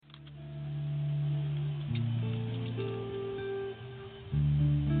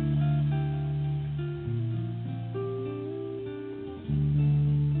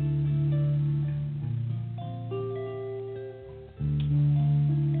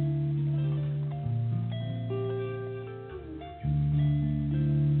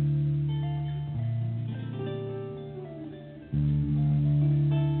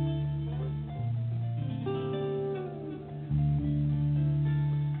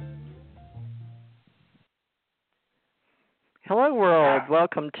Hello, world.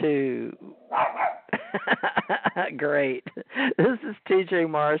 Welcome to... Great. This is TJ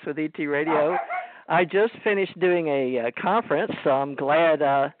Morris with ET Radio. I just finished doing a conference, so I'm glad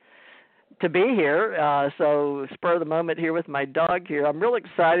to be here. So spur of the moment here with my dog here. I'm real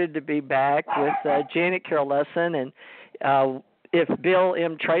excited to be back with Janet Carroll Lessin, and if Bill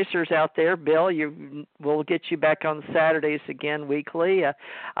M. Tracer's out there, Bill, we'll get you back on Saturdays again weekly.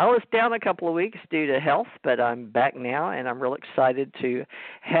 I was down a couple of weeks due to health, but I'm back now, and I'm real excited to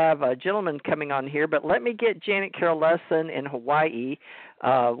have a gentleman coming on here. But let me get Janet Carroll Lessin in Hawaii,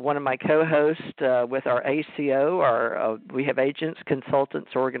 one of my co-hosts with our ACO. We have agents, consultants,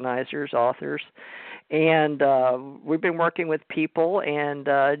 organizers, authors, and we've been working with people, and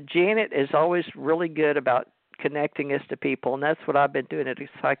Janet is always really good about connecting us to people, and that's what I've been doing at a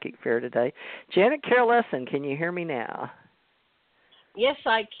psychic fair today. Janet Carroll Lessin, can you hear me now? Yes,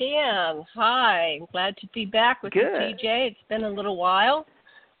 I can. Hi, I'm glad to be back with you, TJ. It's been a little while,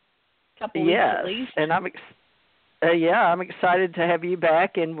 a couple weeks at least. And I'm excited to have you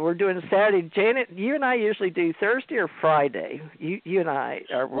back, and we're doing Saturday. Janet, you and I usually do Thursday or Friday. You and I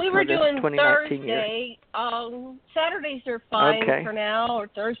are. We were doing Thursday. Saturdays are fine for now, or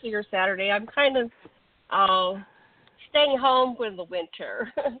Thursday or Saturday. I'm kind of staying home for the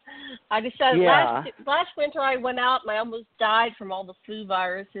winter. I decided last winter I went out and I almost died from all the flu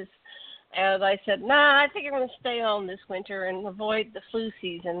viruses. And I said, I think I'm going to stay home this winter and avoid the flu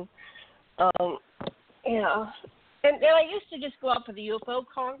season. And I used to just go out for the UFO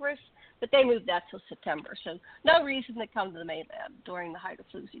Congress, but they moved that till September. So no reason to come to the mainland during the height of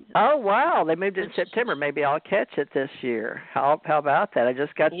flu season. Oh, wow. They moved it in September. Maybe I'll catch it this year. How about that? I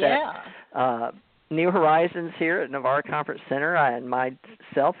just got that. New Horizons here at Navarre Conference Center, and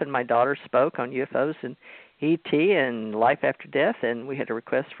myself and my daughter spoke on UFOs and ET and life after death, and we had a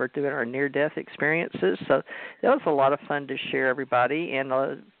request for doing our near-death experiences. So that was a lot of fun to share, everybody, and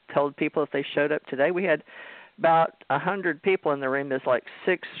told people if they showed up today. We had about 100 people in the room. There's like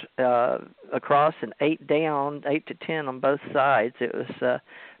 6 across and 8 down, 8 to 10 on both sides. It was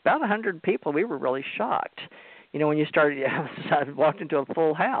about 100 people. We were really shocked. You know, when you started, I walked into a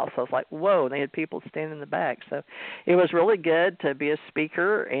full house. I was like, whoa, and they had people standing in the back. So it was really good to be a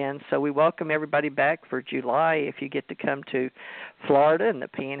speaker, and so we welcome everybody back for July. If you get to come to Florida and the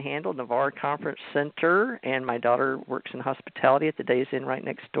Panhandle, Navarre Conference Center, and my daughter works in hospitality at the Days Inn right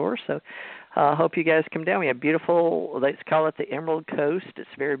next door, so I hope you guys come down. We have beautiful, let's call it the Emerald Coast. It's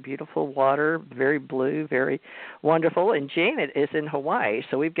very beautiful water, very blue, very wonderful. And Janet is in Hawaii,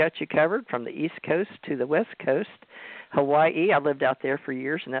 so we've got you covered from the East Coast to the West Coast. Hawaii, I lived out there for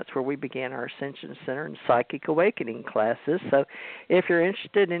years, and that's where we began our Ascension Center and Psychic Awakening classes. So if you're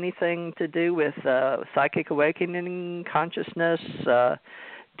interested in anything to do with psychic awakening, consciousness,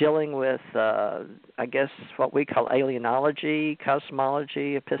 dealing with, I guess, what we call alienology,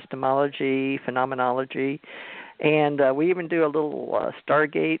 cosmology, epistemology, phenomenology, and we even do a little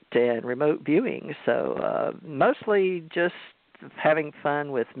Stargate and remote viewing. So mostly just having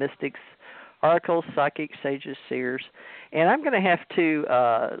fun with mystics, oracles, psychics, sages, seers. And I'm going to have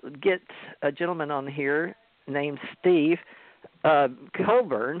to get a gentleman on here named Steve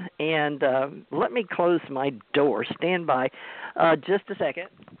Colbern, and let me close my door. Stand by just a second.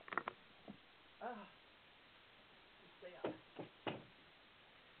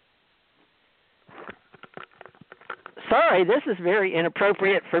 Sorry, this is very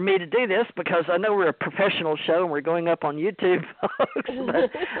inappropriate for me to do this because I know we're a professional show and we're going up on YouTube, folks. But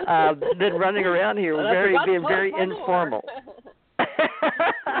I've been running around here being very informal.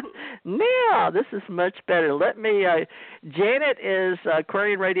 Now, this is much better. Let me, Janet is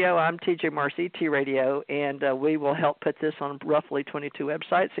Aquarian Radio. I'm TJ Morris, ET Radio, and we will help put this on roughly 22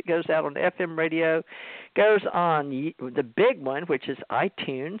 websites. It goes out on FM radio, goes on the big one, which is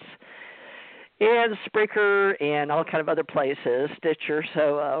iTunes, and Spreaker, and all kind of other places, Stitcher.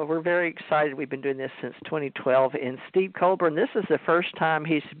 So we're very excited. We've been doing this since 2012. And Steve Colbern, this is the first time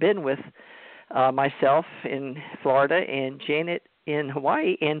he's been with myself in Florida and Janet in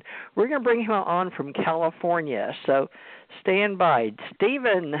Hawaii, and we're going to bring him on from California. So stand by.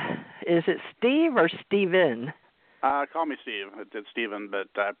 Stephen, is it Steve or Steven? Call me Steve. It's Steven, but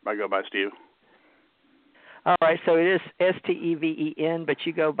I go by Steve. All right, so it is Steven, but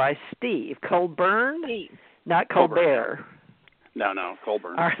you go by Steve. Colbern? Steve. Not Colbert. No,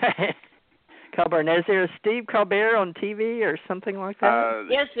 Colbern. All right. Colbern. Is there a Steve Colbert on TV or something like that?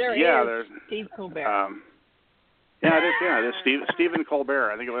 Yes, there is. There's Steve Colbert. It is Stephen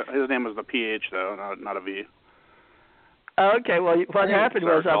Colbert. I think his name was the PH, though, not a V. Okay, well, what happened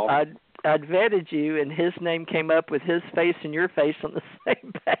was I'd vetted you, and his name came up with his face and your face on the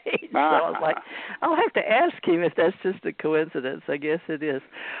same page. So I was like, I'll have to ask him if that's just a coincidence. I guess it is.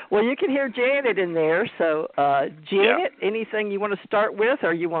 Well, you can hear Janet in there. So, Janet, anything you want to start with,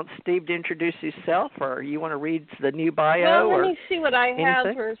 or you want Steve to introduce himself, or you want to read the new bio? Well, let me see what I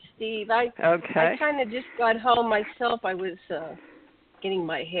have for Steve. I kind of just got home myself. I was getting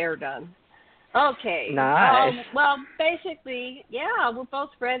my hair done. Okay. Nice. Well, basically, we're both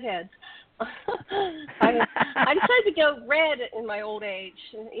redheads. I decided to go red in my old age.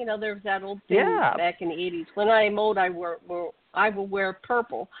 You know, there was that old thing back in the 80s. When I'm old, I will wear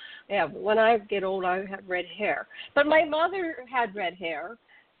purple. Yeah, but when I get old, I have red hair. But my mother had red hair,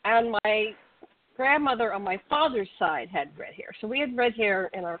 and my grandmother on my father's side had red hair. So we had red hair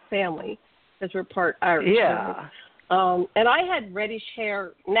in our family because we're part Irish. Yeah. And I had reddish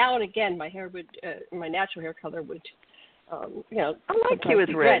hair. Now and again, my hair would, my natural hair color would, I like you with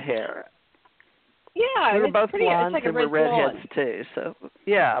red hair. Yeah, we were both pretty, blondes like and we're redheads too. So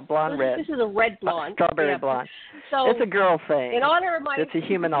blonde red. This is a red blonde. Strawberry blonde. So it's a girl thing. In honor of my, it's a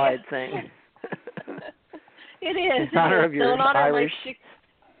humanoid thing. It is. In honor of your Irish.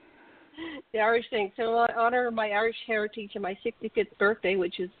 The Irish thing. So in honor of my Irish heritage and my 65th birthday,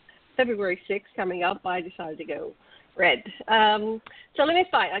 which is February 6th coming up, I decided to go red. So let me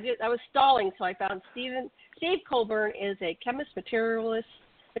find. I was stalling, so I found Steve Colbern is a chemist, materials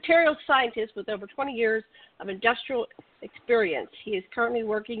scientist with over 20 years of industrial experience. He is currently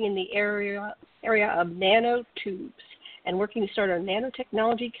working in the area of nanotubes and working to start a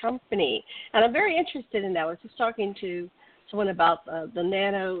nanotechnology company. And I'm very interested in that. I was just talking to someone about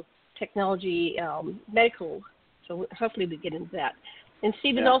the nanotechnology medical, so hopefully we get into that. And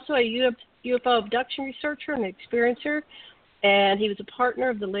Steve is also a UFO abduction researcher and experiencer, and he was a partner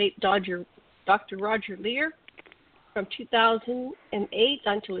of the late Dr. Roger Leir from 2008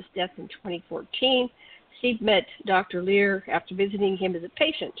 until his death in 2014. Steve met Dr. Leir after visiting him as a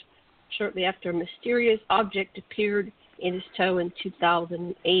patient, shortly after a mysterious object appeared in his toe in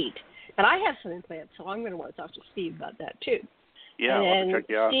 2008. And I have some implants, so I'm going to want to talk to Steve about that too. Yeah, I'll check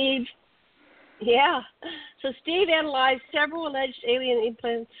you out. Steve, so Steve analyzed several alleged alien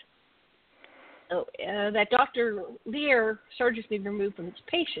implants that Dr. Leir surgically removed from his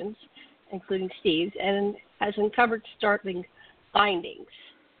patients, including Steve's, and has uncovered startling findings.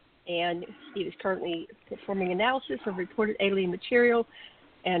 And Steve is currently performing analysis of reported alien material.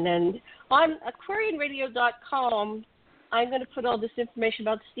 And then on aquarianradio.com, I'm going to put all this information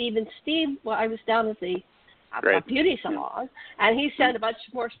about Steve. And Steve, I was down at the beauty salon, and he said a bunch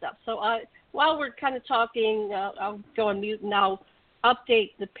more stuff. So while we're kind of talking, I'll go on mute and I'll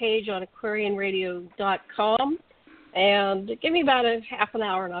update the page on aquarianradio.com. And give me about a half an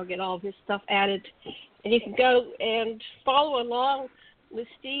hour, and I'll get all of his stuff added. And you can go and follow along with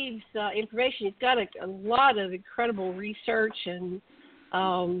Steve's information. He's got a lot of incredible research, and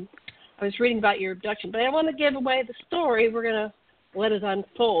I was reading about your abduction. But I don't want to give away the story. We're going to let it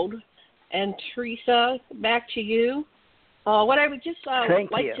unfold. And THeresa, back to you. What I would just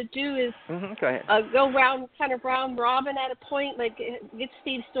like to do is go round robin at a point, like get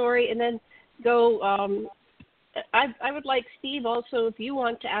Steve's story, and then go. I would like Steve also, if you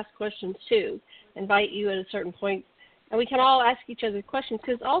want to ask questions too, invite you at a certain point, and we can all ask each other questions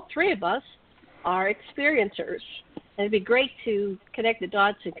because all three of us are experiencers, and it'd be great to connect the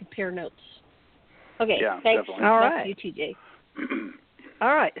dots and compare notes. Okay, thanks. Definitely. All right. Back to you, TJ.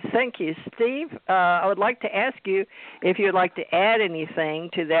 All right. Thank you, Steve. I would like to ask you if you would like to add anything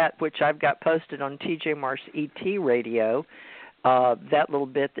to that which I've got posted on TJ Marsh ET Radio, that little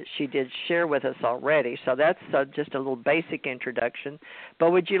bit that she did share with us already. So that's just a little basic introduction.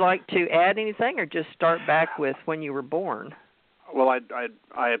 But would you like to add anything or just start back with when you were born? Well,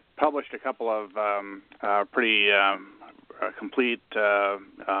 I published a couple of pretty complete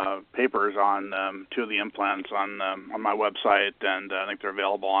papers on two of the implants on my website, and I think they're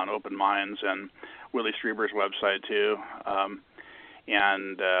available on Open Minds and Willie Strieber's website too.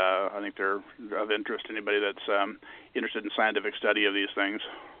 And I think they're of interest to anybody that's interested in scientific study of these things.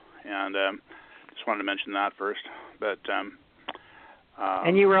 And just wanted to mention that first. But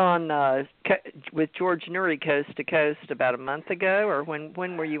and you were on with George Noory Coast to Coast about a month ago, or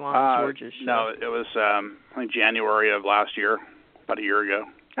when were you on George's show? No, it was I think January of last year, about a year ago.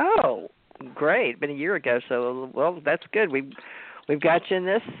 Oh, great! Been a year ago, so well, that's good. We've got you in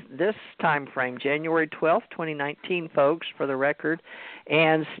this time frame, January 12th, 2019, folks, for the record.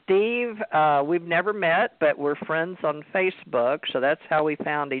 And Steve, we've never met, but we're friends on Facebook, so that's how we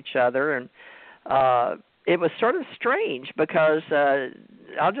found each other. And it was sort of strange because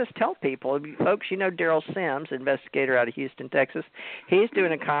I'll just tell people, folks, you know Daryl Sims, investigator out of Houston, Texas. He's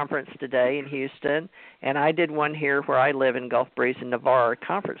doing a conference today in Houston, and I did one here where I live in Gulf Breeze in Navarre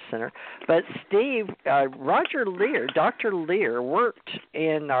Conference Center. But Steve, Roger Leir, Dr. Leir, worked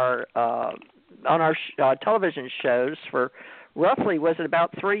in our on our television shows for roughly, was it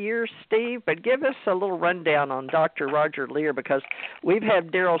about 3 years, Steve? But give us a little rundown on Dr. Roger Leir, because we've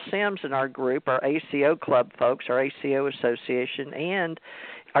had Daryl Sims in our group, our ACO club folks, our ACO association, and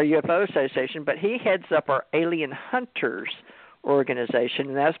our UFO association, but he heads up our Alien Hunters organization,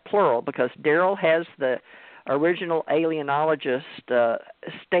 and that's plural because Daryl has the original alienologist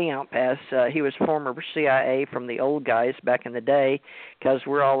stamp, as he was former CIA from the old guys back in the day, because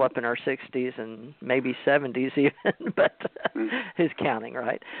we're all up in our 60s and maybe 70s even, but who's counting,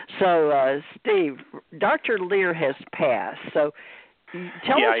 right? So, Steve, Dr. Leir has passed, so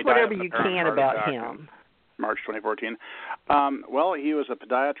tell us whatever you can about him. March 2014. Well, he was a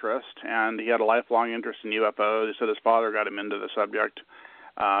podiatrist, and he had a lifelong interest in UFOs. He said his father got him into the subject.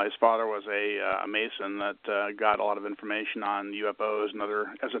 His father was a Mason that got a lot of information on UFOs and other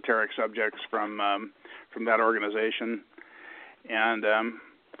esoteric subjects from that organization, and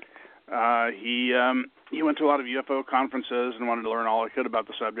he went to a lot of UFO conferences and wanted to learn all he could about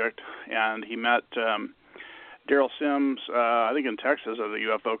the subject. And he met Daryl Sims, I think in Texas, at a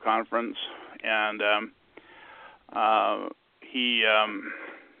UFO conference, and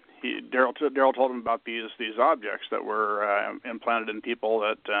Daryl told him about these objects that were implanted in people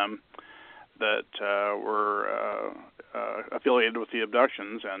that were affiliated with the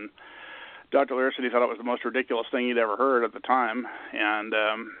abductions, and Dr. Leir said he thought it was the most ridiculous thing he'd ever heard at the time, and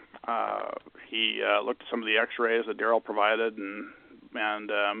he looked at some of the X-rays that Daryl provided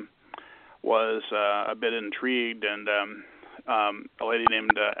and was a bit intrigued, and a lady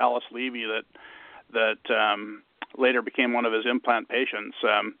named Alice Levy that later became one of his implant patients,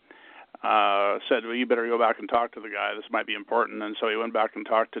 said, well, you better go back and talk to the guy. This might be important. And so he went back and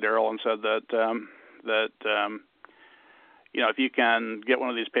talked to Daryl and said that if you can get one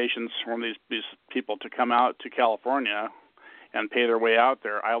of these patients, one of these people to come out to California and pay their way out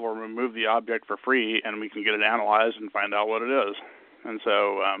there, I will remove the object for free, and we can get it analyzed and find out what it is. And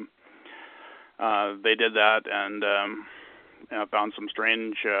so they did that, and found some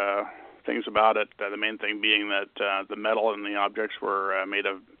strange things about it. The main thing being that the metal in the objects were made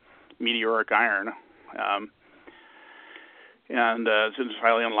of meteoric iron, and it's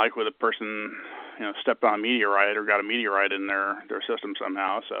highly unlikely the person stepped on a meteorite or got a meteorite in their system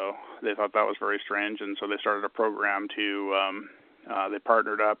somehow. So they thought that was very strange, and so they started a program to they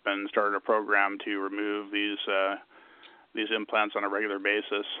partnered up and started a program to remove these implants on a regular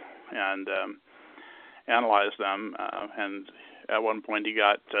basis and analyze them. And at one point he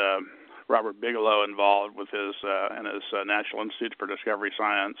got Robert Bigelow involved with his National Institute for Discovery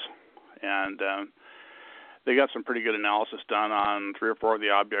Science, and they got some pretty good analysis done on 3 or 4 of the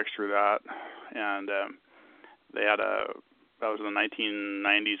objects through that, and they had that was in the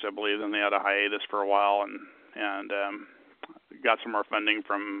 1990s, I believe, and they had a hiatus for a while, and got some more funding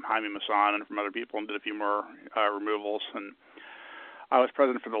from Jaime Maussan and from other people, and did a few more removals. And I was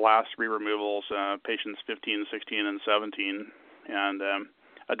present for the last 3 removals, patients 15, 16, and 17, and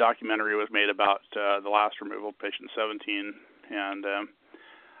a documentary was made about the last removal, patient 17, and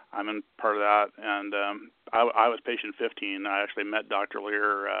I'm in part of that. And I was patient 15. I actually met Dr.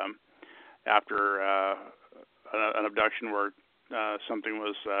 Leir after an abduction where something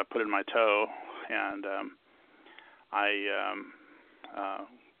was put in my toe, and I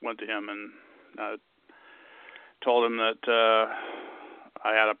went to him and told him that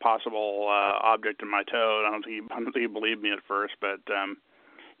I had a possible object in my toe. I don't think he believed me at first, but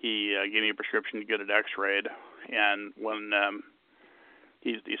he gave me a prescription to get it X-rayed, and when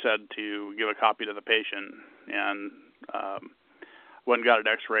he said to give a copy to the patient, and went and got it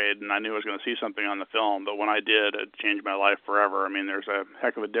X-rayed, and I knew I was going to see something on the film, but when I did, it changed my life forever. I mean, there's a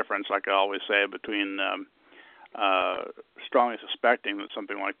heck of a difference, like I always say, between strongly suspecting that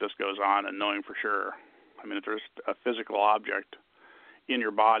something like this goes on and knowing for sure. I mean, if there's a physical object in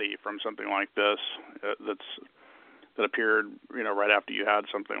your body from something like this that appeared, right after you had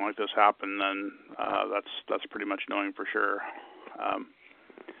something like this happen, then that's pretty much knowing for sure.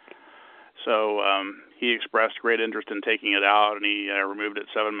 So he expressed great interest in taking it out, and he removed it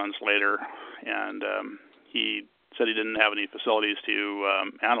 7 months later. And he said he didn't have any facilities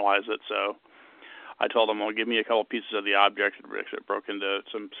to analyze it, so I told him, well, give me a couple pieces of the object. It broke into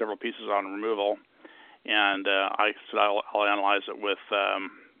several pieces on removal, and I said I'll analyze it with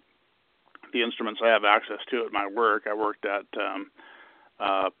the instruments I have access to at my work. I worked at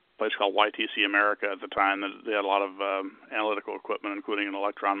place called YTC America at the time. That they had a lot of analytical equipment, including an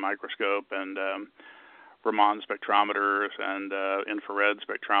electron microscope and Raman spectrometers and infrared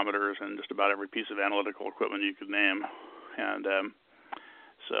spectrometers and just about every piece of analytical equipment you could name. And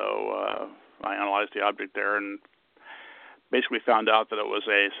so I analyzed the object there and basically found out that it was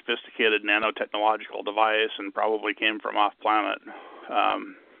a sophisticated nanotechnological device and probably came from off-planet.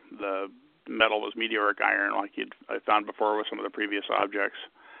 The metal was meteoric iron, like I found before with some of the previous objects,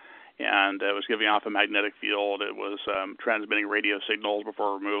 and it was giving off a magnetic field. It was transmitting radio signals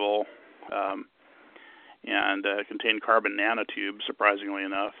before removal, and contained carbon nanotubes, surprisingly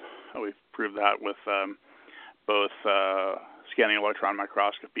enough. We've proved that with both scanning electron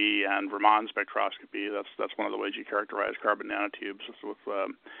microscopy and Raman spectroscopy. That's one of the ways you characterize carbon nanotubes, is with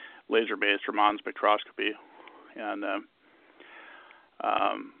laser-based Raman spectroscopy. And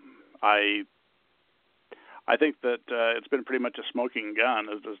I think that it's been pretty much a smoking gun,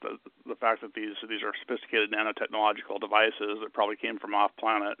 is the fact that these are sophisticated nanotechnological devices that probably came from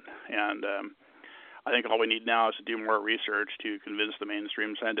off-planet. And I think all we need now is to do more research to convince the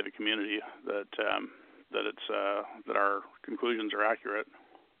mainstream scientific community that that our conclusions are accurate.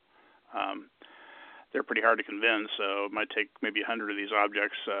 They're pretty hard to convince, so it might take maybe 100 of these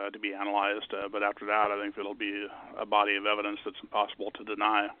objects to be analyzed. But after that, I think it'll be a body of evidence that's impossible to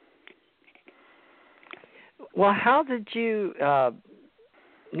deny. Well, how did you?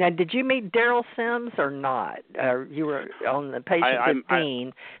 Now, did you meet Daryl Sims or not? You were on the patient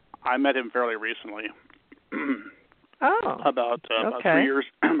 15. I met him fairly recently. About 3 years.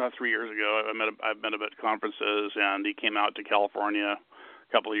 About 3 years ago, I've met him at conferences, and he came out to California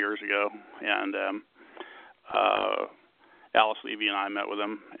a couple of years ago, and Alice Levy and I met with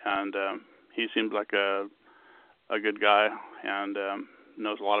him, and he seems like a good guy, and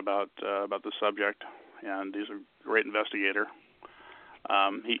knows a lot about the subject, and he's a great investigator.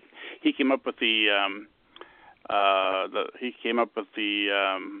 He came up with the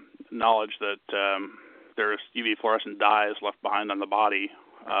knowledge that there's UV fluorescent dyes left behind on the body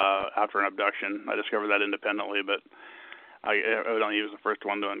after an abduction. I discovered that independently, but evidently he was the first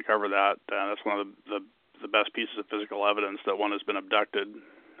one to uncover that. That's one of the best pieces of physical evidence that one has been abducted.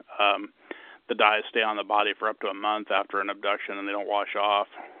 The dyes stay on the body for up to a month after an abduction, and they don't wash off.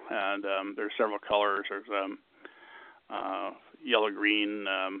 And there's several colors. There's yellow, green,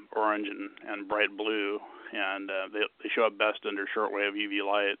 orange, and bright blue, and they show up best under shortwave UV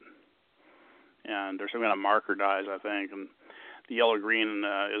light. And there's some kind of marker dyes, I think, and the yellow-green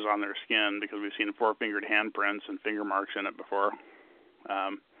is on their skin because we've seen four-fingered handprints and finger marks in it before.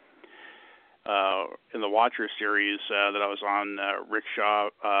 In the Watcher series that I was on, Rick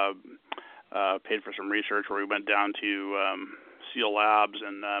Shaw paid for some research where we went down to SEAL Labs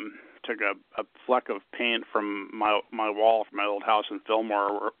and took a fleck of paint from my wall from my old house in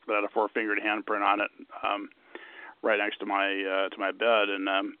Fillmore that had a four-fingered handprint on it, right next to my bed, and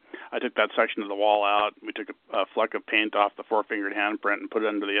I took that section of the wall out. We took a fleck of paint off the four-fingered handprint and put it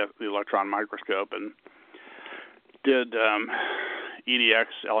under the electron microscope and did EDX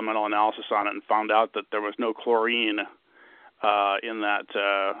elemental analysis on it and found out that there was no chlorine in that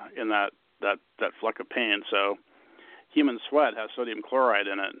fleck of paint. So human sweat has sodium chloride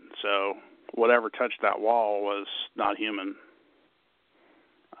in it. So whatever touched that wall was not human.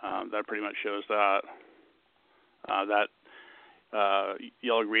 That pretty much shows that. That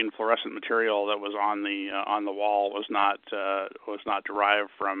yellow-green fluorescent material that was on the wall was not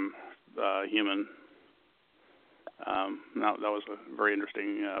derived from human. That was a very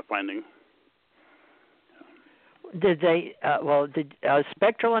interesting finding. Did they? Did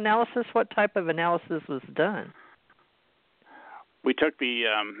spectral analysis? What type of analysis was done? We took a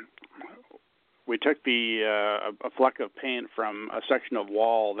fleck of paint from a section of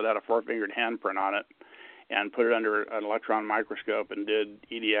wall that had a four-fingered handprint on it, and put it under an electron microscope and did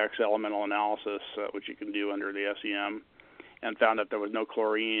EDX elemental analysis, which you can do under the SEM, and found that there was no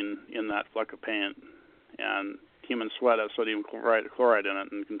chlorine in that fleck of paint. And human sweat has sodium chloride in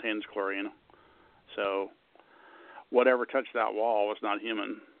it and contains chlorine. So whatever touched that wall was not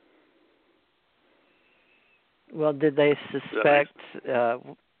human. Well, did they suspect,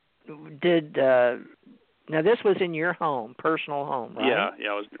 now this was in your home, personal home, right? Yeah, it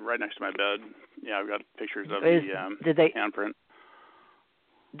was right next to my bed. Yeah, I've got pictures of the handprint.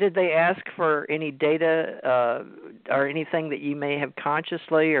 Did they ask for any data or anything that you may have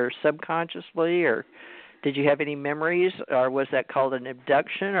consciously or subconsciously, or did you have any memories, or was that called an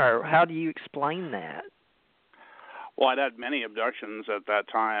abduction, or how do you explain that? Well, I'd had many abductions at that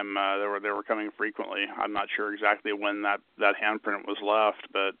time. They were coming frequently. I'm not sure exactly when that handprint was left,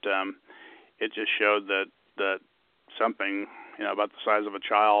 but it just showed that something about the size of a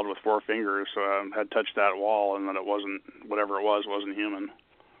child with 4 fingers, had touched that wall, and that it wasn't, whatever it wasn't human.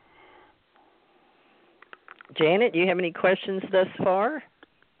 Janet, do you have any questions thus far?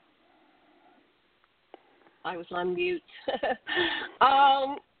 I was on mute.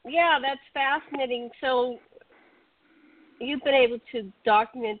 Yeah, that's fascinating. So you've been able to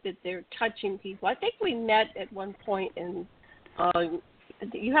document that they're touching people. I think we met at one point, and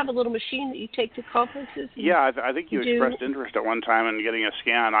you have a little machine that you take to conferences. Yeah, I think you expressed interest at one time in getting a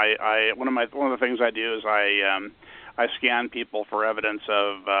scan. One of the things I do is I scan people for evidence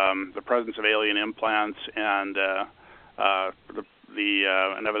of the presence of alien implants and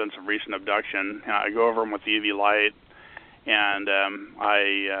and evidence of recent abduction. I go over them with the UV light, and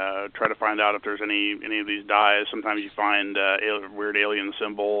I try to find out if there's any of these dyes. Sometimes you find weird alien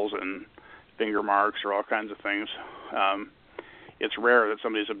symbols and finger marks or all kinds of things. It's rare that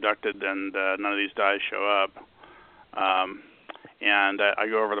somebody's abducted and none of these dyes show up. And I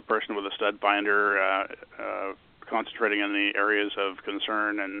go over the person with a stud finder, concentrating on the areas of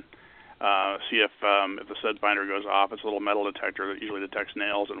concern, and see if the stud finder goes off. It's a little metal detector that usually detects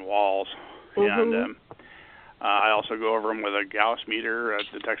nails and walls. Mm-hmm. And I also go over them with a Gauss meter. It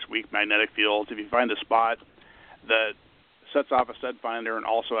detects weak magnetic fields. If you find a spot that sets off a stud finder and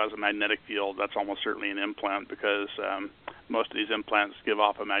also has a magnetic field, that's almost certainly an implant, because most of these implants give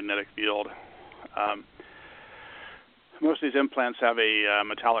off a magnetic field. Most of these implants have a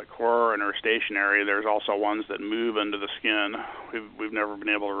metallic core and are stationary. There's also ones that move into the skin. We've never been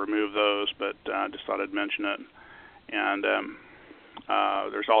able to remove those, but just thought I'd mention it. And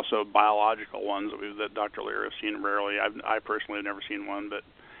there's also biological ones that Dr. Leir has seen rarely. I personally have never seen one, but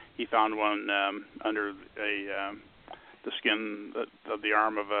he found one under the skin of the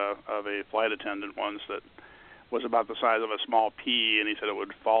arm of a flight attendant once that was about the size of a small pea, and he said it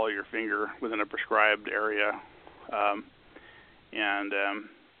would follow your finger within a prescribed area. And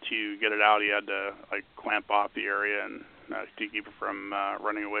to get it out, he had to clamp off the area and to keep it from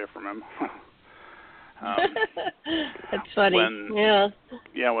running away from him. That's funny.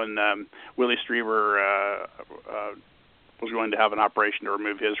 When Willie Strieber was going to have an operation to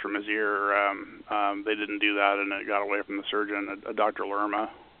remove his from his ear, they didn't do that, and it got away from the surgeon, Dr. Lerma,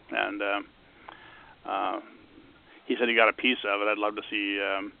 and he said he got a piece of it. I'd love to see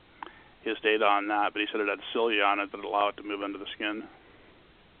his data on that, but he said it had cilia on it that allow it to move into the skin.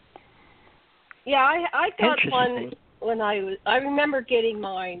 Yeah, I got one when I remember getting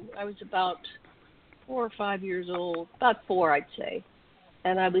mine. I was about 4 or 5 years old, about 4, I'd say,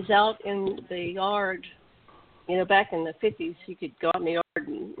 and I was out in the yard. Back in the 50s, you could go out in the yard,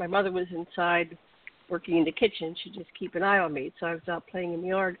 and my mother was inside working in the kitchen. She'd just keep an eye on me, so I was out playing in the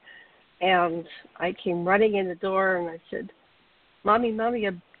yard, and I came running in the door, and I said, Mommy,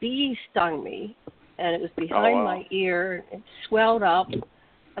 a bee stung me, and it was behind my ear. It swelled up,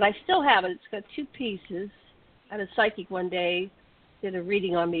 and I still have it. It's got 2 pieces. I had a psychic one day, did a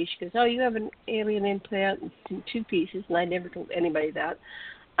reading on me. She goes, "Oh, you have an alien implant in 2 pieces," and I never told anybody that.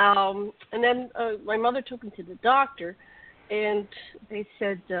 And then my mother took him to the doctor, and they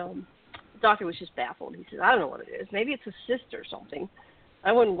said, the doctor was just baffled. He said, "I don't know what it is. Maybe it's a cyst or something."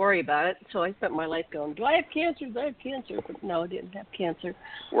 I wouldn't worry about it, so I spent my life going, "Do I have cancer? Do I have cancer?" But no, I didn't have cancer.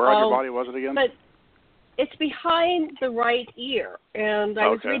 Where on your body was it again? But it's behind the right ear. And I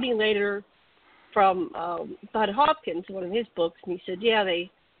was reading later from Bud Hopkins, one of his books, and he said,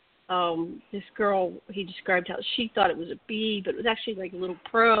 this girl, he described how she thought it was a bee, but it was actually like a little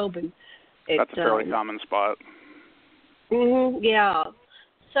probe. And that's a fairly common spot. Yeah.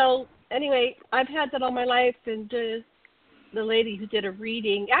 So anyway, I've had that all my life, and the lady who did a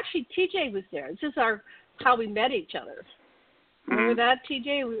reading, actually TJ was there. This is how we met each other. Remember that,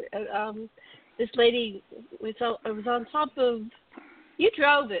 TJ? This lady was on top of. You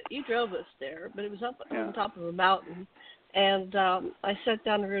drove us there, but it was up on top of a mountain. And I sat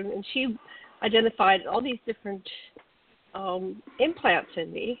down in the room, and she identified all these different implants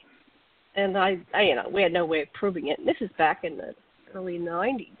in me. And I we had no way of proving it. And this is back in the early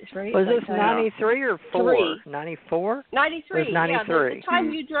 90s, right? Was this 93 or 4? 94? 93. It was 93. The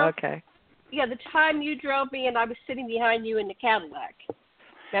time you drove. Okay. Yeah, the time you drove me, and I was sitting behind you in the Cadillac.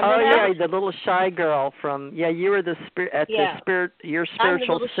 Remember that? The little shy girl from. Yeah, you were the your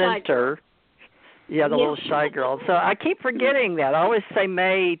spiritual center. Yeah, the little shy girl. So I keep forgetting that. I always say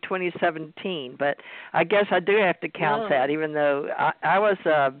May 2017, but I guess I do have to count that, even though I was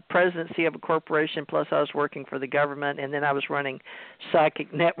presidency of a corporation, plus I was working for the government, and then I was running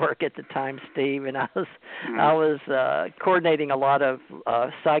Psychic Network at the time, Steve, and I was coordinating a lot of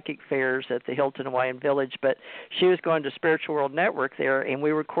psychic fairs at the Hilton Hawaiian Village, but she was going to Spiritual World Network there, and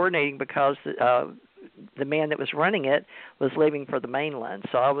we were coordinating because the man that was running it was leaving for the mainland.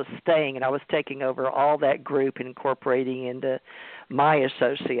 So I was staying, and I was taking over all that group and incorporating into my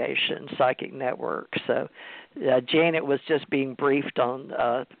association, Psychic Network. So Janet was just being briefed on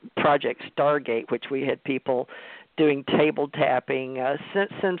Project Stargate, which we had people doing table tapping,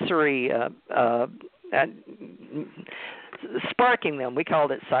 sensory, sparking them. We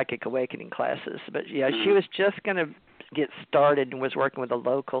called it Psychic Awakening classes. But, yeah, she was just going to get started and was working with a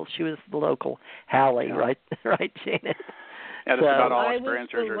local. She was the local Hallie, right, Janet? Yeah, just about all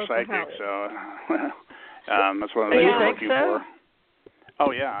experiencers are psychic, so that's one of the things we're looking for.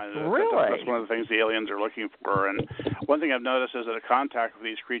 Oh, yeah. Really? That's one of the things the aliens are looking for. And one thing I've noticed is that a contact with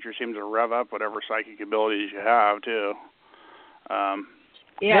these creatures seems to rev up whatever psychic abilities you have, too.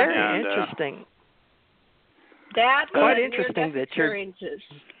 Very interesting. Quite interesting that experiences.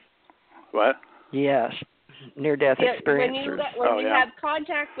 What? Yes. Near-death experiencers. When you have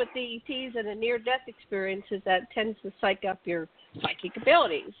contact with the ETs and the near-death experiences, that tends to psych up your psychic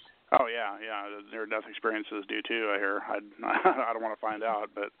abilities. Oh, yeah. The near-death experiences do, too, I hear. I don't want to find out,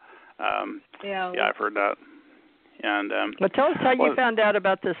 but, I've heard that. And well, tell us how you found out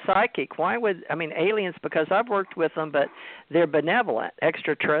about the psychic. Why would, aliens, because I've worked with them, but they're benevolent,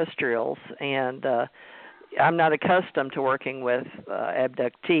 extraterrestrials, and I'm not accustomed to working with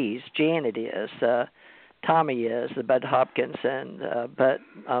abductees. Janet is. Tommy is, Bud Hopkins, but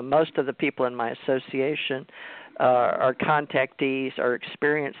most of the people in my association are contactees or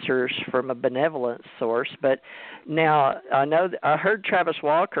experiencers from a benevolent source. But now I heard Travis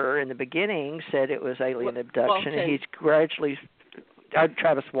Walker in the beginning said it was alien abduction, and he's gradually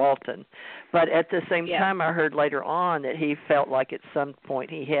Travis Walton. But at the same time, I heard later on that he felt like at some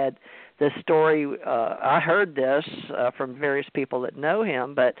point he had the story. I heard this from various people that know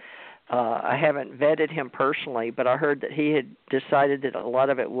him, but I haven't vetted him personally, but I heard that he had decided that a lot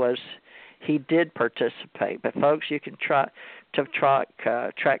of it was he did participate. But, folks, you can track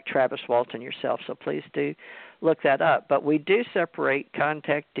Travis Walton yourself, so please do look that up. But we do separate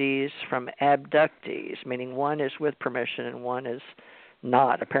contactees from abductees, meaning one is with permission and one is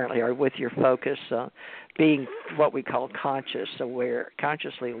not, apparently, or with your focus being what we call consciously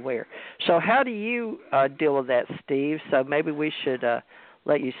aware. So how do you deal with that, Steve? So maybe we should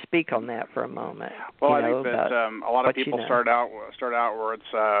let you speak on that for a moment. Well, I think that a lot of people start out where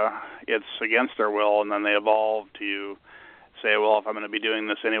it's against their will, and then they evolve to say, well, if I'm going to be doing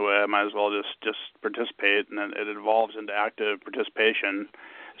this anyway, I might as well just participate, and then it evolves into active participation.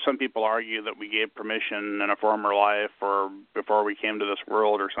 Some people argue that we gave permission in a former life or before we came to this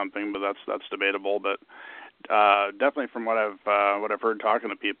world or something, but that's debatable. But definitely, from what I've heard talking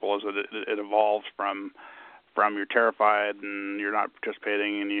to people, is that it evolves from you're terrified and you're not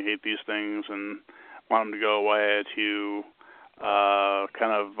participating and you hate these things and want them to go away to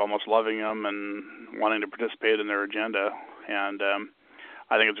kind of almost loving them and wanting to participate in their agenda. And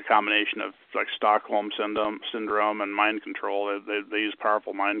I think it's a combination of like Stockholm syndrome and mind control. They use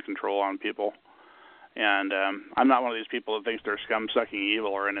powerful mind control on people. And I'm not one of these people that thinks they're scum-sucking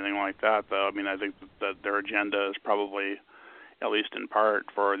evil or anything like that, though. I think that their agenda is probably, at least in part,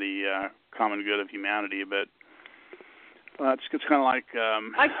 for the common good of humanity, but it's kind of like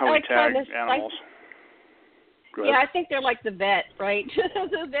how we tag animals. I think they're like the vet, right?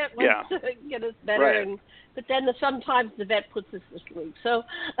 The vet wants to get us better, right. But then sometimes the vet puts us to sleep. So,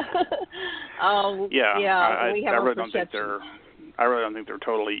 we have I really don't think they're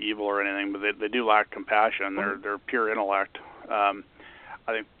totally evil or anything, but they do lack compassion. They're pure intellect.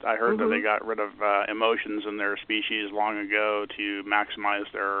 I heard that they got rid of emotions in their species long ago to maximize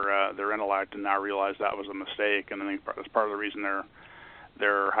their intellect, and now realize that was a mistake. And I think that's part of the reason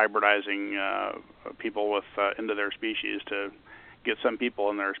they're hybridizing people into their species to get some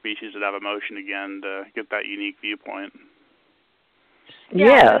people in their species that have emotion again to get that unique viewpoint.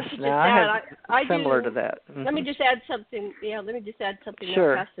 Yes, now I have similar to that. Mm-hmm. Let me just add something.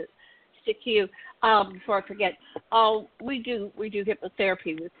 Sure. I'll pass it to you before I forget. We do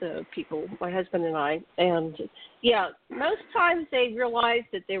hypnotherapy with people, my husband and I, and most times they realize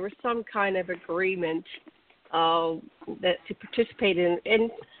that there was some kind of agreement that to participate in. And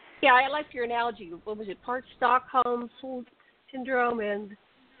I like your analogy. What was it? Part Stockholm syndrome and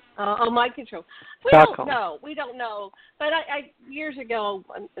mind control. We don't know. But I years ago,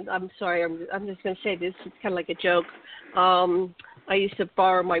 I'm sorry, I'm just going to say this. It's kind of like a joke. I used to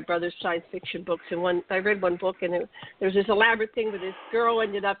borrow my brother's science fiction books, and I read one book, and there was this elaborate thing where this girl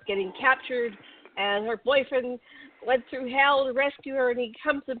ended up getting captured, and her boyfriend went through hell to rescue her, and he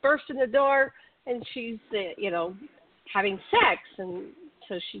comes and bursts in the door, and she's, having sex, and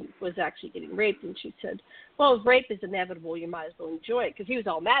so she was actually getting raped, and she said, well, if rape is inevitable, you might as well enjoy it, because he was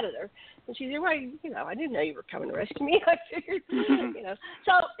all mad at her. And she said, well, I didn't know you were coming to rescue me. I figured,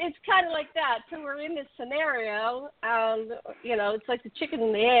 So it's kind of like that. So we're in this scenario, it's like the chicken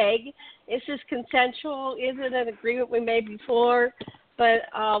and the egg. Is this consensual? Is it an agreement we made before? But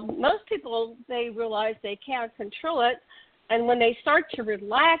most people, they realize they can't control it. And when they start to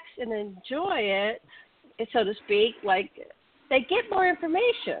relax and enjoy it, so to speak, like they get more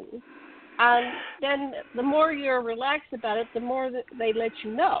information. And then the more you're relaxed about it, the more that they let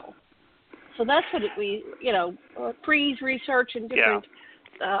you know. So that's what Pre's research and different.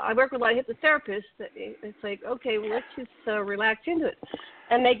 Yeah. I work with a lot of hypnotherapists. It's like, okay, well, let's just relax into it.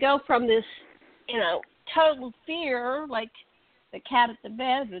 And they go from this, total fear, like the cat at the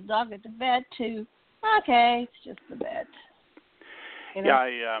bed, the dog at the bed, to, okay, it's just the bed. Yeah,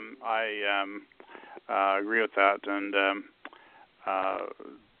 I agree with that, and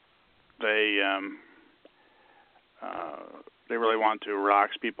they really want to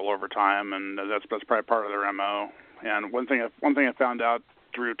relax people over time, and that's probably part of their MO. And one thing I found out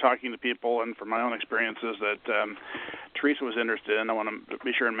through talking to people and from my own experiences that THeresa was interested in, I want to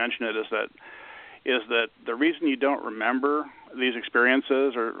be sure and mention it, is that the reason you don't remember these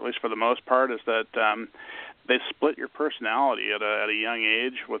experiences, or at least for the most part, is that they split your personality at a young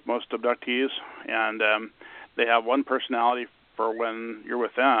age with most abductees, and they have one personality for when you're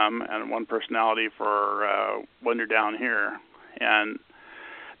with them and one personality for when you're down here. And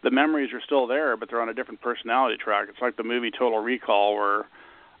the memories are still there, but they're on a different personality track. It's like the movie Total Recall, where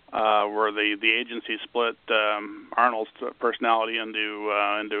the agency split Arnold's personality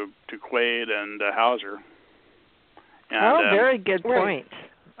into Quaid and Hauser. And, very good point.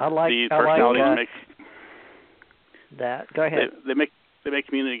 I like that. Go ahead. They may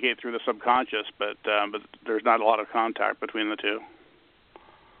communicate through the subconscious, but there's not a lot of contact between the two.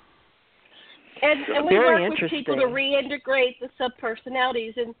 And we work with people to reintegrate the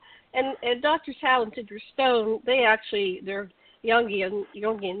subpersonalities, and Dr. Sal and Sidra Stone, they're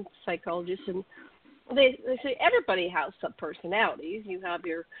Jungian psychologists, and they say everybody has subpersonalities. You have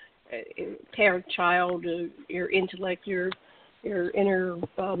your parent-child, your intellect, your inner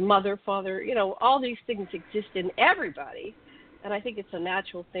mother, father. All these things exist in everybody, and I think it's a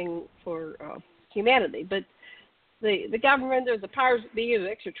natural thing for humanity. But the government or the powers that be or the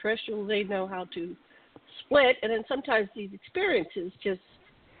extraterrestrials, they know how to split, and then sometimes these experiences just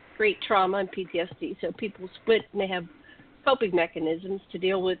create trauma and PTSD. So people split, and they have coping mechanisms to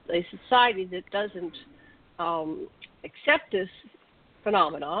deal with a society that doesn't accept this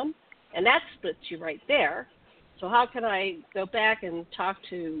phenomenon, and that splits you right there. So how can I go back and talk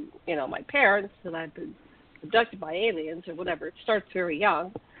to, my parents that I've been abducted by aliens or whatever? It starts very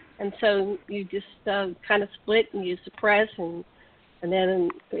young. And so you just kind of split and you suppress, and then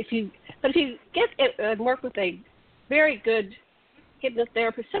if you get it and work with a very good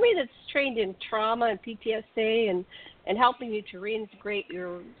hypnotherapist, somebody that's trained in trauma and PTSD and helping you to reintegrate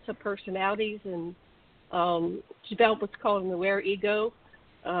your subpersonalities and develop what's called an aware ego,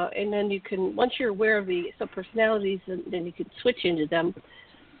 and then you can, once you're aware of the subpersonalities, then you can switch into them.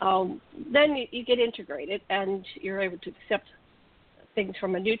 Then you get integrated, and you're able to accept things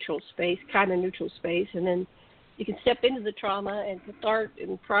from a neutral space, kind of neutral space, and then you can step into the trauma and start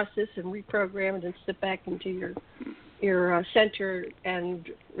and process and reprogram, and then step back into your center and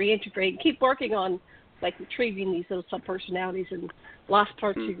reintegrate and keep working on like retrieving these little subpersonalities and lost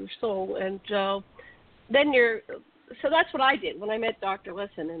parts of your soul. And then so that's what I did when I met Dr.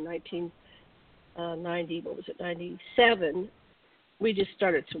 Lessin in 1997. We just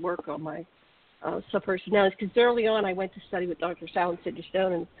started to work on my subpersonalities, because early on I went to study with Dr. Sal and Sidra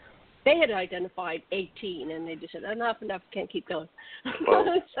Stone, and they had identified 18, and they just said, enough, can't keep going.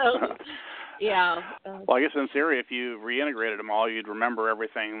 So, yeah. Well, I guess in theory, if you reintegrated them all, you'd remember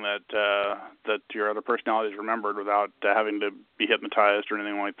everything that your other personalities remembered without having to be hypnotized or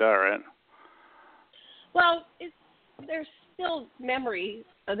anything like that, right? Well, there's still memory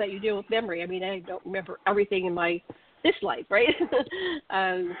that you deal with memory. I mean, I don't remember everything in this life, right?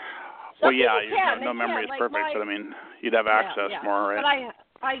 Well, yeah, no memory is perfect, but I mean, you'd have access more, right? But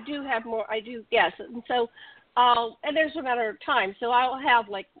I do have more. I do, yes. And so, and there's a matter of time. So I'll have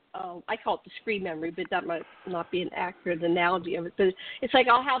I call it discrete memory, but that might not be an accurate analogy of it. But it's like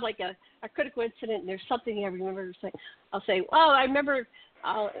I'll have like a critical incident, and there's something I remember. I'll say, well, I remember,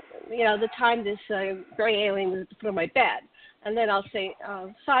 the time this gray alien was at the foot of my bed, and then I'll say,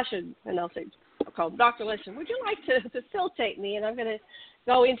 Sasha, and I'll call Dr. Lessin, would you like to facilitate me? And I'm going to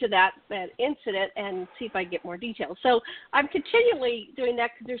go into that incident and see if I get more details. So I'm continually doing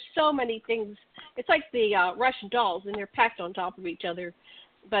that because there's so many things. It's like the Russian dolls, and they're packed on top of each other.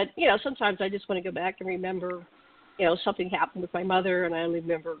 But, sometimes I just want to go back and remember, something happened with my mother, and I only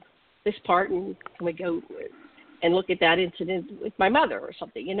remember this part, and can we go and look at that incident with my mother or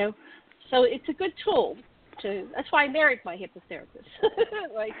something, So it's a good tool. That's why I married my hypnotherapist,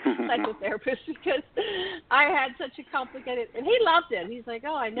 my psychotherapist, because I had such a complicated, and he loved it. He's like,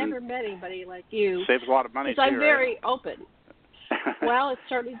 I never met anybody like you. Saves a lot of money, too, I'm very open. Well, it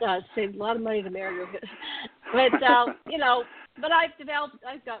certainly does. Save a lot of money to marry you. But, but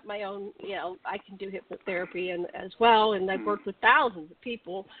I've got my own, I can do hypnotherapy as well, and I've worked with thousands of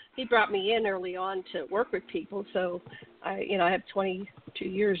people. He brought me in early on to work with people, so I have 22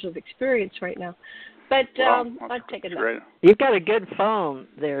 years of experience right now. But I've taken that. You've got a good phone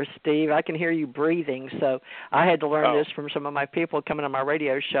there, Steve. I can hear you breathing. So I had to learn this from some of my people coming on my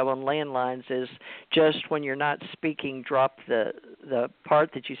radio show on landlines, is just when you're not speaking, drop the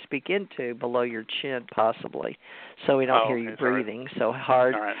part that you speak into below your chin possibly, so we don't hear you breathing so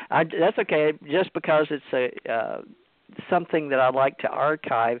hard. All right. That's okay, just because it's something that I like to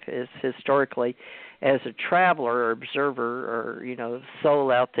archive is historically as a traveler or observer or,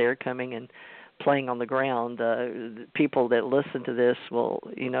 soul out there coming and playing on the ground. People that listen to this will,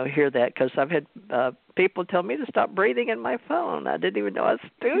 hear that, because I've had people tell me to stop breathing in my phone. I didn't even know I was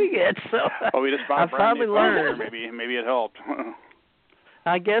doing it. So we just I finally learned. Maybe it helped.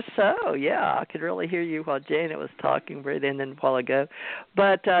 I guess so. Yeah, I could really hear you while Janet was talking breathing a while ago.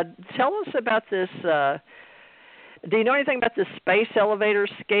 But tell us about this. Do you know anything about the space elevator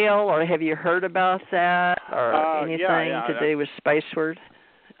scale, or have you heard about that, or anything to do with spaceward?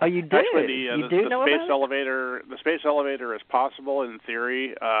 Oh, you do? Actually, you do know space about elevator. The space elevator is possible in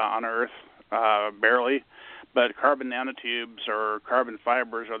theory on Earth, barely, but carbon nanotubes or carbon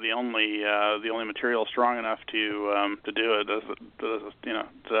fibers are the only material strong enough to do it.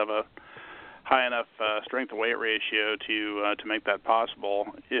 To have a high enough strength to weight ratio to make that possible.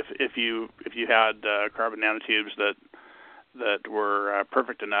 If you had carbon nanotubes that were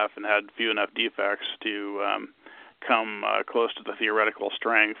perfect enough and had few enough defects to come close to the theoretical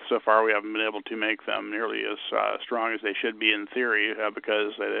strength. So far, we haven't been able to make them nearly as strong as they should be in theory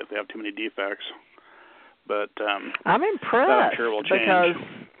because they have too many defects. But I'm impressed, I'm sure will change. Because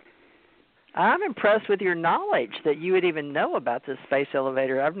I'm impressed with your knowledge that you would even know about this space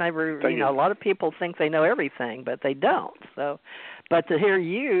elevator. I've never, a lot of people think they know everything, but they don't. So, but to hear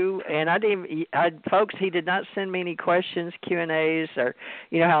you, and folks, he did not send me any questions, Q&As, or,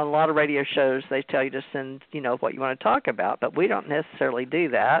 how a lot of radio shows, they tell you to send, what you want to talk about, but we don't necessarily do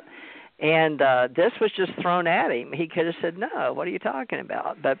that. And this was just thrown at him. He could have said, no, what are you talking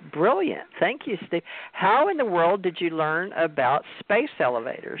about? But brilliant. Thank you, Steve. How in the world did you learn about space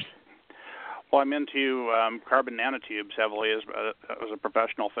elevators? Well, I'm into carbon nanotubes heavily as a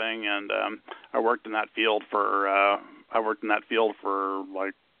professional thing, and I worked in that field for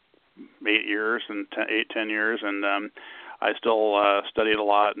like 8 years and 10 years, and I still study it a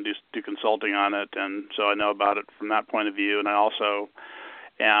lot and do consulting on it, and so I know about it from that point of view. And I also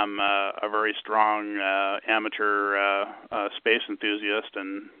am a very strong amateur space enthusiast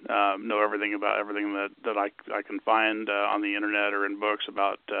and know everything about everything that I can find on the internet or in books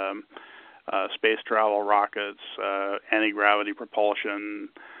about space travel, rockets, anti-gravity propulsion,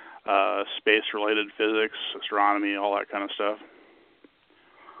 space-related physics, astronomy, all that kind of stuff.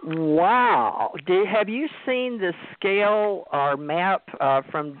 Wow. Have you seen the scale or map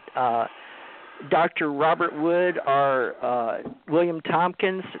from Dr. Robert Wood or William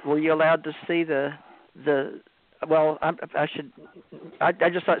Tompkins? Were you allowed to see well, I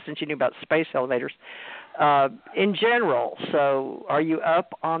just thought since you knew about space elevators, in general, so are you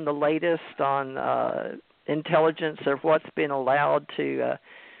up on the latest on intelligence of what's been allowed to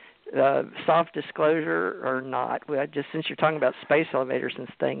soft disclosure or not? Just since you're talking about space elevators and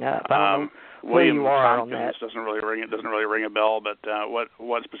staying up, I don't know where William you are Tompkins on that. Doesn't really ring a bell, but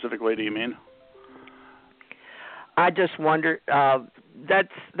what specifically do you mean? I just wonder.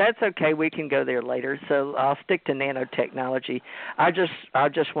 That's okay. We can go there later. So I'll stick to nanotechnology. I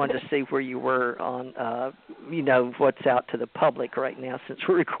just wanted to see where you were on, what's out to the public right now since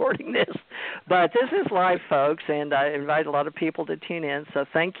we're recording this. But this is live, folks, and I invite a lot of people to tune in. So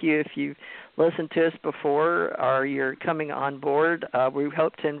thank you if you've listened to us before or you're coming on board. We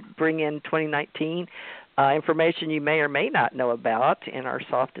hope to bring in 2019 information you may or may not know about in our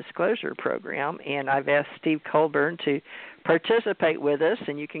soft disclosure program. And I've asked Steve Colbern to participate with us,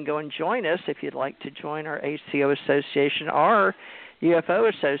 and you can go and join us if you'd like to join our ACO Association or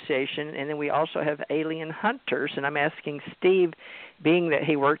UFO Association. And then we also have alien hunters, and I'm asking Steve, being that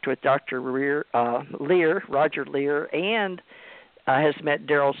he worked with Dr. Leir, Roger Leir, and has met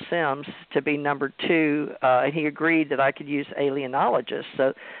Daryl Sims to be number 2, and he agreed that I could use alienologist.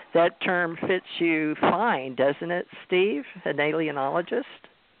 So that term fits you fine, doesn't it, Steve? An alienologist?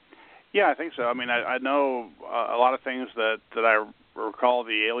 Yeah, I think so. I mean, I know a lot of things that I recall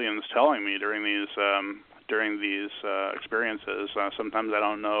the aliens telling me during these experiences. Sometimes I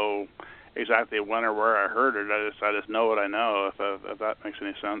don't know exactly when or where I heard it. I just know what I know. If that makes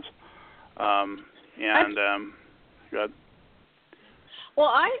any sense. Good.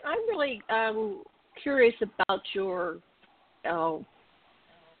 Well, I'm really curious about your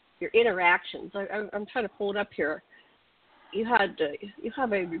interactions. I'm trying to pull it up here. You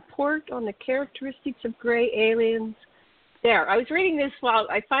have a report on the characteristics of gray aliens. There, I was reading this while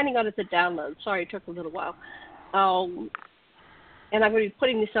I'm finding out it's a download. Sorry, it took a little while. And I'm going to be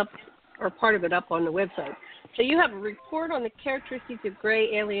putting this up, or part of it up, on the website. So you have a report on the characteristics of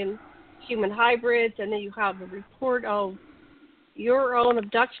gray alien human hybrids, and then you have a report of your own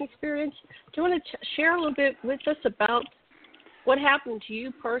abduction experience. Do you want to share a little bit with us about what happened to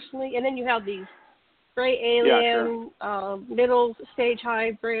you personally? And then you have these gray alien, middle stage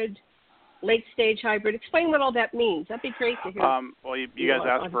hybrid, late stage hybrid. Explain what all that means. That'd be great to hear. Well, you guys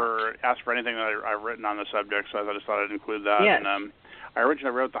asked for anything that I've written on the subject, so I just thought I'd include that. Yes. And I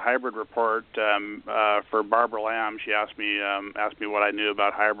originally wrote the hybrid report for Barbara Lamb. She asked me what I knew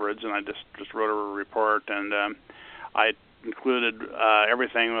about hybrids, and I just wrote her a report, and I included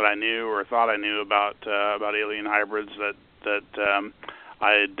everything that I knew or thought I knew about alien hybrids that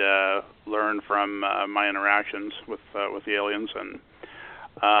I'd learned from my interactions with the aliens. And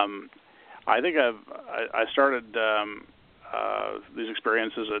I think I started these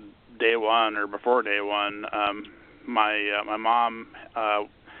experiences at day one or before day one. My mom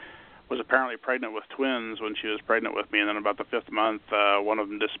was apparently pregnant with twins when she was pregnant with me, and then about the 5th month, one of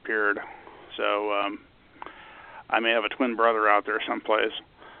them disappeared. So I may have a twin brother out there someplace.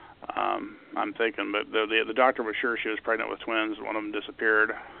 I'm thinking, but the doctor was sure she was pregnant with twins, and one of them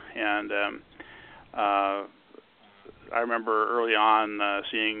disappeared. And I remember early on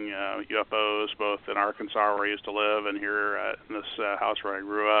seeing UFOs both in Arkansas, where I used to live, and here in this house where I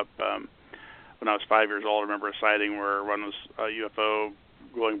grew up. When I was 5 years old, I remember a sighting where one was a UFO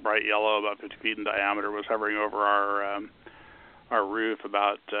glowing bright yellow, about 50 feet in diameter, was hovering over our roof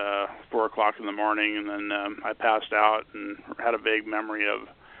about 4 o'clock in the morning, and then I passed out and had a vague memory of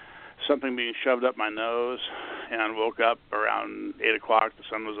something being shoved up my nose, and woke up around 8 o'clock. The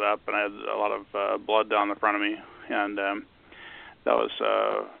sun was up, and I had a lot of blood down the front of me, and that was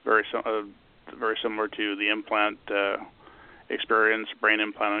very similar to the implant experience, brain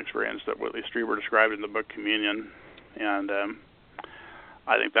implant experience that Whitley Strieber described in the book Communion, and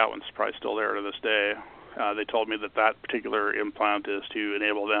I think that one's probably still there to this day. They told me that particular implant is to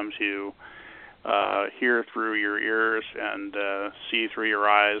enable them to hear through your ears and see through your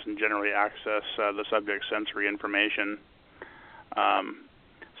eyes and generally access the subject's sensory information.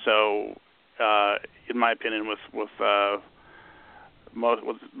 So, in my opinion, with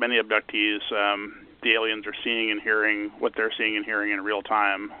many abductees, the aliens are seeing and hearing what they're seeing and hearing in real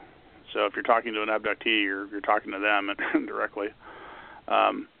time. So if you're talking to an abductee, you're talking to them directly.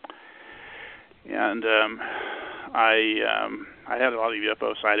 I had a lot of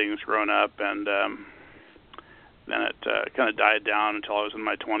UFO sightings growing up, and then it kind of died down until I was in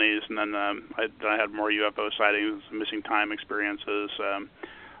my 20s, and then I had more UFO sightings, missing time experiences.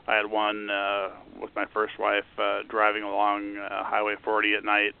 I had one with my first wife driving along Highway 40 at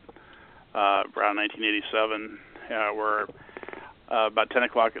night around 1987, where about 10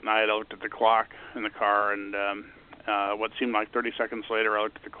 o'clock at night I looked at the clock in the car, and what seemed like 30 seconds later I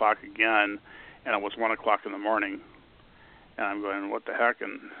looked at the clock again, and it was 1 o'clock in the morning. And I'm going, what the heck?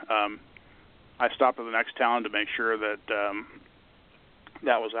 And I stopped at the next town to make sure that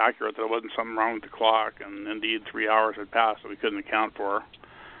that was accurate, that there wasn't something wrong with the clock. And indeed, 3 hours had passed that we couldn't account for.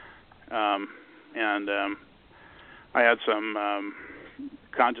 I had some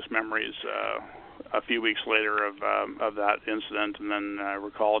conscious memories a few weeks later of that incident, and then I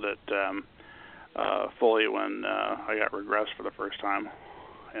recalled it fully when I got regressed for the first time.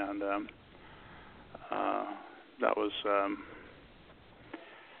 And that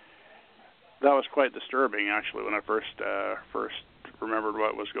was quite disturbing, actually, when I first remembered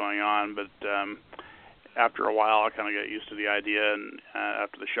what was going on. But after a while, I kind of got used to the idea, and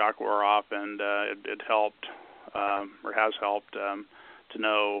after the shock wore off, and it helped, or has helped, to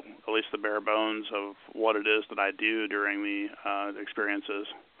know at least the bare bones of what it is that I do during the experiences.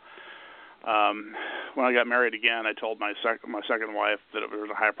 When I got married again, I told my second wife that there was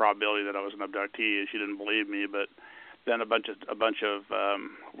a high probability that I was an abductee. She didn't believe me, but then a bunch of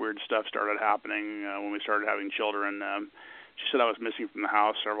weird stuff started happening when we started having children. she said I was missing from the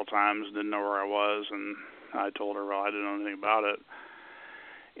house several times, didn't know where I was, and I told her, well, I didn't know anything about it.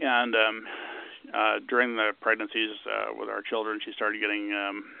 And during the pregnancies with our children, she started getting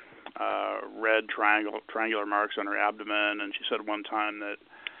red triangular marks on her abdomen, and she said one time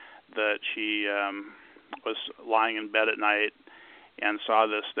that she was lying in bed at night and saw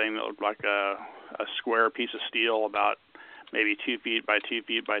this thing that looked like a square piece of steel about maybe 2 feet by 2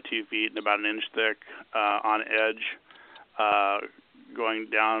 feet by 2 feet and about an inch thick on edge, going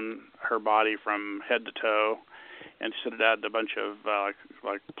down her body from head to toe. And she said it had a bunch of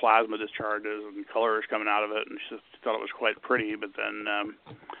like plasma discharges and colors coming out of it, and she thought it was quite pretty, but then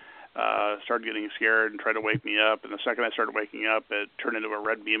started getting scared and tried to wake me up. And the second I started waking up, it turned into a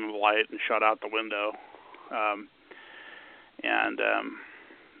red beam of light and shot out the window.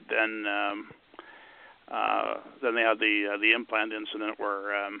 Then they had the implant incident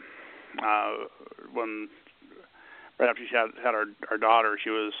where when right after she had our daughter, she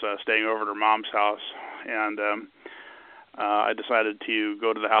was staying over at her mom's house, and I decided to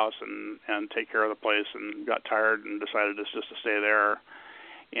go to the house and take care of the place, and got tired and decided just to stay there.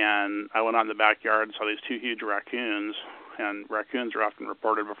 And I went out in the backyard and saw these 2 huge raccoons, and raccoons are often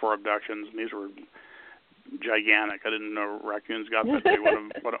reported before abductions, and these were gigantic. I didn't know raccoons got that big. One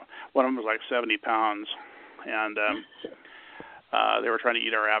of them was like 70 pounds, and they were trying to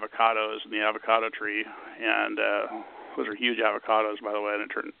eat our avocados in the avocado tree, and those are huge avocados, by the way, and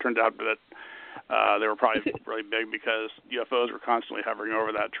it turned out that they were probably really big because UFOs were constantly hovering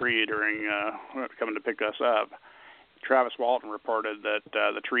over that tree during coming to pick us up. Travis Walton reported that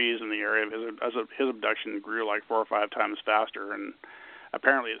the trees in the area of his abduction grew like 4 or 5 times faster, and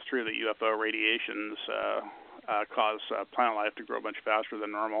apparently it's true that UFO radiations cause plant life to grow much faster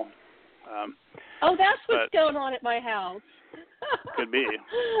than normal. That's what's going on at my house. Could be.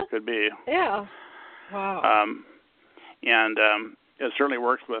 Yeah. Wow. And it certainly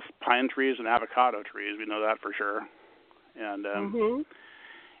works with pine trees and avocado trees. We know that for sure. And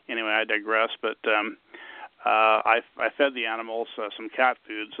anyway, I digress. But I fed the animals some cat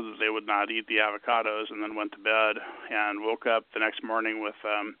food so that they would not eat the avocados, and then went to bed and woke up the next morning with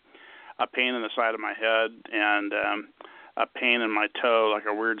a pain in the side of my head and a pain in my toe, like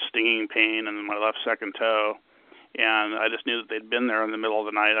a weird stinging pain in my left second toe. And I just knew that they'd been there in the middle of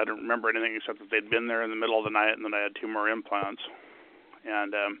the night. I don't remember anything except that they'd been there in the middle of the night, and then I had 2 more implants.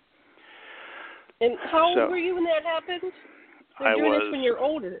 And how old were you when that happened? You're doing this when you're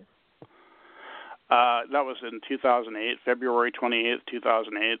older. That was in 2008, February 28th,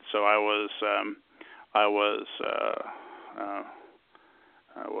 2008. So I was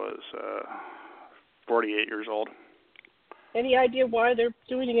 48 years old. Any idea why they're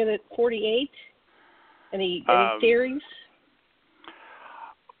doing it at 48? Any theories?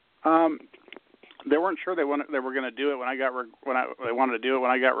 They weren't sure they were going to do it they wanted to do it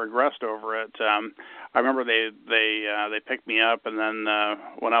when I got regressed over it. I remember they picked me up, and then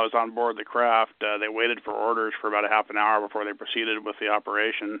when I was on board the craft, they waited for orders for about a half an hour before they proceeded with the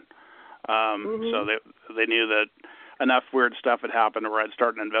operation. So they knew that enough weird stuff had happened where I'd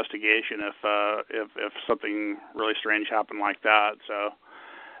start an investigation if something really strange happened like that. So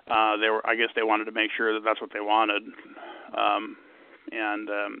I guess they wanted to make sure that that's what they wanted, and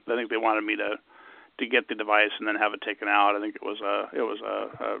I think they wanted me to get the device and then have it taken out. I think it was a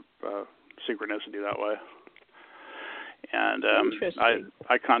synchronicity that way. And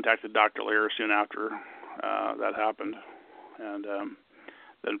I contacted Dr. Leir soon after that happened, and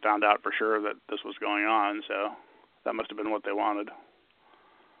then found out for sure that this was going on. So that must have been what they wanted.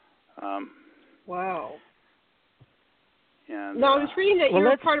 Wow. And, now, I was reading that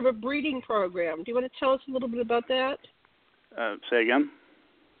you're part of a breeding program. Do you want to tell us a little bit about that? Say again?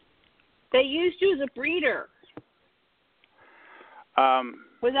 They used you as a breeder.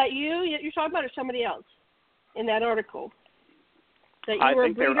 Was that you? You're talking about, or somebody else in that article? That you were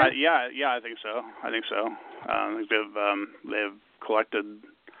a breeder? I think so. I think they've collected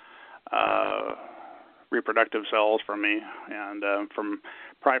reproductive cells from me, and from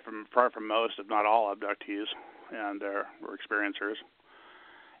most, if not all, abductees and were experiencers.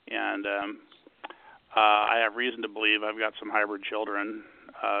 And I have reason to believe I've got some hybrid children.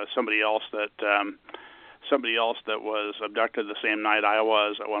 Somebody else that was abducted the same night I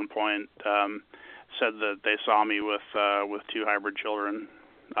was at one point said that they saw me with 2 hybrid children.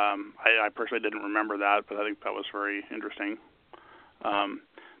 I personally didn't remember that, but I think that was very interesting.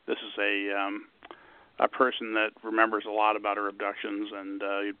 This is a person that remembers a lot about her abductions, and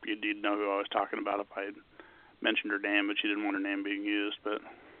you'd know who I was talking about if I had mentioned her name, but she didn't want her name being used. But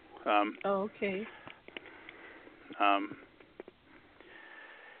okay.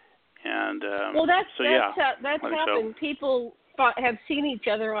 And well, that's that's happened. So. People have seen each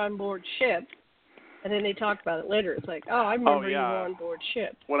other on board ship, and then they talk about it later. It's like, I remember you were on board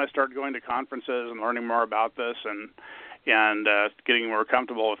ship. When I started going to conferences and learning more about this, and getting more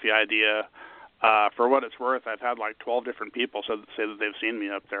comfortable with the idea, for what it's worth, I've had like 12 different people say that they've seen me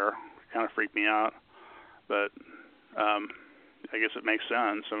up there. Kind of freaked me out, but I guess it makes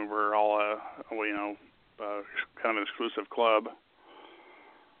sense. And we're all kind of an exclusive club.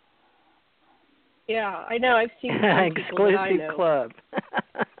 Yeah, I know. I've seen some people that I know. Exclusive club.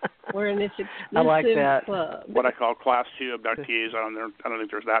 We're in this exclusive I like that. club. What I call Class 2 abductees. I don't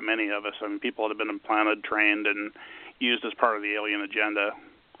think there's that many of us. I mean, people that have been implanted, trained, and used as part of the alien agenda.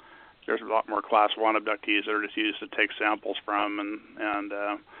 There's a lot more Class 1 abductees that are just used to take samples from and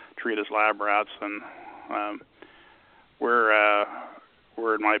treat as lab rats. And we're,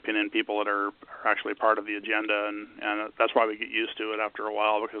 in my opinion, people that are actually part of the agenda, and that's why we get used to it after a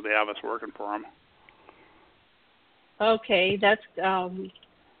while, because they have us working for them. Okay, that's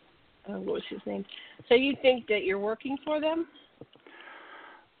what was his name? So you think that you're working for them?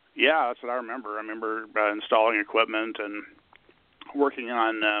 Yeah, that's what I remember. I remember installing equipment and working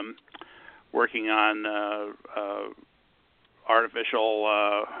on artificial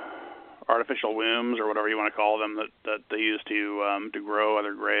wombs, or whatever you want to call them, that they use to grow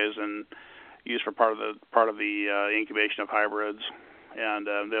other greys and use for part of the incubation of hybrids. And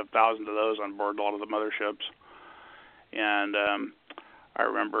they have thousands of those on board a lot of the motherships. And I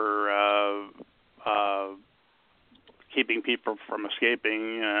remember keeping people from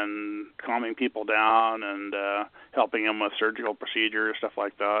escaping and calming people down and helping them with surgical procedures, stuff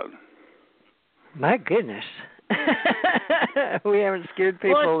like that. My goodness. We haven't scared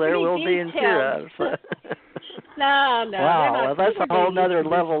people there. We'll be in fear of. So. No. Wow, well, that's a whole other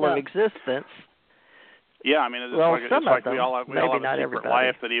level of existence. Yeah, I mean, it's like we all have a secret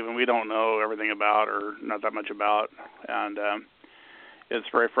life that even we don't know everything about, or not that much about, and it's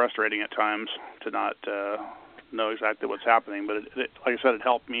very frustrating at times to not know exactly what's happening. But it, like I said, it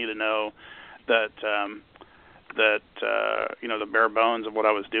helped me to know that the bare bones of what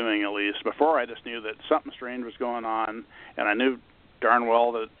I was doing, at least. Before, I just knew that something strange was going on, and I knew darn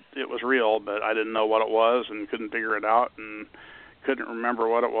well that it was real, but I didn't know what it was and couldn't figure it out and couldn't remember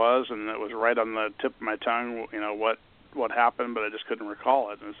what it was, and it was right on the tip of my tongue, what happened, but I just couldn't recall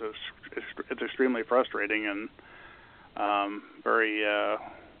it. And it's extremely frustrating and very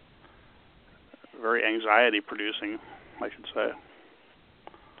anxiety producing, I should say.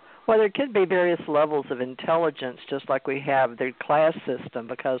 Well, there could be various levels of intelligence, just like we have the class system,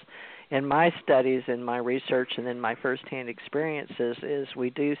 because in my studies, in my research, and in my firsthand experiences, is we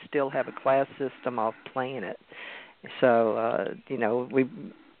do still have a class system off planet. So, we've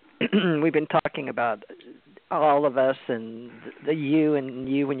been talking about all of us and the you when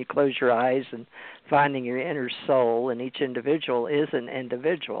you close your eyes and finding your inner soul, and each individual is an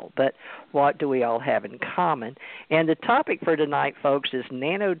individual. But what do we all have in common? And the topic for tonight, folks, is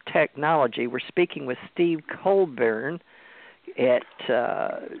nanotechnology. We're speaking with Steve Colbern at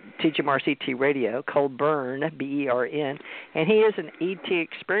TGMRCT Radio, Colbern, B-E-R-N, and he is an ET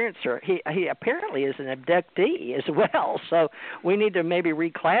experiencer. He apparently is an abductee as well, so we need to maybe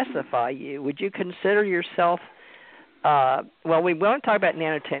reclassify you. Would you consider yourself, well, we want to talk about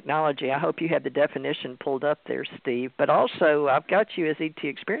nanotechnology. I hope you have the definition pulled up there, Steve, but also I've got you as ET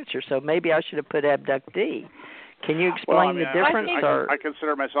experiencer, so maybe I should have put abductee. Can you explain the difference? I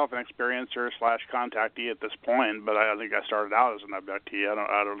consider myself an experiencer / contactee at this point, but I think I started out as an abductee. I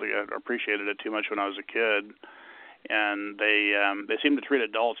don't really appreciated it too much when I was a kid, and they seem to treat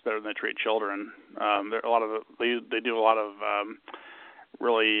adults better than they treat children. They do a lot of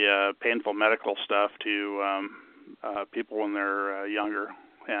really painful medical stuff to people when they're younger,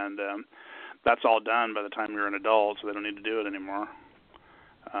 and that's all done by the time you're an adult, so they don't need to do it anymore.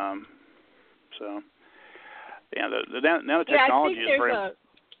 Yeah, the nanotechnology is very... Go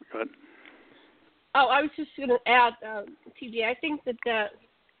ahead. Oh, I was just going to add, TJ, I think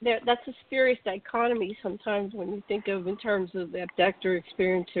that's a spurious dichotomy sometimes when you think of in terms of the abductor,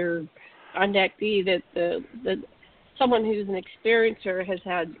 experiencer, contactee, that someone who's an experiencer has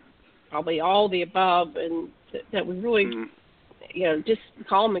had probably all the above, and that we really, just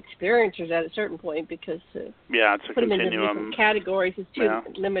call them experiencers at a certain point, because it's a put them continuum. into different categories is too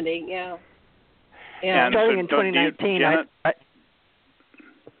limiting, Yeah. And starting in 2019,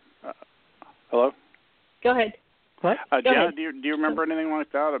 hello? Go ahead. What? Janet, do you remember anything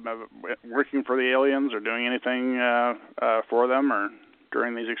like that about working for the aliens or doing anything for them or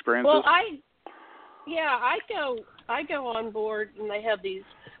during these experiences? Well, Yeah, I go on board, and they have these.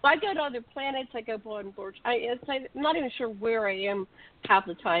 Well, I go to other planets. I go on board. I'm not even sure where I am half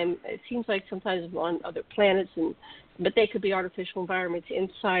the time. It seems like sometimes I'm on other planets, but they could be artificial environments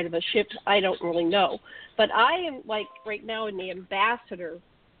inside of a ship. I don't really know. But I am like right now in the ambassador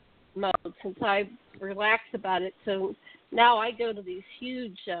mode since I've relaxed about it. So now I go to these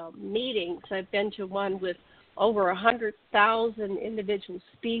huge meetings. I've been to one with over 100,000 individual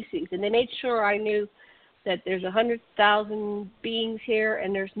species, and they made sure I knew that there's 100,000 beings here,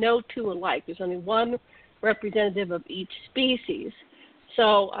 and there's no two alike. There's only one representative of each species.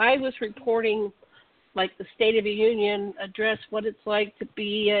 So I was reporting, like, the State of the Union address, what it's like to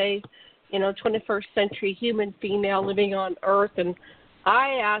be a, 21st century human female living on Earth, and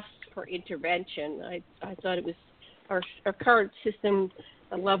I asked for intervention. I thought it was our current system,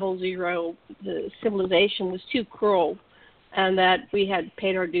 level 0, the civilization was too cruel, and that we had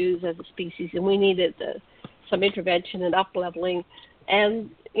paid our dues as a species, and we needed some intervention and up-leveling. And,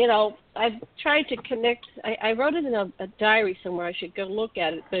 I've tried to connect. I wrote it in a diary somewhere. I should go look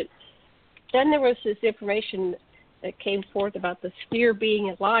at it. But then there was this information that came forth about the Sphere Being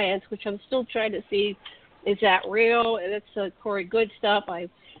Alliance, which I'm still trying to see, is that real? And it's Corey Good stuff. I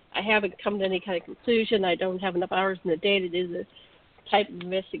haven't come to any kind of conclusion. I don't have enough hours in the day to do the type of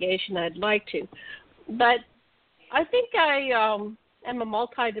investigation I'd like to. But I think I am a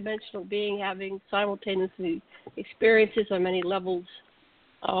multidimensional being having simultaneously experiences on many levels.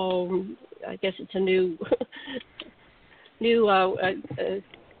 I guess it's a new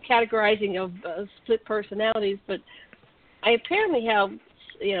categorizing of split personalities, but I apparently have,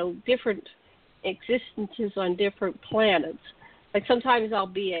 different existences on different planets. Like sometimes I'll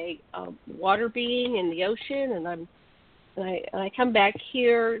be a water being in the ocean, and I come back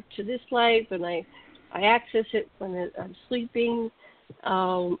here to this life, and I access it when I'm sleeping,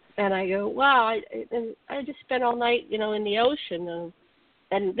 and I go, wow, I just spent all night, in the ocean,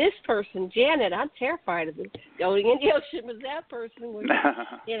 and this person, Janet, I'm terrified of going in the ocean, but that person was,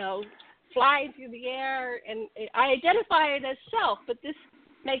 flying through the air, and I identify it as self, but this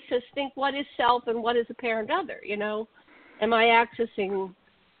makes us think, what is self and what is apparent other, Am I accessing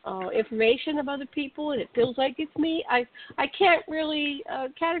information of other people, and it feels like it's me? I can't really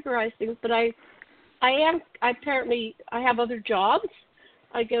categorize things, but I have other jobs.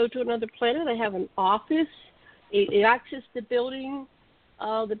 I go to another planet. I have an office. It access the building.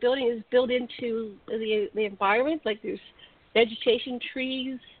 The building is built into the environment. Like there's vegetation,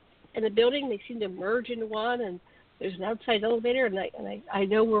 trees in the building. They seem to merge into one, and there's an outside elevator, and I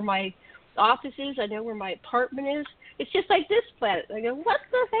know where my office is. I know where my apartment is. It's just like this planet. I go, what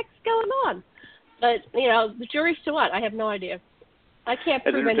the heck's going on? But, the jury's still out. I have no idea. I can't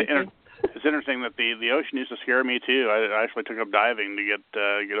prove anything. It's interesting that the ocean used to scare me too. I actually took up diving to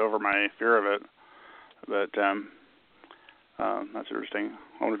get over my fear of it. But that's interesting.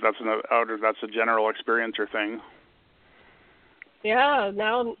 I wonder if that's a general experiencer thing. Yeah.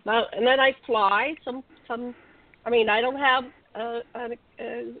 Now, and then I fly. I don't have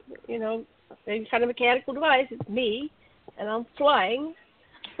any kind of mechanical device. It's me, and I'm flying.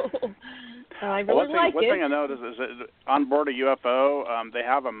 I really like it. One thing I noticed is that on board a UFO, they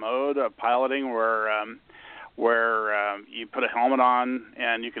have a mode of piloting where you put a helmet on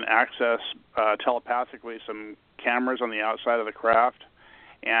and you can access telepathically some cameras on the outside of the craft,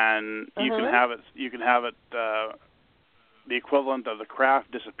 and you can have it the equivalent of the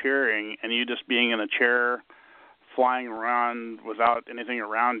craft disappearing and you just being in a chair flying around without anything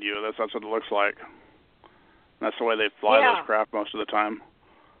around you. That's what it looks like. And that's the way they fly those craft most of the time.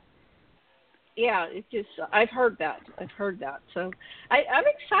 Yeah, I've heard that. So I'm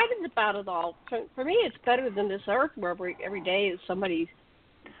excited about it all. For me, it's better than this Earth where every day is somebody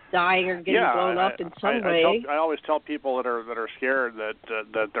dying or getting blown up in some way. I always tell people that are scared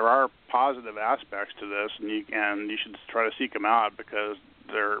that there are positive aspects to this, and you should try to seek them out, because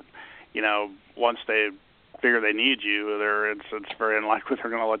they're, once they figure they need you, it's very unlikely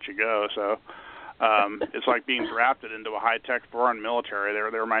they're going to let you go. So. It's like being drafted into a high-tech foreign military.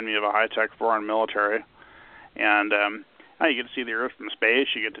 They remind me of a high-tech foreign military. And now you get to see the Earth from space.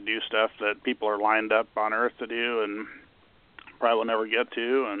 You get to do stuff that people are lined up on Earth to do and probably will never get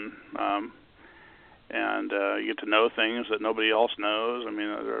to. And you get to know things that nobody else knows. I mean,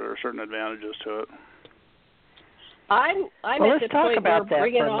 there are certain advantages to it. I'm at the point where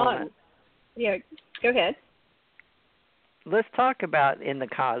bring it on. Yeah, go ahead. Let's talk about In the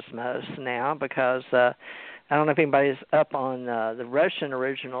Cosmos now, because I don't know if anybody's up on the Russian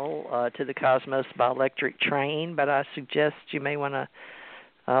original To the Cosmos by Electric Train, but I suggest you may want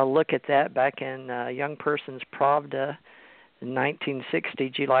to look at that back in Young Person's Pravda in 1960,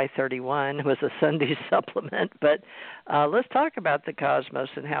 July 31 was a Sunday supplement. But let's talk about the cosmos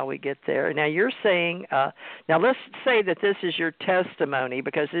and how we get there. Now, you're saying, now let's say that this is your testimony,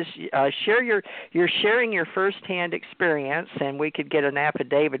 because this you're sharing your firsthand experience, and we could get an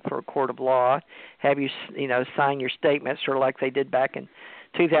affidavit for a court of law, have you sign your statement, sort of like they did back in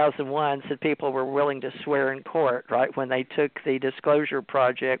 2001, said people were willing to swear in court, right, when they took the Disclosure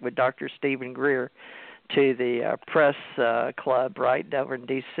Project with Dr. Stephen Greer to the press club, right, over in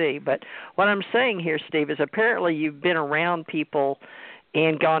D.C. But what I'm saying here, Steve, is apparently you've been around people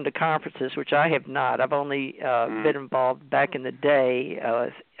and gone to conferences, which I have not. I've only been involved back in the day,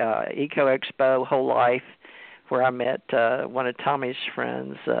 Eco Expo, Whole Life, where I met one of Tommy's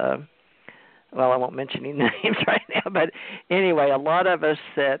friends. Well, I won't mention any names right now, but anyway, a lot of us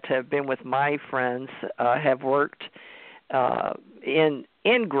that have been with my friends have worked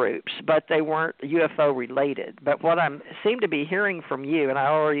in groups, but they weren't UFO related. But what I seem to be hearing from you, and I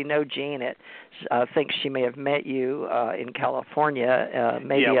already know Janet, thinks she may have met you in California.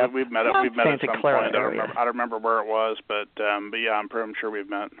 Maybe we've met at some Clara point. I don't remember where it was, but yeah, I'm sure we've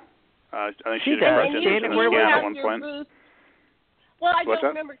met. I think she does. Janet, where was at one point. Booth? Well, I don't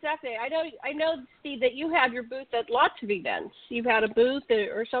remember exactly. I know, Steve, that you have your booth at lots of events. You've had a booth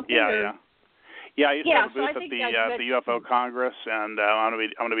or something. Yeah. I used to have a booth at the UFO Congress, and I'm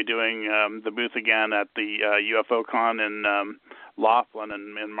going to be doing the booth again at the UFO Con in Laughlin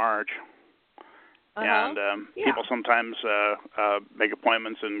in March. And people sometimes make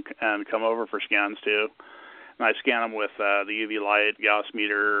appointments and come over for scans too. And I scan them with the UV light, Gauss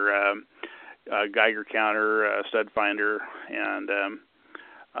meter, Geiger counter, stud finder, and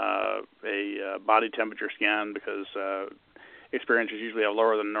a body temperature scan, because experiencers usually have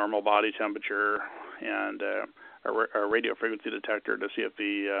lower than normal body temperature, and a radio frequency detector to see if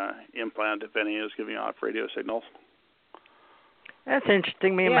the implant, if any, is giving off radio signals. That's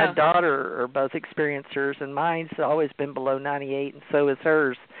interesting. Me and my daughter are both experiencers, and mine's always been below 98, and so is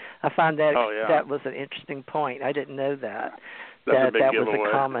hers. I find that that was an interesting point. I didn't know that. That's a big that giveaway. Was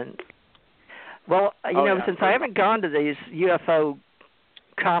a common. Well, since I haven't gone to these UFO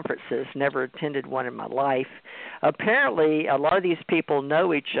conferences, never attended one in my life, apparently a lot of these people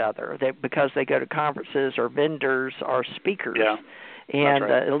know each other because they go to conferences or vendors or speakers. Yeah. And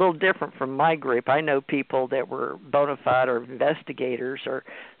right. A little different from my group. I know people that were bona fide or investigators, or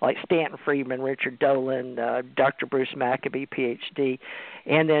like Stanton Friedman, Richard Dolan, Dr. Bruce Maccabee, Ph.D.,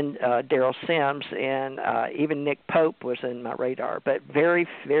 and then Daryl Sims, and even Nick Pope was in my radar, but very,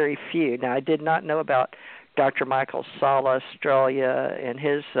 very few. Now, I did not know about Dr. Michael Sala, Australia, and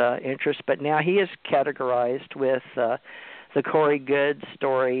his interest, but now he is categorized with the Corey Goode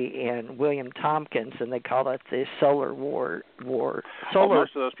story and William Tompkins, and they call it the Solar War. Most of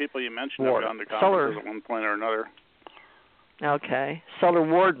those people you mentioned have gone to conferences at one point or another. Okay. Solar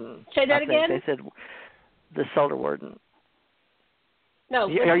Warden. Say that again? They said the Solar Warden. No.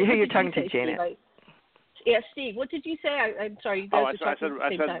 You're talking to Janet. Steve? Yeah, Steve, what did you say? I'm sorry. You guys were talking at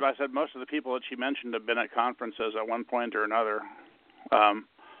the same time. I said most of the people that she mentioned have been at conferences at one point or another.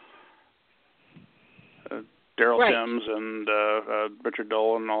 Daryl Sims and Richard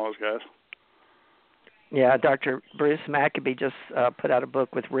Dolan and all those guys. Yeah, Dr. Bruce Maccabee just put out a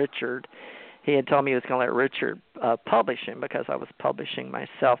book with Richard. He had told me he was going to let Richard publish him because I was publishing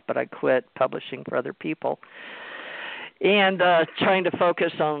myself, but I quit publishing for other people. And trying to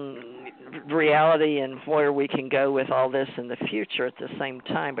focus on reality and where we can go with all this in the future at the same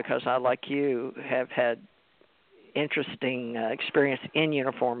time, because I, like you, have had interesting experience in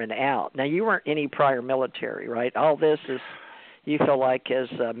uniform and out. Now, you weren't any prior military, right? All this is, you feel like, as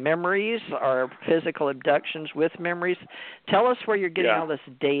memories or physical abductions with memories. Tell us where you're getting all this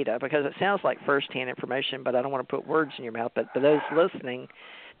data, because it sounds like firsthand information, but I don't want to put words in your mouth. But for those listening,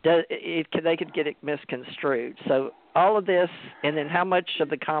 they could get it misconstrued. So all of this, and then how much of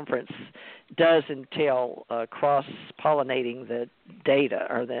the conference does entail cross-pollinating the data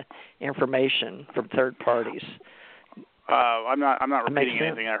or the information from third parties? I'm not repeating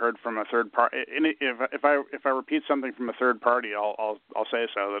anything I heard from a third party. If I repeat something from a third party, I'll say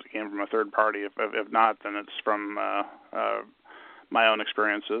so that it came from a third party. If not, then it's from my own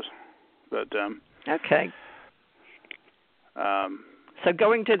experiences. But okay. So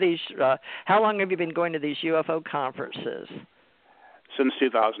going to these, how long have you been going to these UFO conferences? Since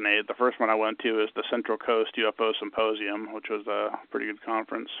 2008. The first one I went to is the Central Coast UFO Symposium, which was a pretty good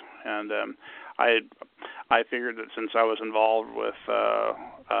conference. And I figured that since I was involved with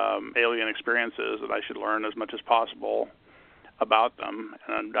alien experiences, that I should learn as much as possible about them.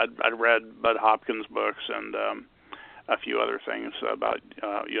 And I'd read Bud Hopkins' books and a few other things about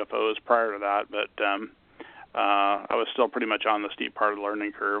UFOs prior to that, but I was still pretty much on the steep part of the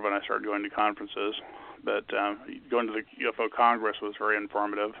learning curve when I started going to conferences. But going to the UFO Congress was very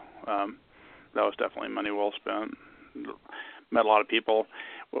informative. That was definitely money well spent. Met a lot of people.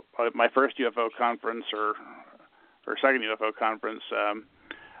 My first UFO conference or second UFO conference,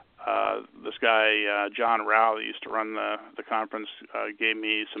 this guy, John Rao, that used to run the conference, gave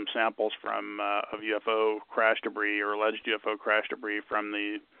me some samples of UFO crash debris or alleged UFO crash debris from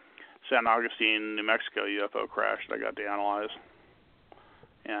the San Augustine, New Mexico UFO crash that I got to analyze.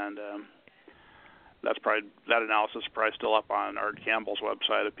 And that analysis is probably still up on Art Campbell's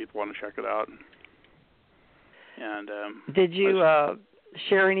website if people want to check it out. And did you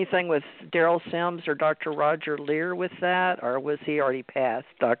share anything with Daryl Sims or Dr. Roger Leir with that, or was he already passed,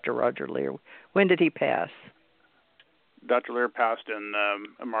 Dr. Roger Leir? When did he pass? Dr. Leir passed in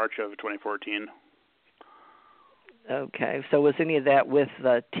March of 2014. Okay, so was any of that with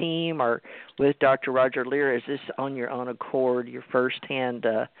the team or with Dr. Roger Leir? Is this on your own accord, your first-hand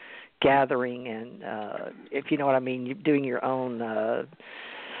gathering, and if you know what I mean, you're doing your own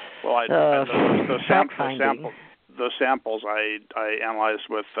those samples I analyzed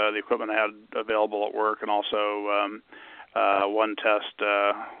with the equipment I had available at work, and also one test,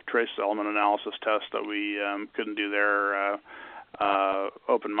 trace element analysis test that we couldn't do there.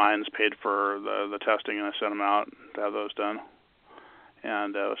 Open Minds paid for the testing, and I sent them out to have those done.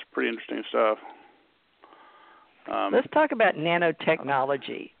 And it was pretty interesting stuff. Let's talk about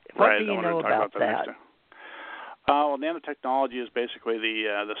nanotechnology. What do you know about that? Well, nanotechnology is basically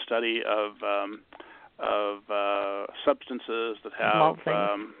the study of substances that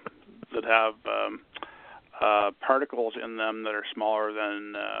have particles in them that are smaller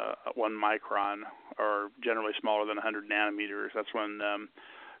than 1 micron, or generally smaller than 100 nanometers. That's when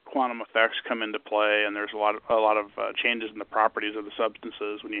quantum effects come into play, and there's a lot of changes in the properties of the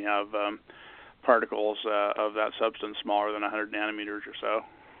substances when you have particles of that substance smaller than 100 nanometers or so.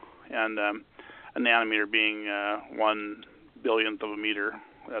 And a nanometer being 1 billionth of a meter.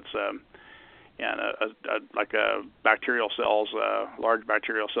 That's like a bacterial cells, large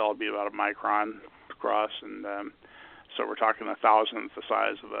bacterial cell would be about a micron across, and so we're talking 1,000th the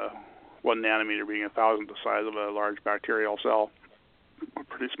size of 1 nanometer being 1,000th the size of a large bacterial cell.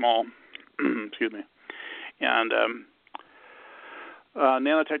 Pretty small. Excuse me. And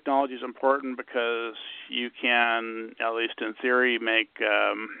nanotechnology is important because you can, at least in theory, make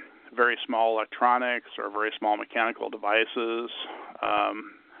very small electronics or very small mechanical devices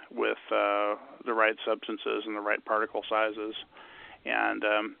with the right substances and the right particle sizes. And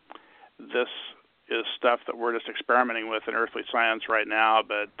this is stuff that we're just experimenting with in earthly science right now,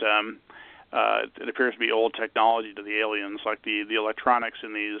 but it appears to be old technology to the aliens, like the electronics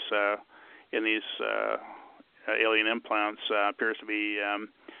in these alien implants appears to be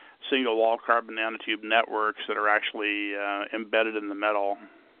single wall carbon nanotube networks that are actually embedded in the metal.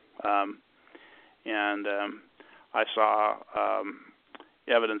 And I saw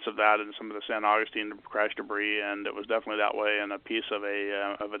evidence of that in some of the San Augustine crash debris, and it was definitely that way in a piece of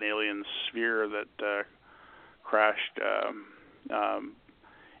an alien sphere that crashed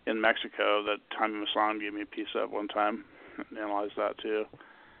in Mexico that Jaime Maussan gave me a piece of one time. And analyzed that too,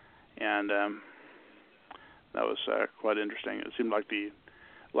 and that was quite interesting. It seemed like the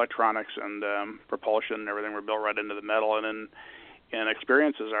electronics and propulsion and everything were built right into the metal, and in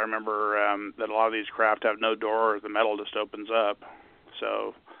experiences I remember that a lot of these craft have no doors, the metal just opens up.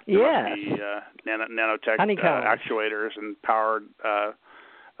 So there must be nanotech actuators and powered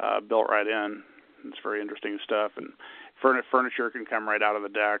built right in. It's very interesting stuff. And furniture can come right out of the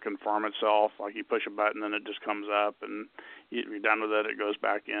deck and form itself. Like you push a button and it just comes up, and you're done with it, it goes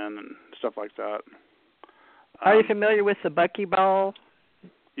back in, and stuff like that. Are you familiar with the buckyball?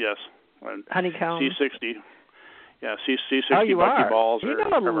 Yes. Honeycomb? C60. Yeah, C60 buckyballs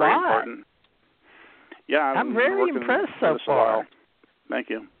are very important. Yeah, I'm very impressed so far. Thank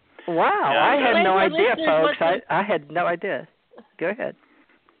you. Wow, I had no idea, folks. I had no idea. Go ahead.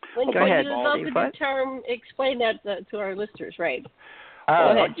 When you use the term, explain that to our listeners, right? A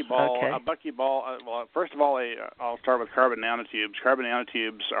buckyball. Well, first of all, I'll start with carbon nanotubes. Carbon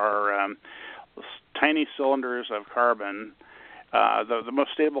nanotubes are tiny cylinders of carbon. The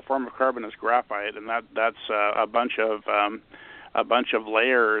most stable form of carbon is graphite, and that's a bunch of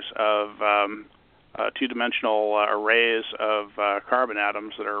layers of two-dimensional arrays of carbon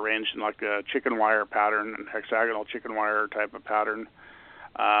atoms that are arranged in like a chicken wire pattern, and hexagonal chicken wire type of pattern,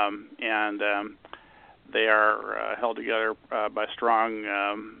 and they are held together by strong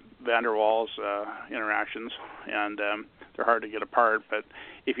van der Waals interactions, and they're hard to get apart. But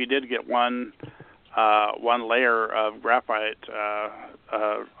if you did get one layer of graphite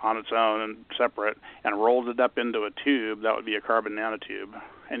on its own and separate and rolls it up into a tube, that would be a carbon nanotube.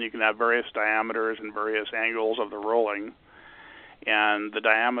 And you can have various diameters and various angles of the rolling. And the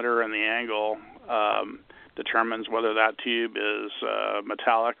diameter and the angle determines whether that tube is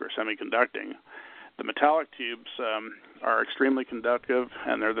metallic or semiconducting. The metallic tubes are extremely conductive,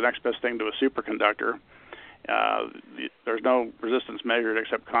 and they're the next best thing to a superconductor. There's no resistance measured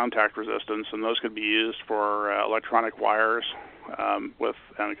except contact resistance, and those could be used for electronic wires and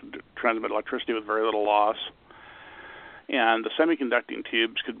transmit electricity with very little loss. And the semiconducting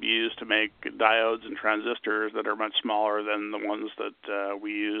tubes could be used to make diodes and transistors that are much smaller than the ones that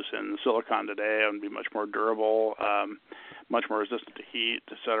we use in silicon today, and be much more durable, much more resistant to heat,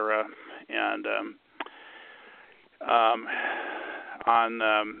 etc. And on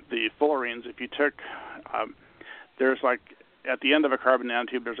the fullerenes, if you took, there's like at the end of a carbon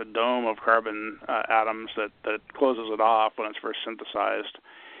nanotube, there's a dome of carbon atoms that closes it off when it's first synthesized.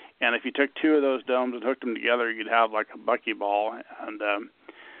 And if you took two of those domes and hooked them together, you'd have like a buckyball. And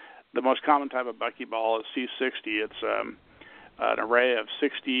the most common type of buckyball is C60. It's an array of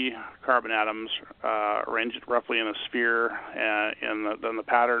 60 carbon atoms arranged roughly in a sphere, and then the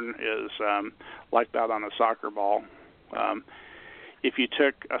pattern is like that on a soccer ball. If you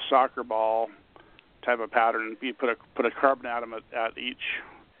took a soccer ball type of pattern, you put a carbon atom at each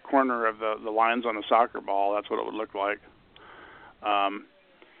corner of the lines on a soccer ball, that's what it would look like.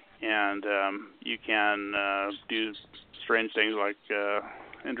 And you can do strange things like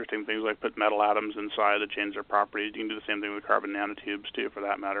interesting things like put metal atoms inside to change their properties. You can do the same thing with carbon nanotubes too, for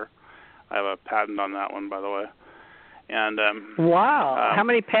that matter. I have a patent on that one, by the way. And wow, how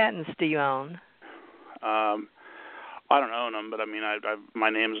many patents do you own? I don't own them, but I mean, my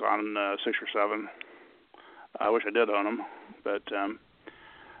name's on 6 or 7. I wish I did own them, but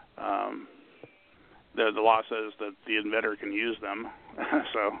the law says that the inventor can use them,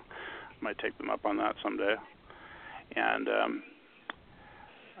 so I might take them up on that someday. And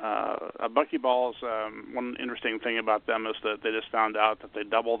buckyballs, one interesting thing about them is that they just found out that they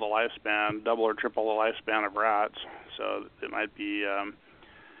double or triple the lifespan of rats, so it might be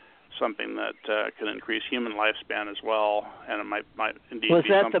something that can increase human lifespan as well, and it might indeed be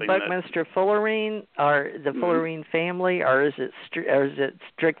something that... Was that the Buckminster fullerene, or the fullerene family, or is it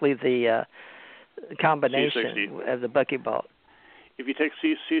strictly the combination C60 of the buckyball? If you take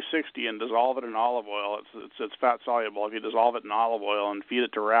C60 and dissolve it in olive oil, it's fat soluble. If you dissolve it in olive oil and feed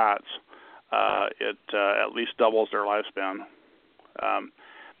it to rats, it at least doubles their lifespan.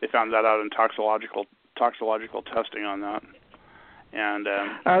 They found that out in toxicological testing on that. And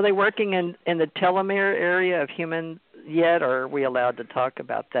are they working in the telomere area of human yet, or are we allowed to talk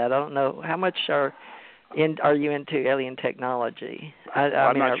about that? I don't know. How much are you into alien technology?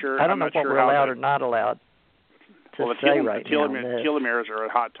 I'm not sure. I don't know what we're allowed or not allowed to say right now. Telomeres are a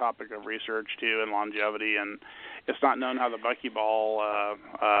hot topic of research too in longevity, and it's not known how the buckyball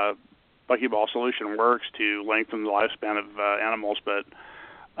solution works to lengthen the lifespan of animals, but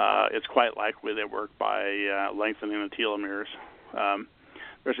it's quite likely they work by lengthening the telomeres.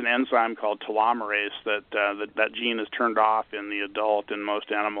 There's an enzyme called telomerase that gene is turned off in the adult in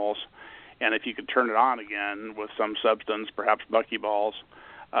most animals, and if you could turn it on again with some substance, perhaps buckyballs,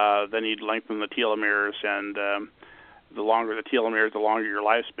 then you'd lengthen the telomeres, and the longer the telomeres, the longer your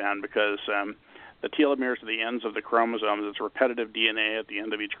lifespan, because the telomeres are the ends of the chromosomes. It's repetitive DNA at the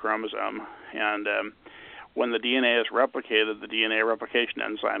end of each chromosome, and when the DNA is replicated, the DNA replication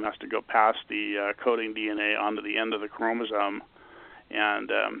enzyme has to go past the coding DNA onto the end of the chromosome.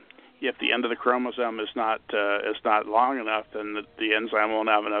 And if the end of the chromosome is not long enough, then the enzyme won't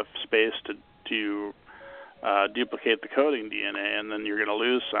have enough space to duplicate the coding DNA, and then you're going to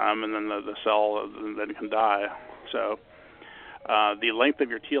lose some, and then the cell then can die. So the length of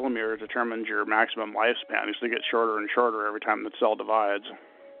your telomere determines your maximum lifespan. So they get shorter and shorter every time the cell divides.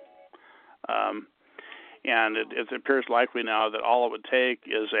 And it appears likely now that all it would take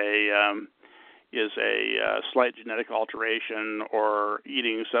is a slight genetic alteration, or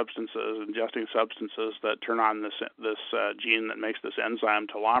eating substances, ingesting substances that turn on this gene that makes this enzyme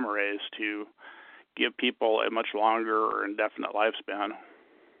telomerase to give people a much longer or indefinite lifespan.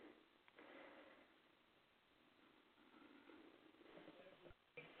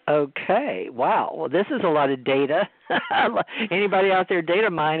 Okay. Wow. Well, this is a lot of data. Anybody out there data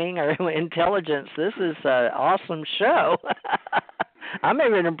mining or intelligence, this is an awesome show. I'm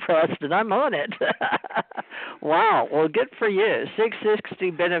even impressed, and I'm on it. Wow. Well, good for you.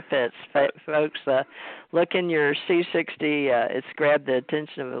 660 benefits, folks. Look in your C60. It's grabbed the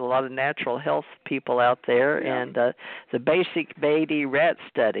attention of a lot of natural health people out there, and the Basic Beatty Rat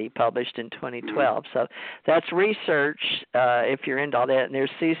Study published in 2012. So that's research if you're into all that. And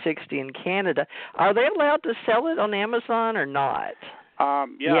there's C60 in Canada. Are they allowed to sell it on Amazon or not?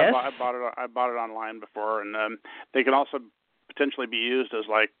 Yes. I bought it online before, and they can also potentially be used as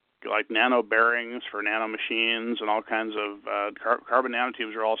like nano bearings for nano machines and all kinds of carbon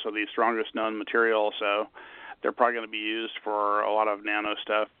nanotubes are also the strongest known material, so they're probably going to be used for a lot of nano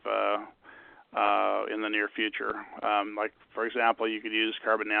stuff in the near future. Like, for example, you could use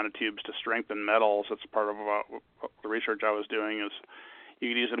carbon nanotubes to strengthen metals. That's part of the research I was doing. Is you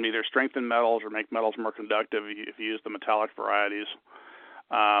could use them to either strengthen metals or make metals more conductive if you use the metallic varieties.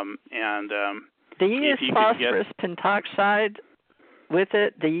 Do you use phosphorus pentoxide with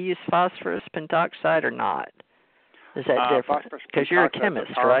it? Do you use phosphorus pentoxide or not? Is that different? Because you're a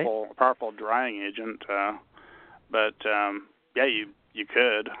chemist, right? Powerful drying agent, but you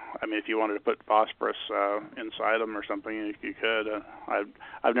could. I mean, if you wanted to put phosphorus inside them or something, you could.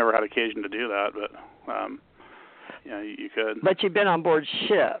 I've never had occasion to do that, but you could. But you've been on board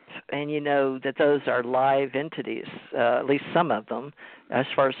ship, and you know that those are live entities, at least some of them, as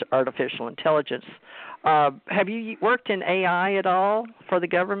far as artificial intelligence. Have you worked in AI at all for the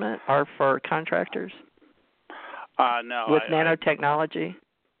government or for contractors? No. With nanotechnology?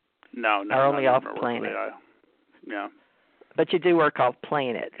 No. Or only off planet? Yeah. But you do work off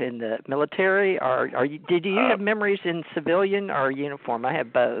planet in the military, or did you have memories in civilian or uniform? I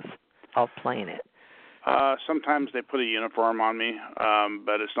have both off planet. Sometimes they put a uniform on me,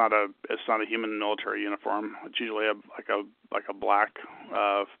 but it's not a human military uniform. It's usually like a black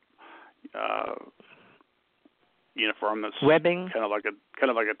uniform that's webbing, kind of like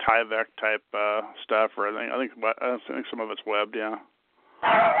a Tyvek type stuff, or I think some of it's webbed. Yeah.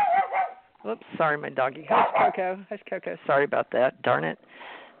 Whoops, sorry, my doggy. Hush, Coco. Sorry about that. Darn it.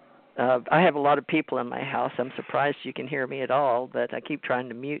 I have a lot of people in my house. I'm surprised you can hear me at all, but I keep trying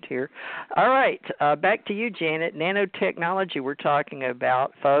to mute here. All right, back to you, Janet. Nanotechnology we're talking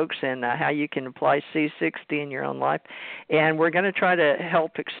about, folks, and how you can apply C60 in your own life. And we're going to try to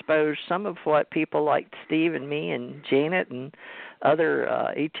help expose some of what people like Steve and me and Janet and other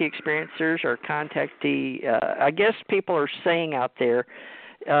ET experiencers or contactee, I guess people are saying out there,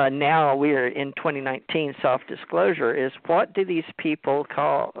 now we are in 2019, soft disclosure, is what do these people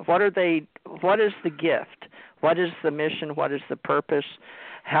call, what is the gift? What is the mission? What is the purpose?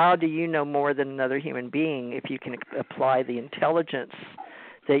 How do you know more than another human being if you can apply the intelligence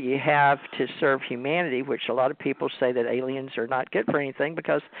that you have to serve humanity, which a lot of people say that aliens are not good for anything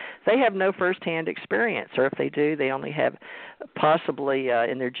because they have no firsthand experience, or if they do, they only have possibly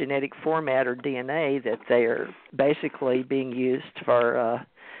in their genetic format or DNA that they are basically being used for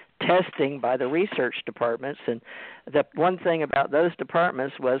testing by the research departments. And the one thing about those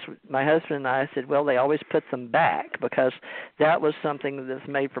departments was my husband and I said, well, they always put them back because that was something that's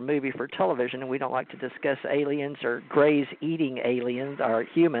made for movie for television, and we don't like to discuss aliens or Greys eating aliens or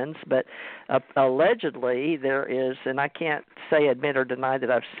humans, but allegedly there is, and I can't say, admit, or deny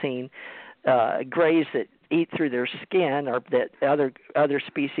that I've seen Greys that eat through their skin, or that other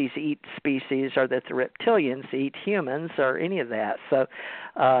species eat species, or that the reptilians eat humans, or any of that. So,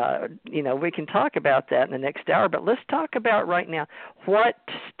 we can talk about that in the next hour, but let's talk about right now what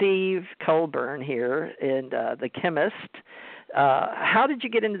Steve Colbern here, and the Chemist, how did you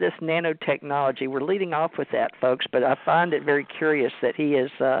get into this nanotechnology? We're leading off with that, folks, but I find it very curious that he is,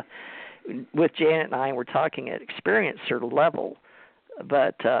 with Janet and I, we're talking at experiencer level.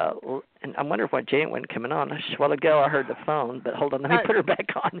 But and I wonder why Janet wasn't coming on. A while ago I heard the phone, but hold on, let me put her back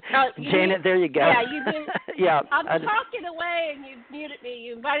on. Janet, there you go. Yeah, you did. Yeah, I'm talking away and you muted me.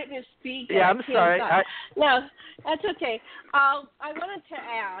 You invited me to speak. Yeah, I'm sorry. No, that's okay. I wanted to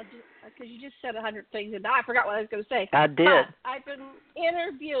add, because you just said 100 things, and I forgot what I was going to say. I did. But I've been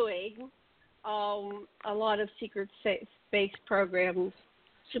interviewing a lot of secret space programs,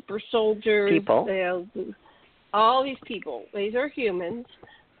 super soldiers, people. All these people. These are humans,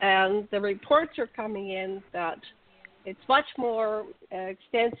 and the reports are coming in that it's much more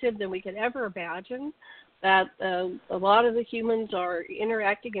extensive than we could ever imagine, that a lot of the humans are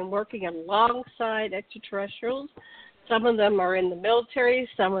interacting and working alongside extraterrestrials. Some of them are in the military,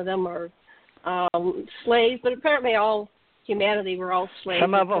 some of them are slaves, but apparently all humanity, we're all slaves.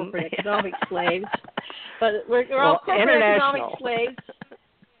 Some of them, economic slaves. But we're all corporate economic slaves.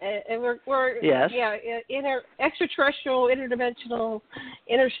 And we're yes. Extraterrestrial, interdimensional,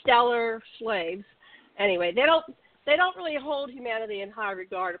 interstellar slaves. Anyway, they don't they don't really hold humanity in high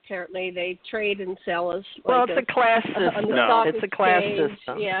regard. Apparently, they trade and sell us. Well, it's a class system. No. It's a class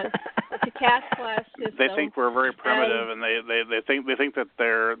system. Yeah, it's a class system. They think we're very primitive, and they think that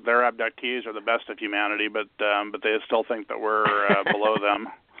their abductees are the best of humanity, but they still think that we're below them.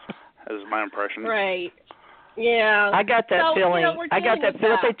 Is my impression. Right. Yeah. I got that feeling. I got that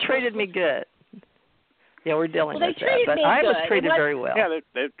feeling. They treated me good. Yeah, we're dealing with that. But I was treated very well. Yeah,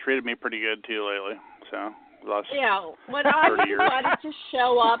 they've treated me pretty good too lately. So. When I decided to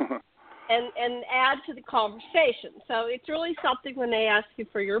show up and add to the conversation. So it's really something when they ask you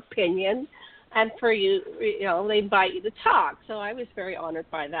for your opinion and for you they invite you to talk. So I was very honored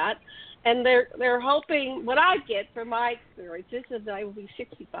by that. And they're hoping what I get from my experiences is that I will be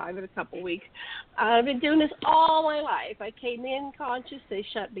 65 in a couple of weeks. I've been doing this all my life. I came in conscious. They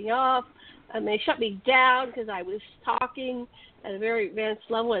shut me off. And they shut me down because I was talking at a very advanced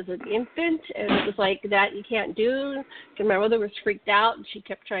level as an infant, and it was like that you can't do. And my mother was freaked out, and she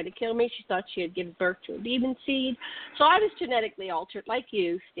kept trying to kill me. She thought she had given birth to a demon seed. So I was genetically altered, like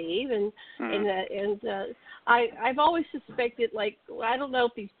you, Steve. I've always suspected, like, I don't know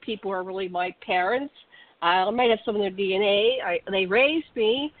if these people are really my parents. I might have some of their DNA. They raised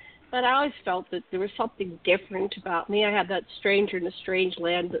me, but I always felt that there was something different about me. I had that stranger in a strange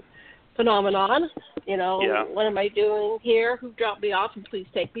land phenomenon, What am I doing here? Who dropped me off? And please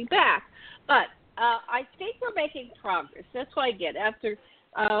take me back. But I think we're making progress. That's what I get. After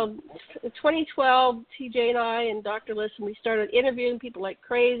 2012, TJ and I and Dr. Lessin, we started interviewing people like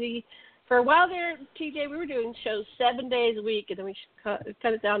crazy. For a while there, TJ, we were doing shows 7 days a week, and then we cut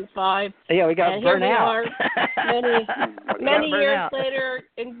it down to 5. Yeah, we got burned out. Many years later,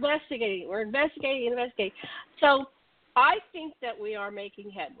 investigating. We're investigating. So I think that we are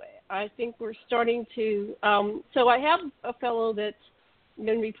making headway. I think we're starting to so I have a fellow that's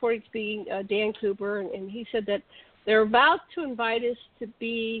been reported to be Dan Cooper, and he said that they're about to invite us to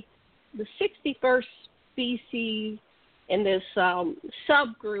be the 61st species in this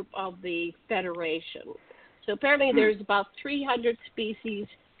subgroup of the Federation. So apparently there's about 300 species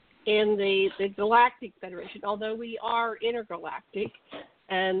in the Galactic Federation, although we are intergalactic.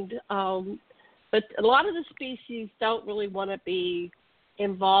 And but a lot of the species don't really want to be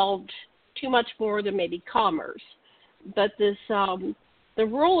involved too much more than maybe commerce. But this the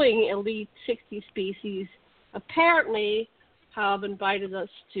ruling elite 60 species apparently have invited us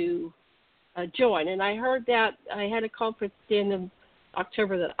to join. And I heard that I had a conference at the end of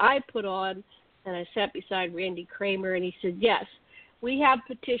October that I put on, and I sat beside Randy Kramer, and he said, yes, we have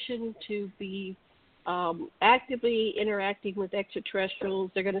petitioned to be actively interacting with extraterrestrials.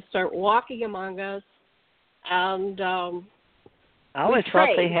 They're going to start walking among us. And I always thought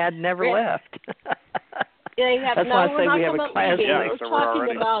they had never left. They have. That's why I say we have a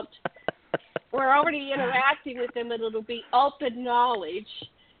class. We're already interacting with them, and it'll be open knowledge.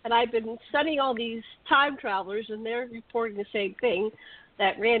 And I've been studying all these time travelers, and they're reporting the same thing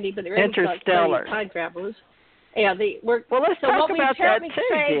that Randy, but they're interstellar time travelers. Yeah, well, let's talk about that too,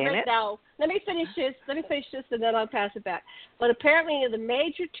 Janet. Now, let me finish this, and then I'll pass it back. But apparently, the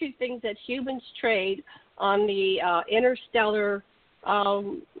major two things that humans trade on the interstellar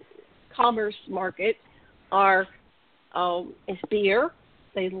commerce market is beer.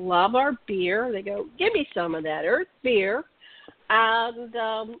 They love our beer. They go, give me some of that Earth beer. And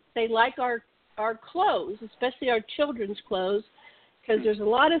they like our clothes, especially our children's clothes, because there's a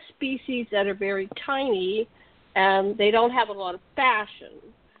lot of species that are very tiny, and they don't have a lot of fashion.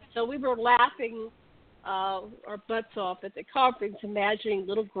 So we were laughing our butts off at the conference, imagining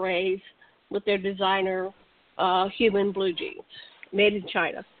little grays with their designer human blue jeans made in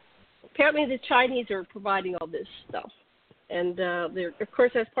China. Apparently the Chinese are providing all this stuff. And, of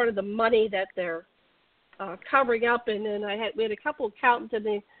course, that's part of the money that they're covering up. And then we had a couple of accountants,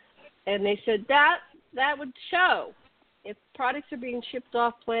 and they said that would show if products are being shipped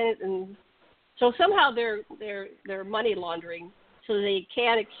off planet, and so somehow they're money laundering so they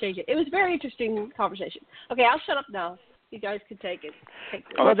can exchange it. It was a very interesting conversation. Okay, I'll shut up now. You guys can take it.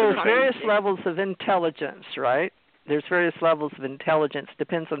 Well, there's various levels of intelligence, right? There's various levels of intelligence.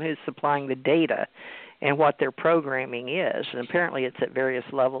 Depends on who's supplying the data and what their programming is. And apparently it's at various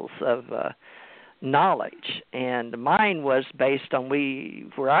levels of knowledge. And mine was based on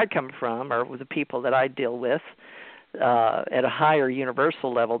where I come from, or with the people that I deal with at a higher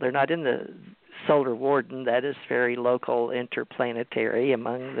universal level. They're not in the solar warden. That is very local, interplanetary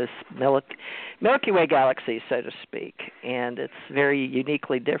among this Milky Way galaxy, so to speak. And it's very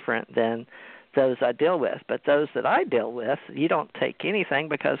uniquely different than those I deal with. But those that I deal with, you don't take anything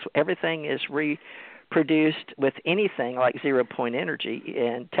because everything is produced with anything like zero-point energy.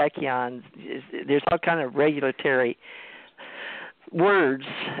 And tachyon, there's all kind of regulatory words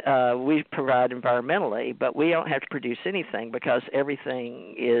we provide environmentally, but we don't have to produce anything because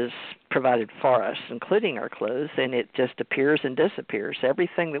everything is provided for us, including our clothes, and it just appears and disappears.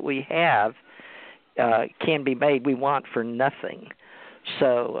 Everything that we have can be made. We want for nothing.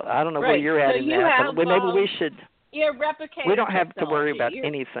 So I don't know where you're at in that, but maybe we should. We don't have to worry about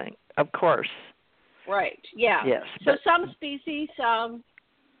anything, of course. Right. Yeah. Yes. So some species,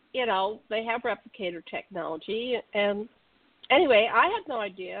 they have replicator technology, and anyway, I have no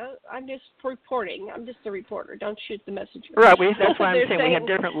idea. I'm just reporting. I'm just a reporter. Don't shoot the messenger. Right. That's why I'm saying we have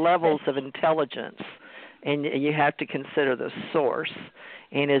different levels of intelligence, and you have to consider the source.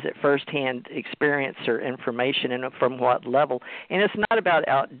 And is it firsthand experience or information, and from what level? And it's not about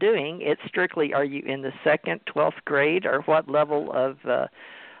outdoing. It's strictly, are you in the 2nd, 12th grade, or what level of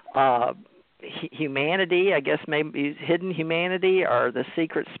humanity, I guess maybe hidden humanity, or the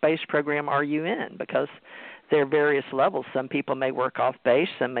secret space program are you in? Because there are various levels. Some people may work off base,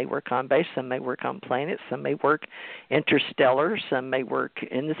 some may work on base, some may work on planets, some may work interstellar, some may work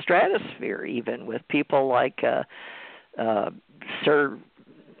in the stratosphere, even with people like Sir,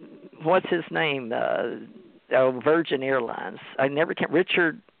 what's his name? Virgin Airlines. I never can.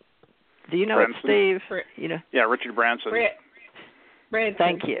 Richard, do you know Branson. it, Steve? You know? Yeah, Richard Branson. Branson.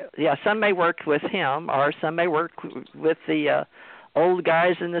 Thank you. Yeah, some may work with him, or some may work with the old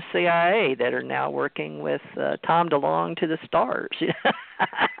guys in the CIA that are now working with Tom DeLonge to the stars.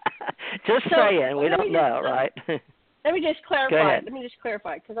 Just saying, we don't know, right? Let me just clarify,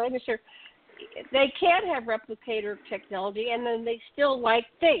 because I'm sure they can have replicator technology, and then they still like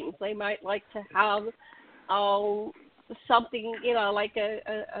things. They might like to have something, like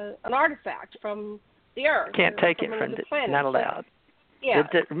an artifact from the Earth. Can't take it from the planet. Not allowed. Yeah.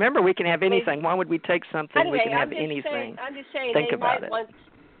 Remember, we can have anything. Why would we take something? Anyway, we can have anything. I'm just saying Think they about might it. want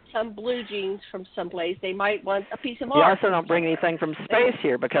some blue jeans from someplace. They might want a piece of art. art. You also don't bring anything from space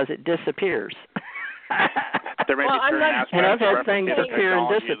here because it disappears. There may be certain aspects and I've had of things appear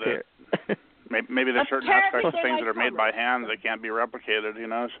and disappear. Maybe there's certain aspects of things that are made by hand that can't be replicated,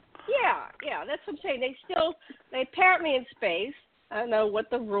 Yeah, that's what I'm saying. They apparently in space, I don't know what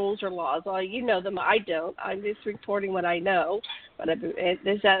the rules or laws are. You know them. I don't. I'm just reporting what I know. But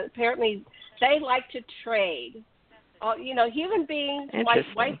there's apparently they like to trade. Human beings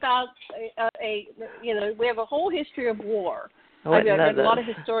wipe out we have a whole history of war. I've read a lot of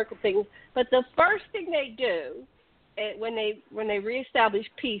historical things. But the first thing they do when they reestablish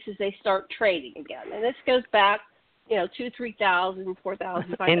peace is they start trading again. And this goes back, 2,000, 3,000,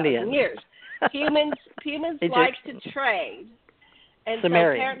 4,000, 5,000 years. Humans like to trade. And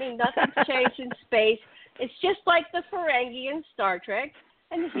Sumerian. So apparently nothing's changed in space. It's just like the Ferengi in Star Trek,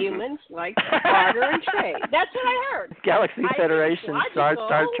 and the humans like to barter and trade. That's what I heard. Galaxy Federation, Star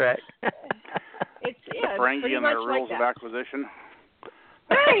Trek. It's the Ferengi and their rules of acquisition.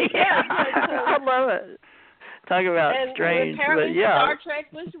 Right, yeah. I love it. Talk about strange, apparently but yeah. Star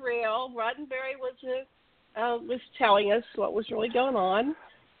Trek was real. Roddenberry was telling us what was really going on.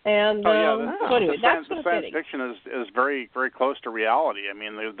 And so anyway, that's the science fiction is very, very close to reality. I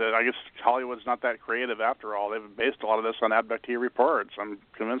mean, I guess Hollywood's not that creative after all. They've based a lot of this on abductee reports. I'm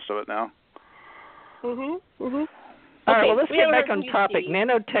convinced of it now. Mm-hmm. All right, well, let's get back on topic.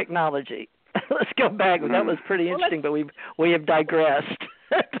 Nanotechnology. Let's go back. That was pretty interesting, but we have digressed.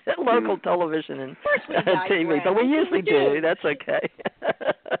 Local television and TV, but we usually do. That's okay.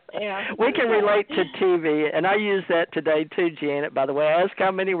 Yeah. We can relate to TV, and I use that today too, Janet. By the way, I asked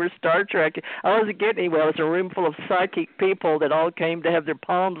how many were Star Trek. I wasn't getting anywhere. It was a room full of psychic people that all came to have their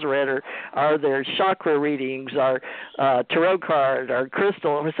palms read, or their chakra readings, or tarot card, or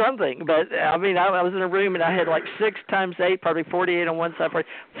crystal, or something. But I mean, I was in a room and I had like 6 times 8, probably 48 on one side,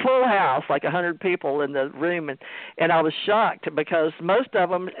 full house, like 100 people in the room, and I was shocked because most of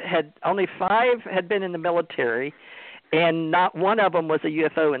them only 5 had been in the military, and not one of them was a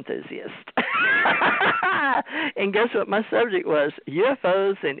UFO enthusiast. And guess what my subject was?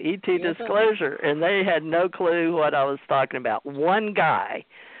 UFOs and ET disclosure, and they had no clue what I was talking about. One guy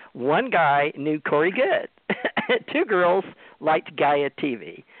knew Corey Good. 2 girls liked Gaia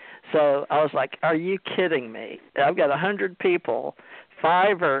TV. So I was like, are you kidding me? I've got 100 people,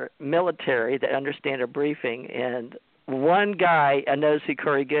 5 are military that understand a briefing, and one guy knows who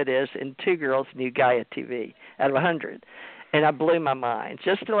Corey Good is, and 2 girls knew Gaia TV out of 100. And I blew my mind.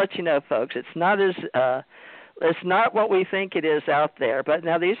 Just to let you know, folks, it's not as It's not what we think it is out there. But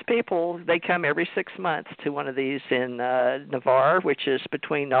now these people, they come every 6 months to one of these in Navarre, which is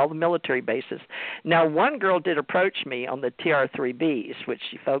between all the military bases. Now, one girl did approach me on the TR3Bs, which,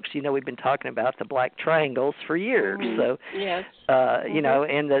 folks, we've been talking about the black triangles for years. So, yes.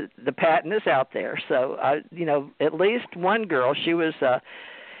 And the patent is out there. So, at least one girl, she was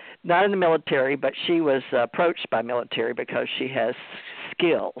not in the military, but she was approached by military because she has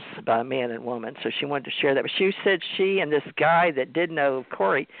skills by a man and woman. So she wanted to share that. But she said she and this guy that did know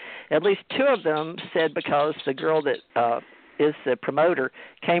Corey, at least two of them said because the girl that is the promoter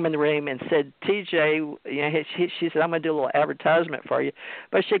came in the room and said, TJ, she said, I'm going to do a little advertisement for you.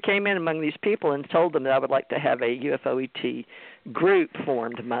 But she came in among these people and told them that I would like to have a UFO ET group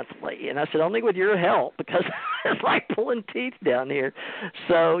formed monthly. And I said, only with your help, because it's like pulling teeth down here.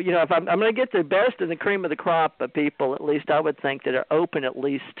 So, if I'm going to get the best and the cream of the crop of people, at least I would think that are open at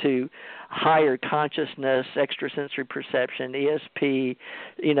least to higher consciousness, extrasensory perception, ESP,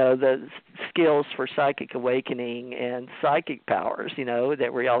 the skills for psychic awakening and psychic powers,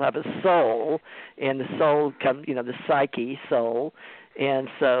 that we all have a soul, and the soul comes, the psyche, soul. And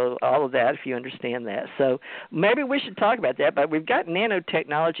so all of that, if you understand that. So maybe we should talk about that. But we've got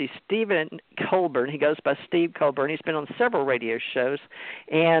nanotechnology, Stephen Colbern. He goes by Steve Colbern. He's been on several radio shows.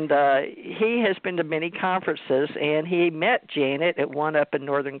 And he has been to many conferences. And he met Janet at one up in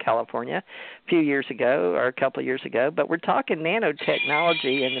Northern California a few years ago or a couple of years ago. But we're talking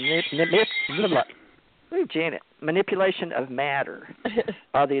nanotechnology and Janet, manipulation of matter,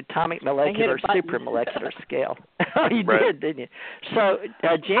 the atomic, molecular, supramolecular scale. Oh, you did, didn't you? So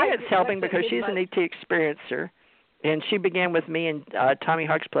Janet's helping because she's an ET experiencer, and she began with me and Tommy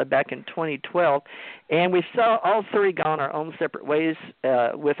Huxley back in 2012, and we've all three gone our own separate ways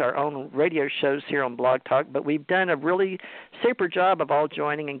with our own radio shows here on Blog Talk, but we've done a really super job of all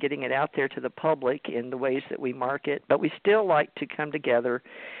joining and getting it out there to the public in the ways that we market, but we still like to come together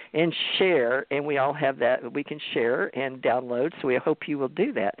and share, and we all have that we can share and download, so we hope you will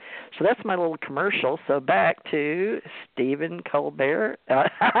do that. So that's my little commercial. So back to Stephen Colbert.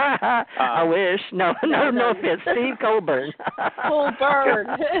 I wish. No offense. Steve Colbern.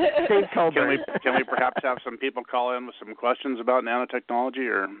 Steve Colbern. Can we perhaps have some people call in with some questions about nanotechnology?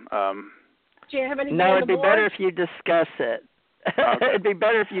 Or do you have any? No, it'd be better if you discuss it. Okay. It'd be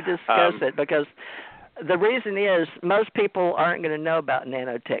better if you discuss it, because the reason is most people aren't going to know about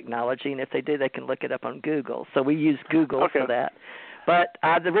nanotechnology, and if they do, they can look it up on Google. So we use Google for that. But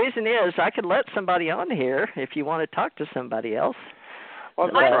the reason is I could let somebody on here if you want to talk to somebody else. Well,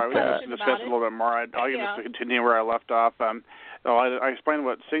 that's all right. We can discuss it a little bit more. I'll just continue where I left off. I explained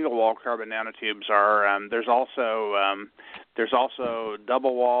what single-wall carbon nanotubes are. There's also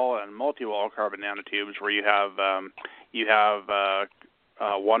double-wall and multi-wall carbon nanotubes where you have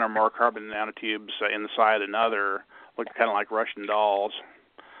one or more carbon nanotubes inside another, look kind of like Russian dolls,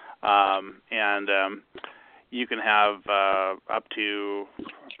 and you can have up to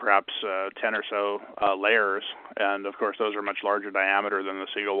perhaps 10 or so layers, and of course those are much larger diameter than the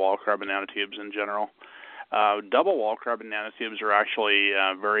single-wall carbon nanotubes in general. Double-wall carbon nanotubes are actually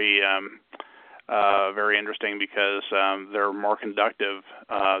very interesting because they're more conductive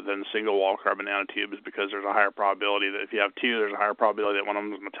than single-wall carbon nanotubes, because there's a higher probability that if you have two, there's a higher probability that one of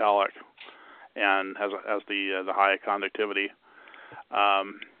them is metallic and has the high conductivity.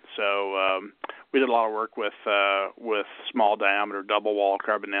 So we did a lot of work with small diameter double-wall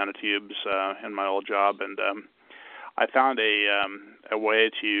carbon nanotubes in my old job, and I found a way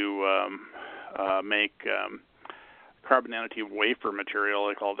to make carbon nanotube wafer material.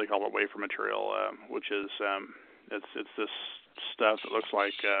 They call it wafer material, which is it's this stuff that looks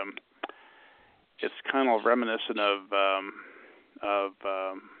like it's kind of reminiscent of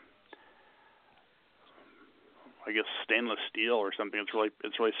I guess stainless steel or something. It's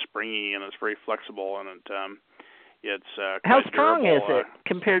really springy and it's very flexible, and it's how strong is it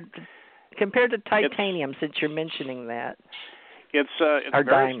compared to titanium? Since you're mentioning that. It's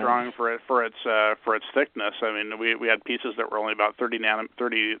very strong for its thickness. I mean, we had pieces that were only about 30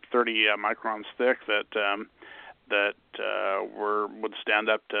 microns thick that would stand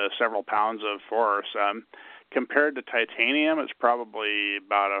up to several pounds of force. Compared to titanium, it's probably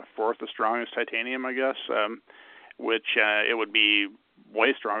about a fourth as strong as titanium, I guess. Which it would be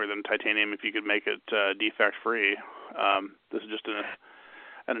way stronger than titanium if you could make it defect-free. This is just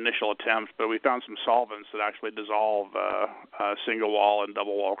an initial attempt, but we found some solvents that actually dissolve single-wall and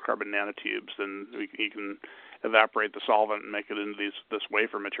double-wall carbon nanotubes, and you can evaporate the solvent and make it into this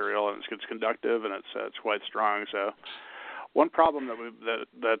wafer material, and it's conductive and it's quite strong. So, one problem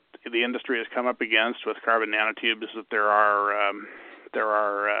that the industry has come up against with carbon nanotubes is that there are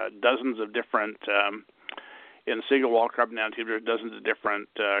dozens of different in single-wall carbon nanotubes, there's dozens of different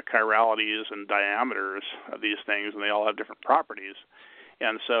chiralities and diameters of these things, and they all have different properties.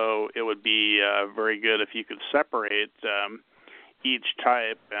 And so it would be very good if you could separate each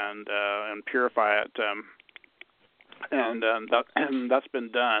type and purify it. And that's been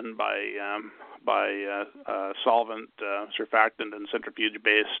done by solvent, surfactant, and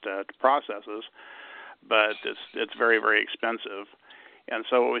centrifuge-based processes, but it's very, very expensive. And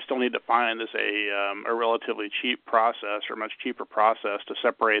so what we still need to find is a relatively cheap process, or much cheaper process, to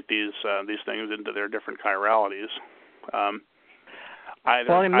separate these things into their different chiralities.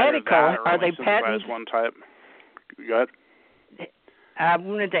 Well, in medical, are they patented? One type. Go ahead. I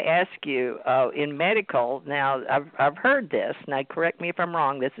wanted to ask you, in medical, now I've heard this, now correct me if I'm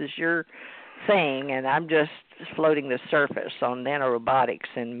wrong, this is your saying, and I'm just floating the surface on nanorobotics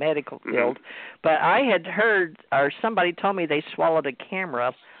in medical field, but I had heard, or somebody told me they swallowed a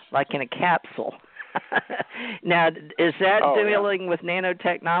camera like in a capsule. Now, is that dealing with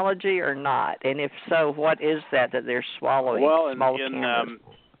nanotechnology or not? And if so, what is that they're swallowing? Well, small in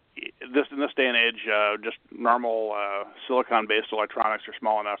this day and age, just normal silicon-based electronics are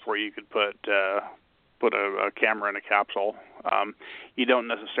small enough where you could put a camera in a capsule. You don't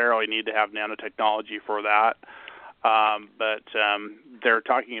necessarily need to have nanotechnology for that, but they're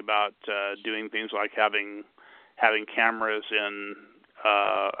talking about doing things like having cameras in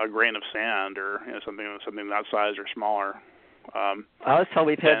a grain of sand, or something that size or smaller. I was told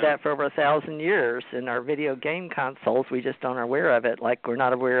we've had that for over 1,000 years in our video game consoles. We just aren't aware of it, like we're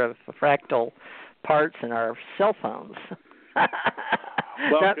not aware of fractal parts in our cell phones.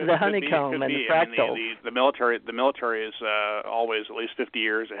 Well, the honeycomb and the fractal. The military is always at least 50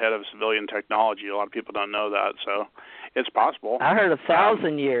 years ahead of civilian technology. A lot of people don't know that, so it's possible. I heard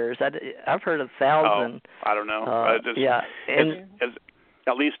 1,000 years. I've heard 1,000. I don't know. It's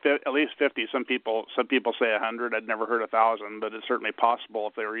at least 50. Some people say 100. I'd never heard 1,000, but it's certainly possible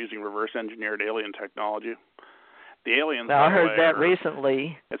if they were using reverse engineered alien technology. The aliens. Well, I heard that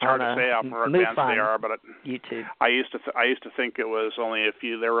recently. It's hard to say how far advanced they are, but YouTube. I used to think it was only a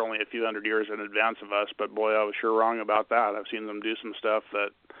few. They were only a few hundred years in advance of us, but boy, I was sure wrong about that. I've seen them do some stuff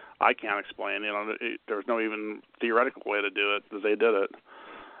that I can't explain. There's no even theoretical way to do it, but they did it.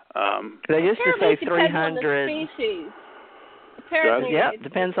 They used to say 300. Apparently,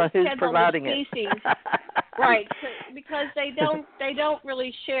 depends on who's providing it. Right, because they don't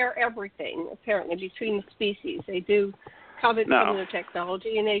really share everything, apparently, between the species. They do comment on their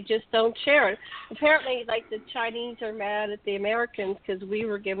technology, and they just don't share it. Apparently, like the Chinese are mad at the Americans because we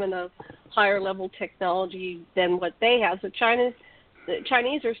were given a higher level technology than what they have. So the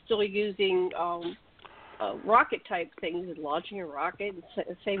Chinese are still using rocket type things and launching a rocket,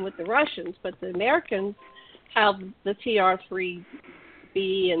 and same with the Russians. But the Americans have the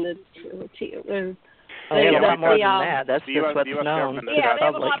TR-3B and they have a lot more than that. That's just what's known. Yeah, they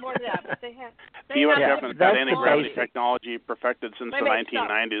have a lot more than that. But the U.S. government's got anti-gravity technology perfected since the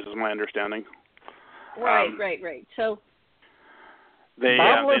 1990s, is my understanding. Right. So they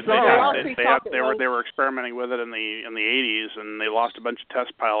were experimenting with it in the 80s, and they lost a bunch of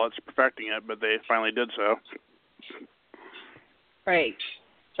test pilots perfecting it, but they finally did so. Right.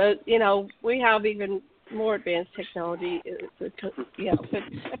 So we have even more advanced technology. But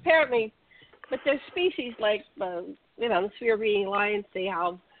apparently. But there's species like the sphere-being lions. They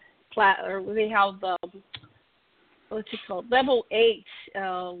have what's it called? Level 8.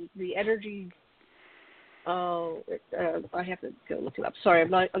 The energy. I have to go look it up. Sorry, I'm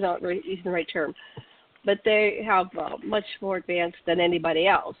not really using the right term. But they have much more advanced than anybody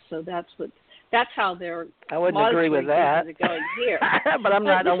else. So that's how they're. I wouldn't agree with that. Going here. But I'm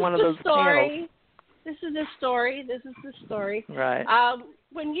not on one of those panels. This is the story. Right.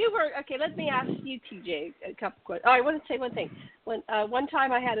 When you were let me ask you, TJ, a couple questions. Oh, I want to say one thing. When one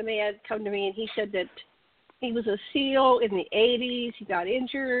time I had a man come to me and he said that he was a SEAL in the 80s. He got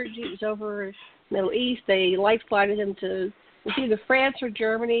injured. He was over in the Middle East. They life-flighted him to either France or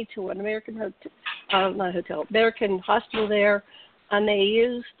Germany to an American American hospital there, and they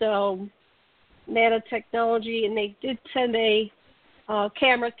used nanotechnology, and they did send a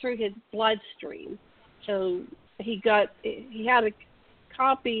camera through his bloodstream. So he had a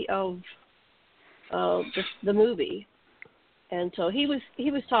copy of the movie, and so he was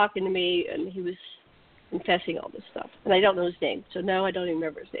talking to me, and he was confessing all this stuff, and I don't know his name, so no, I don't even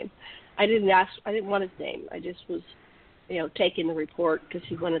remember his name. I didn't want his name. I just was taking the report because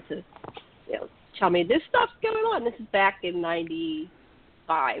he wanted to tell me this stuff's going on. This is back in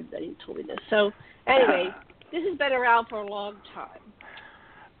 '95 that he told me this. So anyway, this has been around for a long time.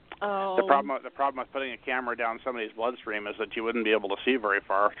 The problem with putting a camera down somebody's bloodstream is that you wouldn't be able to see very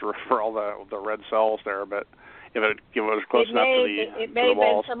far for all the red cells there. But if it was close enough to the walls. It may have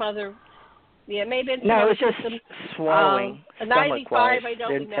been some other. Yeah, it may have been some no, other it was just swallowing. A 95, I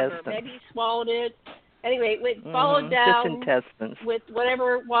don't remember. Maybe he swallowed it. Anyway, it followed down with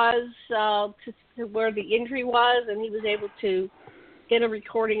whatever it was to where the injury was, and he was able to get a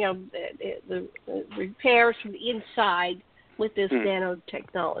recording of the repairs from the inside with this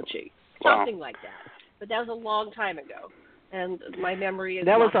nanotechnology. Something like that. But that was a long time ago, and my memory is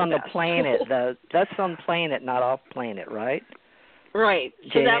that not was on the the planet, though. That's on planet, not off planet, right? Right. So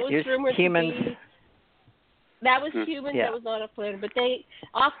Janet, that was rumored humans. to be. That was humans. Yeah. That was not off planet. But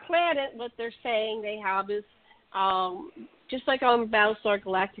off planet, what they're saying they have is just like on Battlestar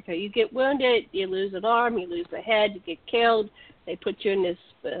Galactica. You get wounded, you lose an arm, you lose a head, you get killed. They put you in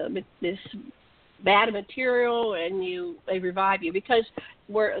this bad material, and they revive you because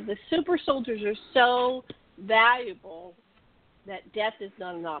the super soldiers are so valuable that death is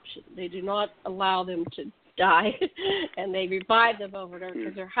not an option. They do not allow them to die, and they revive them over and over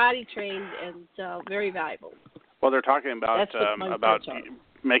because they're highly trained and very valuable. Well, they're talking about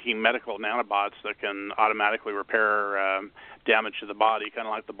making medical nanobots that can automatically repair damage to the body, kind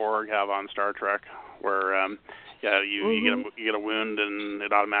of like the Borg have on Star Trek, where you get a wound and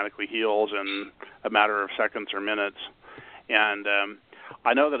it automatically heals in a matter of seconds or minutes. And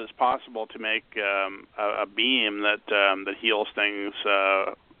I know that it's possible to make a beam that heals things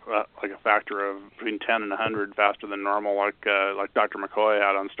like a factor of between 10 and 100 faster than normal, like Dr. McCoy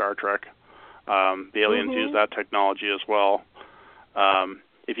had on Star Trek. The aliens use that technology as well.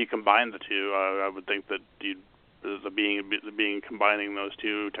 If you combine the two, I would think that the being combining those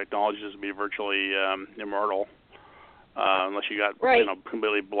two technologies would be virtually immortal, unless you got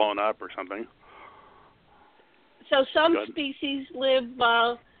completely blown up or something. So some species live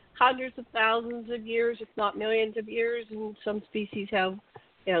hundreds of thousands of years, if not millions of years, and some species have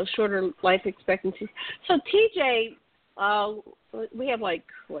shorter life expectancies. So TJ, we have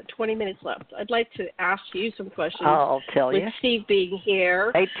 20 minutes left. I'd like to ask you some questions. I'll tell you. With Steve being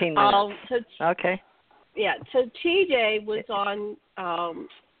here. 18 minutes. Okay. Yeah. So TJ was on.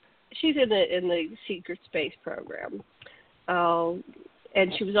 She's in the secret space program,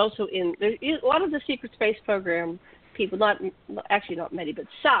 and she was also in a lot of the secret space program people. Not many, but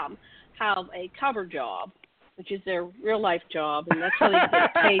some have a cover job, which is their real life job, and that's how they get a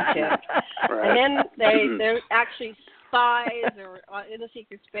paycheck. Right. And then they're actually spies or in the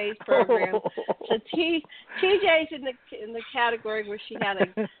secret space program. So TJ's in the category where she had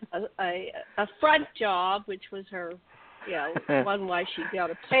a front job, which was her, one why she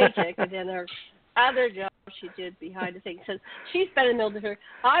got a paycheck, and then her other job she did behind the scenes. So she's been in the military.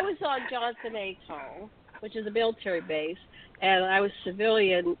 I was on Johnson Atoll, which is a military base, and I was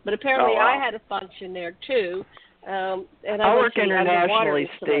civilian, but apparently I had a function there too. And I work internationally,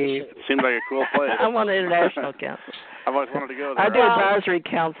 Steve. Seems like a cool place. I'm on the international council. I've always wanted to go there. I do advisory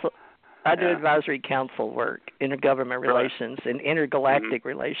council. I do advisory council work, intergovernment relations and intergalactic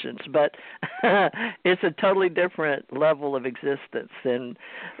relations, but it's a totally different level of existence than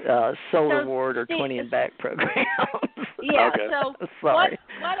Solar Ward or 20 and Back programs. Yeah. Okay. So sorry,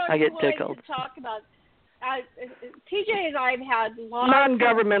 why don't I get you tickled. Talk about? TJ and I have had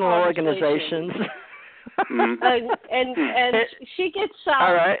non-governmental organizations. and she gets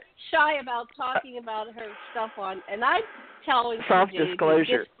shy about talking about her stuff on, and I'm telling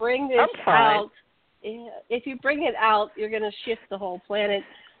self-disclosure. You just bring this out. If you bring it out, you're going to shift the whole planet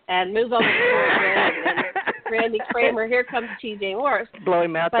and move over to Randy Kramer. Here comes TJ Morris. Blow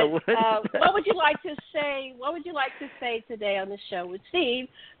him out the wood. What would you like to say? What would you like to say today on the show with Steve,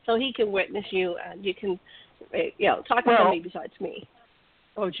 so he can witness you and you can, talk to somebody besides me?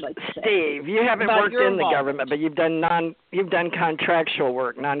 What would you like to say? Steve, you haven't worked in the government, but you've done contractual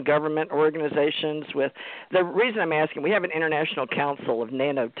work, non-government organizations. With the reason I'm asking, we have an international council of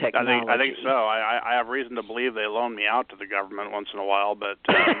nanotechnology. I think so. I have reason to believe they loan me out to the government once in a while, but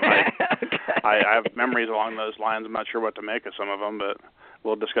I have memories along those lines. I'm not sure what to make of some of them, but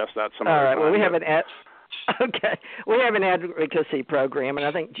we'll discuss that some other time. Well, we have we have an advocacy program, and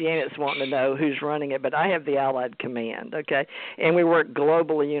I think Janet's wanting to know who's running it, but I have the Allied Command, and we work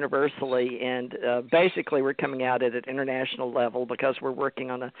globally, universally, and basically we're coming out at an international level because we're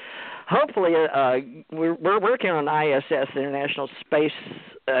working on we're working on ISS, International Space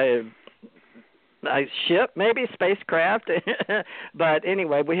ship, maybe spacecraft, but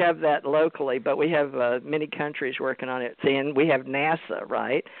anyway, we have that locally, but we have many countries working on it. And we have NASA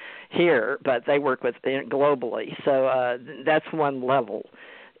right here, but they work with globally. So that's one level,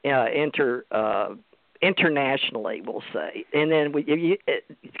 internationally, we'll say. And then if you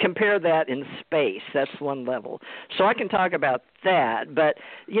compare that in space, that's one level. So I can talk about that, but,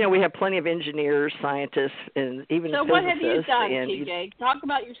 we have plenty of engineers, scientists, and even physicists. So what have you done, TJ? Talk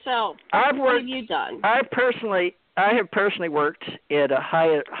about yourself. What have you done? I have personally worked at a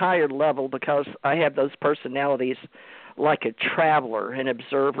higher level because I have those personalities like a traveler, an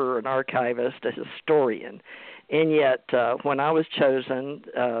observer, an archivist, a historian. And yet, when I was chosen,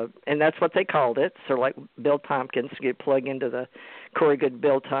 and that's what they called it, so like Bill Tompkins, you plug into the Corey Good,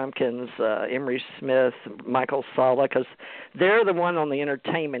 Bill Tompkins, Emery Smith, Michael Sala, because they're the one on the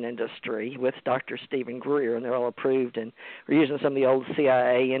entertainment industry with Dr. Stephen Greer, and they're all approved, and we're using some of the old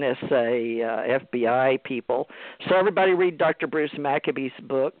CIA, NSA, FBI people. So everybody read Dr. Bruce Maccabee's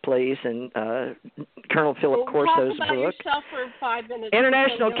book, please, and Colonel Philip Corso's book. Talk about yourself for 5 minutes.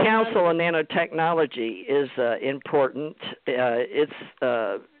 International Council on Nanotechnology is important. It's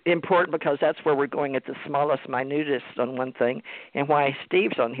important because that's where we're going at the smallest, minutest on one thing, and why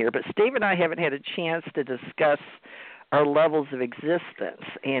Steve's on here. But Steve and I haven't had a chance to discuss our levels of existence,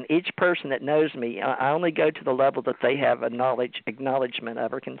 and each person that knows me, I only go to the level that they have a acknowledgement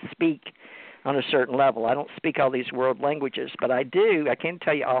of or can speak on a certain level. I don't speak all these world languages, but I do. I can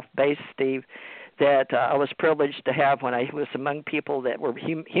tell you off base, Steve, that I was privileged to have when I was among people that were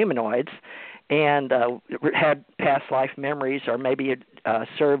humanoids and had past life memories, or maybe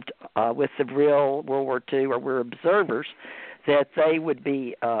served with the real World War II, or were observers, that they would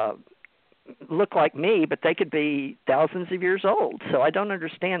be look like me, but they could be thousands of years old. So I don't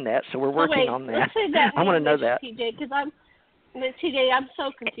understand that. So we're working on that. Let's say that. I want to know that. TJ, because I'm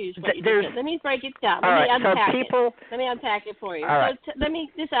so confused. Let me break it down. Let me unpack it for you. Right. So let me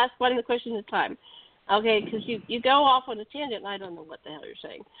just ask one of the questions at a time. Okay, because you go off on a tangent, and I don't know what the hell you're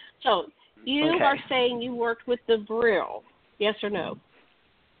saying. So you are saying you worked with the Brill, yes or no?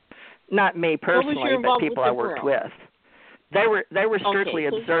 Not me personally, but people I worked with. They were strictly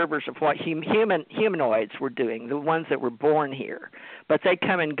observers of what humanoids were doing, the ones that were born here. But they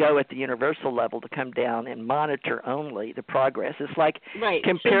come and go at the universal level to come down and monitor only the progress. It's like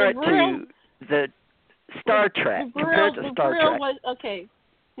compare it to the Star Trek. Compare it to Star Trek. Okay.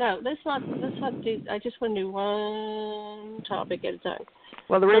 No, let's not do. I just want to do one topic at a time.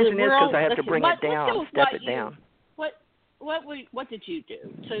 Well, the reason is because I have to bring it down, step it down. What did you do?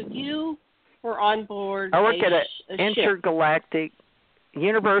 So you were on board. I work at an intergalactic,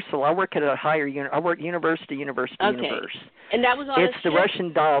 universal. I work at a higher. I work universe to universe to universe. And that was on It's the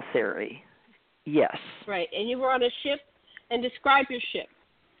Russian doll theory. Yes. Right, and you were on a ship. And describe your ship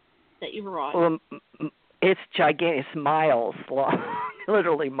that you were on. Well, it's gigantic. It's miles long,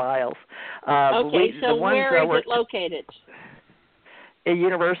 literally miles. Okay, so where is it located?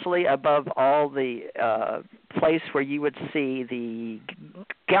 Universally above all the place where you would see the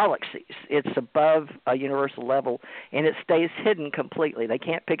galaxies. It's above a universal level, and it stays hidden completely. They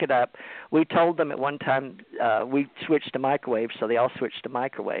can't pick it up. We told them at one time we switched to microwaves, so they all switched to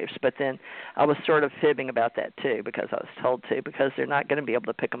microwaves. But then I was sort of fibbing about that, too, because I was told to, because they're not going to be able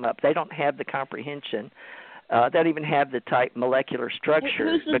to pick them up. They don't have the comprehension. They don't even have the type molecular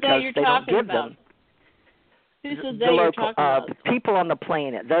structure because they don't give them. Who's the local people on the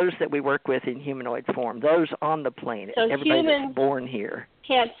planet, those that we work with in humanoid form, those on the planet, so everybody that's born here.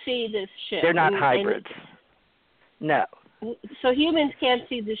 Can't see this ship. They're not hybrids. No. So humans can't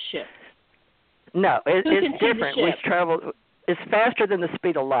see this ship. No, it's different. We travel. It's faster than the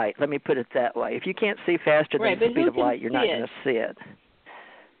speed of light. Let me put it that way. If you can't see faster than the speed of light, you're not going to see it.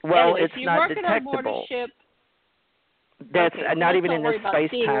 Well, anyway, it's not detectable. On board a ship. That's not even in the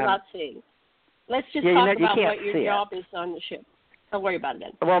space time. Let's just talk about what your job is on the ship. Don't worry about it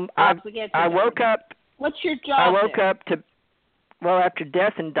then. Well, I woke up. What's your job? I woke up to. Well, after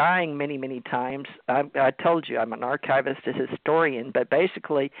death and dying many, many times, I told you I'm an archivist, a historian, but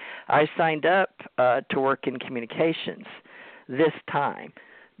basically I signed up to work in communications this time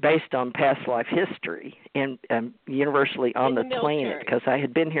based on past life history and universally on the planet, because I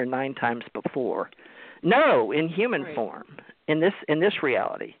had been here 9 times before. No, in human form, in this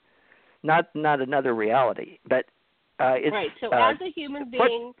reality. Not another reality, but it's... Right, so as a human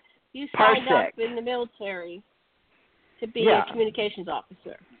being, you signed up in the military to be a communications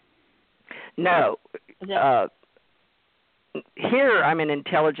officer. No. Here I'm in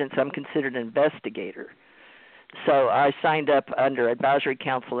intelligence. I'm considered an investigator. So I signed up under Advisory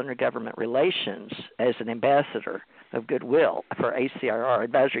Council Intergovernment Relations as an ambassador of goodwill for ACRR,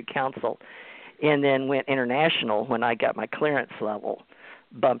 Advisory Council, and then went international when I got my clearance level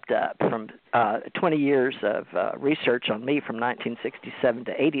bumped up from 20 years of research on me from 1967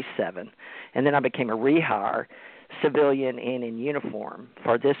 to 87. And then I became a rehire. civilian and in uniform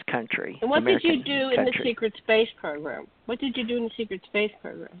for this country. And what American did you do in the secret space program? What did you do in the secret space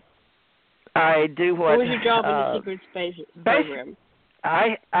program? I do what... What was your job in the secret space program?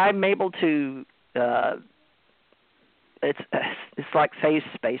 I'm able to... it's like phase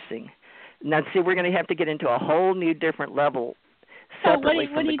spacing. Now, see, we're going to have to get into a whole new different level separately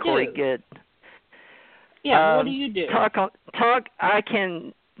from the Corey Good. Yeah, what do you do? I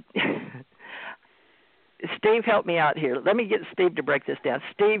can... Steve, help me out here. Let me get Steve to break this down.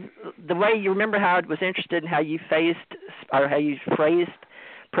 Steve, the way you remember how I was interested in how you phrased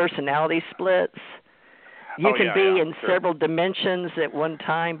personality splits. You can be in several dimensions at one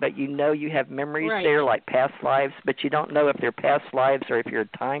time, but you know you have memories there like past lives, but you don't know if they're past lives or if you're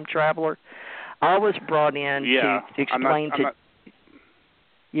a time traveler. I was brought in to explain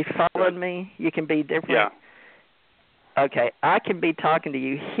You following me? You can be different. Yeah. Okay, I can be talking to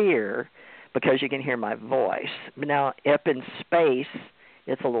you here because you can hear my voice. But now, up in space,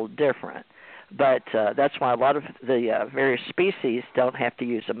 it's a little different. But that's why a lot of the various species don't have to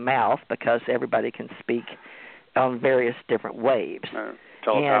use a mouth because everybody can speak on various different waves.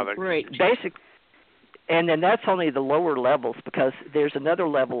 Telepathic. And then that's only the lower levels because there's another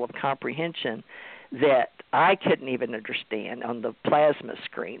level of comprehension that I couldn't even understand on the plasma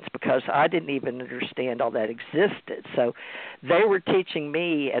screens because I didn't even understand all that existed. So they were teaching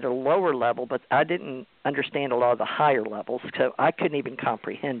me at a lower level, but I didn't understand a lot of the higher levels, so I couldn't even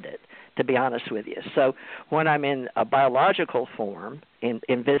comprehend it, to be honest with you. So when I'm in a biological form in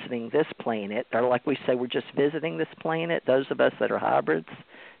visiting this planet, or like we say, we're just visiting this planet, those of us that are hybrids,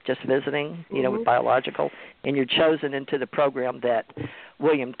 just visiting, with biological, and you're chosen into the program that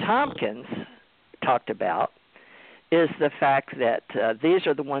William Tompkins talked about, is the fact that these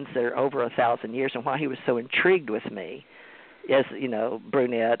are the ones that are over 1,000 years, and why he was so intrigued with me is,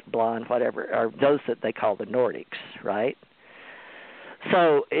 brunette, blonde, whatever, are those that they call the Nordics, right?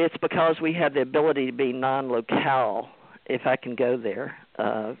 So it's because we have the ability to be non-locale, if I can go there.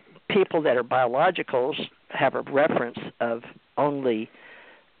 People that are biologicals have a reference of only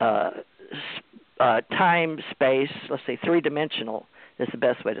time, space, let's say three-dimensional is the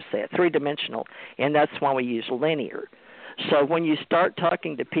best way to say it, three-dimensional, and that's why we use linear. So when you start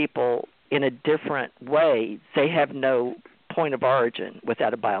talking to people in a different way, they have no point of origin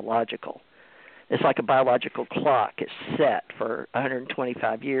without a biological. It's like a biological clock. It's set for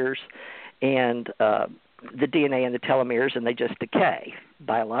 125 years, and the DNA and the telomeres, and they just decay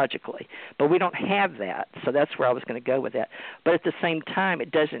biologically. But we don't have that, so that's where I was going to go with that. But at the same time, it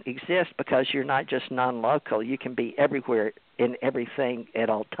doesn't exist because you're not just non-local. You can be everywhere in everything at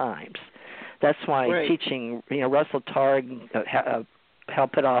all times. That's why teaching, Russell Targ, Hal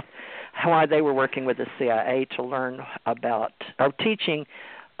Pitoff, why they were working with the CIA to learn about, or teaching,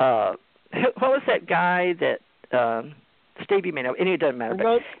 what was that guy that, Steve, you may know, it doesn't matter.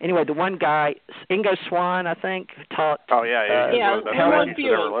 But anyway, the one guy, Ingo Swann, I think, taught. Oh, yeah. Remote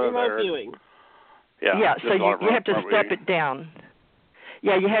viewing. Yeah, so you have to step it down.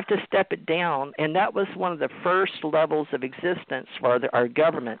 Yeah, you have to step it down, and that was one of the first levels of existence for our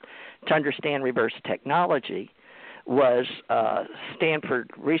government to understand reverse technology was Stanford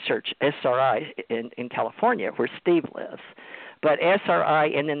Research, SRI, in California, where Steve lives. But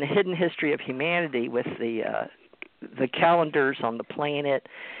SRI, and then the hidden history of humanity with the calendars on the planet.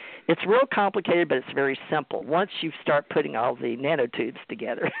 It's real complicated, but it's very simple. Once you start putting all the nanotubes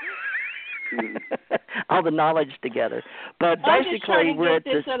together, all the knowledge together. But basically, we're at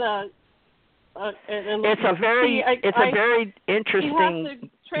this. It's a very interesting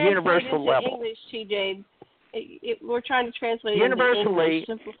universal level. English, TJ. We're trying to translate it universally. English,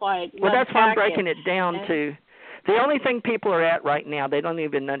 simplify it. Well, that's why I'm breaking it down to. The only thing people are at right now, they don't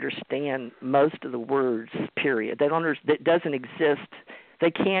even understand most of the words, period. It doesn't exist.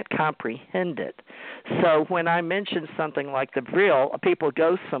 They can't comprehend it. So when I mention something like the Vril, people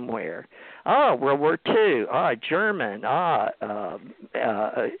go somewhere. Oh, World War II. German.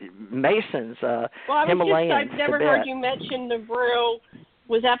 Masons. Himalayan. I've never heard you mention the Vril.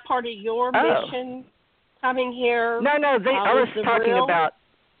 Was that part of your mission coming here? No. I was talking about.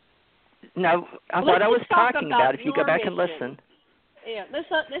 No, what I was talking about, if you go back and listen. Yeah,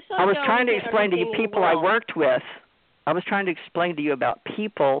 I was trying to explain to you people I worked with. I was trying to explain to you about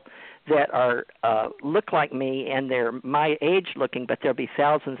people that are look like me and they're my age looking, but they'll be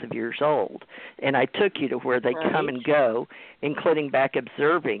thousands of years old. And I took you to where they come and go, including back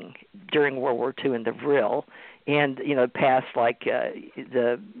observing during World War II in the Vril. And, past like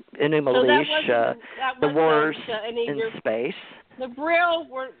the Enuma Elish, the wars in space. The Vril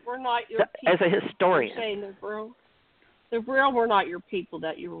were not your people. As a historian. You're saying the Vril were not your people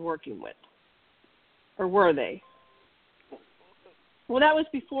that you were working with. Or were they? Well, that was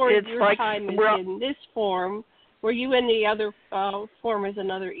before it's your time in this form. Were you in the other form as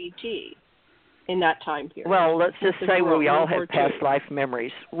another ET in that time period? Well, let's just say we all have past life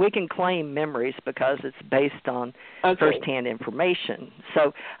memories. We can claim memories because it's based on firsthand information.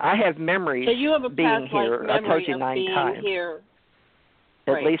 So I have memories being here. I told you 9 times. Here.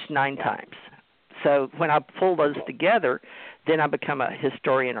 At least 9 times. So when I pull those together, then I become a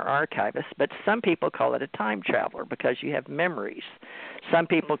historian or archivist. But some people call it a time traveler because you have memories. Some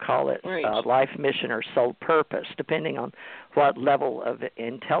people call it life mission or soul purpose, depending on what level of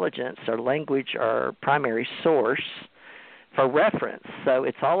intelligence or language or primary source for reference. So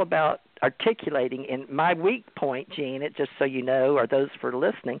it's all about articulating. And my weak point, Gene, just so you know, or those for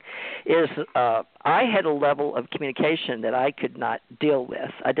listening, is I had a level of communication that I could not deal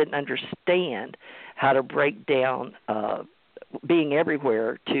with. I didn't understand how to break down being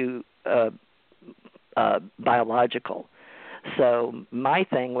everywhere to biological. So my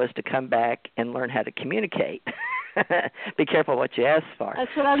thing was to come back and learn how to communicate. Be careful what you ask for. That's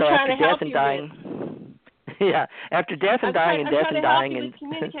what I'm trying to help you with. Yeah, after death and dying and death and dying and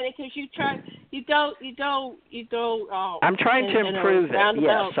communicating because you go. I'm trying to improve it.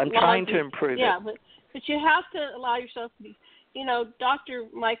 Yes, I'm trying to improve it. Yeah, but you have to allow yourself to be. You know, Dr.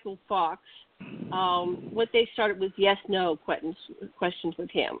 Michael Fox. What they started was yes/no questions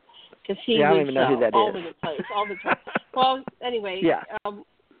with him because he I don't was even know who that all is. over the place, all the time. Well, anyway. Yeah.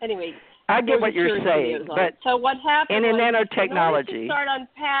 Anyway. I get what you're saying, but so what happened? And in nanotechnology, in order to start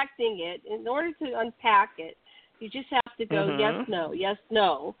unpacking it, in order to unpack it, you just have to go yes,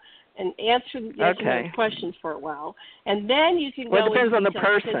 no, and answer yes or no questions for a while, and then you can go. Well, it depends on the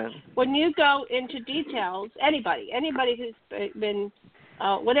details, person. When you go into details, anybody who's been,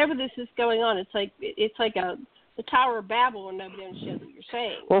 whatever this is going on, it's like the Tower of Babel, and nobody understands what you're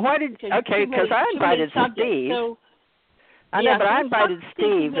saying. Well, why did because I invited Steve. So, I know, but I invited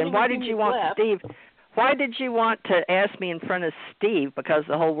Steve, and why did you want Steve? Why did you want to ask me in front of Steve? Because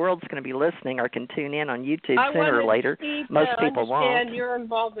the whole world's going to be listening or can tune in on YouTube sooner or later. Most people won't. I understand your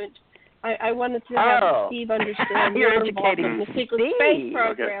involvement. I wanted to have Steve understand your involvement in the secret space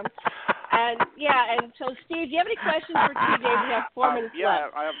program. And so Steve, do you have any questions for TJ? We have 4 minutes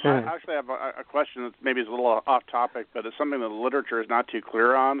left. I actually have a question that maybe is a little off topic, but it's something that the literature is not too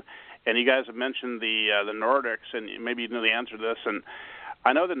clear on. And you guys have mentioned the Nordics, and maybe you know the answer to this. And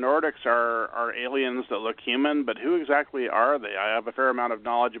I know the Nordics are aliens that look human, but who exactly are they? I have a fair amount of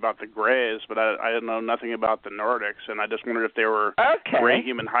knowledge about the Greys, but I know nothing about the Nordics, and I just wondered if they were Grey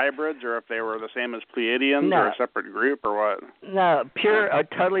human hybrids or if they were the same as Pleiadians or a separate group or what. No, a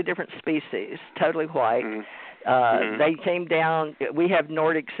totally different species, totally white. They came down. We have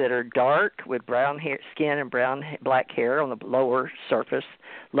Nordics that are dark with brown skin and black hair on the lower surface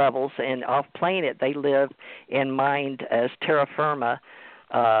levels, and off planet they live and mined as terra firma.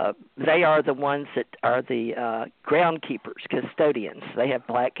 They are the ones that are the groundkeepers, custodians. They have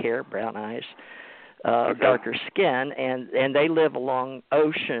black hair, brown eyes, darker skin, and they live along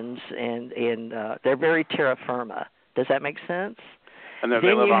oceans, and they're very terra firma. Does that make sense? And then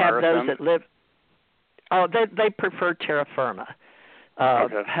you have Earth, those that live. Oh, they prefer terra firma.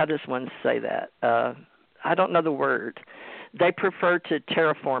 How does one say that? I don't know the word. They prefer to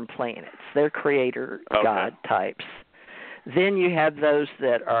terraform planets. They're creator god types. Then you have those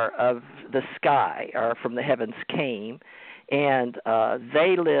that are of the sky, or from the heavens came, and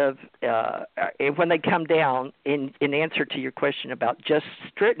they live, when they come down, in answer to your question about just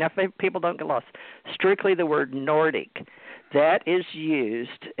strict, now people don't get lost, strictly the word Nordic, that is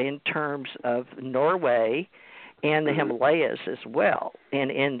used in terms of Norway and the Himalayas as well. And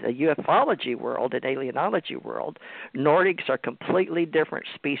in the ufology world and alienology world, Nordics are completely different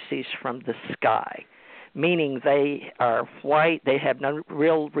species from the sky, meaning they are white, they have no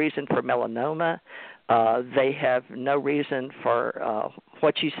real reason for melanoma, they have no reason for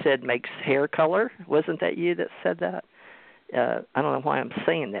what you said makes hair color. Wasn't that you that said that? I don't know why I'm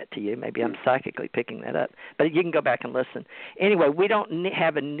saying that to you. Maybe I'm psychically picking that up. But you can go back and listen. Anyway, we don't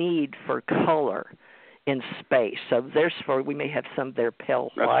have a need for color in space. So therefore, we may have some that are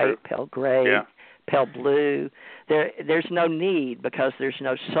pale white, pale gray, pale blue. There's no need because there's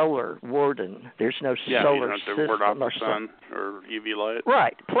no solar warden. There's no solar system. You don't have to ward off the sun or UV light.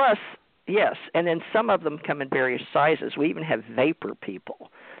 Right. Plus, yes, and then some of them come in various sizes. We even have vapor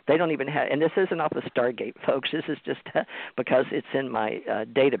people. They don't even have, and this isn't off the Stargate, folks. This is just because it's in my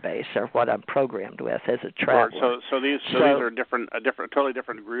database or what I'm programmed with as a traveler. So these are totally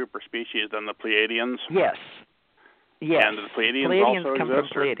different group or species than the Pleiadians. Yes. And the Pleiadians also come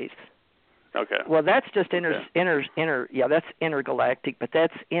exist, from Pleiades. Okay. Well, that's just that's intergalactic, but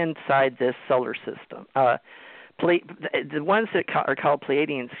that's inside this solar system. the ones that are called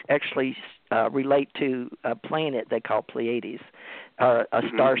Pleiadians actually relate to a planet they call Pleiades, or a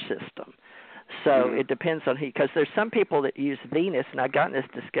star system. So it depends on because there's some people that use Venus, and I got in this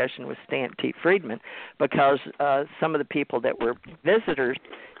discussion with Stan T. Friedman because some of the people that were visitors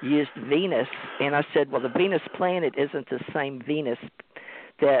used Venus, and I said, well, the Venus planet isn't the same Venus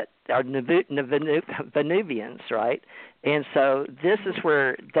that are Venusians, right? And so this is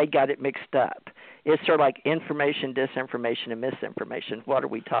where they got it mixed up. It's sort of like information, disinformation, and misinformation. What are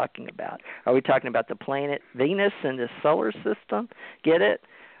we talking about? Are we talking about the planet Venus and the solar system? Get it?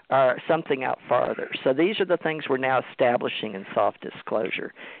 Or something out farther. So these are the things we're now establishing in soft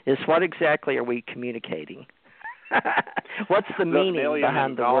disclosure. Is what exactly are we communicating? What's the meaning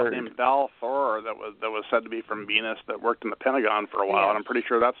behind the word? Named Val Thor that was said to be from Venus that worked in the Pentagon for a while, and I'm pretty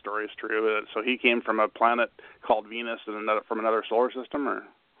sure that story is true. So he came from a planet called Venus from another solar system, or?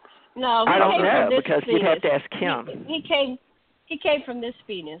 No, I don't know because Venus. You'd have to ask him. He came from this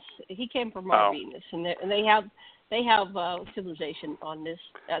Venus. He came from our Venus, and they have civilization on this.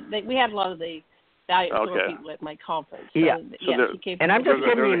 We had a lot of the valiant people at my conference. So, yes, he came from and I'm just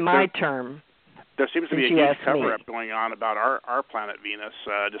giving you my term. There seems to be a huge cover-up going on about our planet Venus,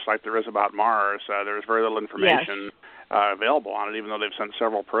 just like there is about Mars. There's very little information available on it, even though they've sent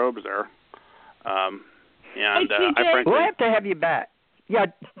several probes there. We'll have to have you back. Yeah,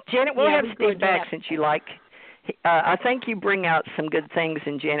 Janet, we'll have Steve back since you like. I think you bring out some good things,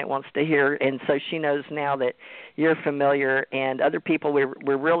 and Janet wants to hear, and so she knows now that you're familiar, and other people,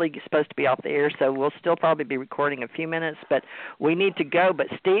 we're really supposed to be off the air, so we'll still probably be recording a few minutes, but we need to go. But,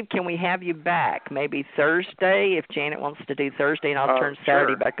 Steve, can we have you back maybe Thursday, if Janet wants to do Thursday, and I'll turn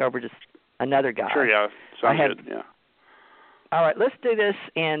Saturday back over to another guy. Sure, yeah. Sounds good, yeah. All right, let's do this,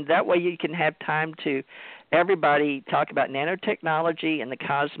 and that way you can have time to everybody talk about nanotechnology and the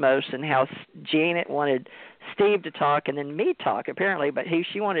cosmos and how Janet wanted Steve to talk and then me talk, apparently, but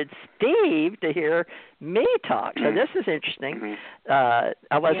she wanted Steve to hear me talk. So this is interesting. I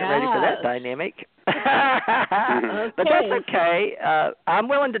wasn't ready for that dynamic. But that's okay. I'm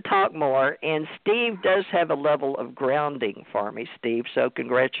willing to talk more, and Steve does have a level of grounding for me, Steve, so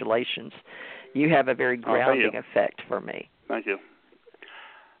congratulations. You have a very grounding effect for me. Thank you.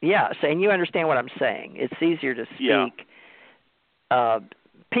 Yeah, so, and you understand what I'm saying. It's easier to speak. Yeah.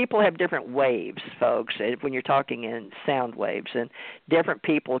 People have different waves, folks, when you're talking in sound waves, and different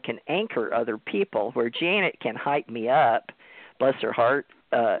people can anchor other people, where Janet can hype me up, bless her heart,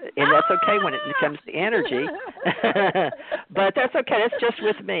 and that's okay when it comes to energy. But that's okay. That's just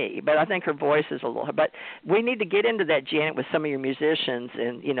with me. But I think her voice is a little. But we need to get into that, Janet, with some of your musicians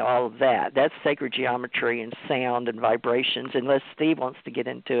and, all of that. That's sacred geometry and sound and vibrations, unless Steve wants to get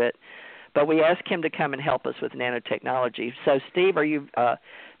into it. But we asked him to come and help us with nanotechnology. So, Steve, are you,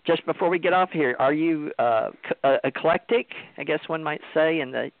 just before we get off here, are you eclectic, I guess one might say,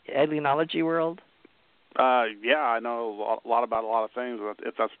 in the alienology world? Yeah, I know a lot about a lot of things,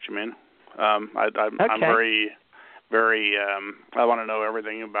 if that's what you mean. I'm very, very, I want to know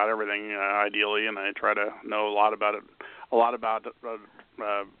everything about everything, ideally, and I try to know a lot about a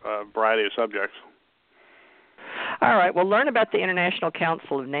variety of subjects. All right. Well, learn about the International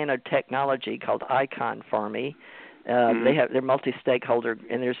Council of Nanotechnology, called ICON, for me. They're multi-stakeholder,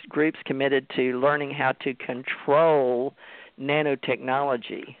 and there's groups committed to learning how to control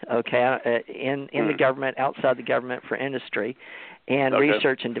nanotechnology, in the government, outside the government, for industry, and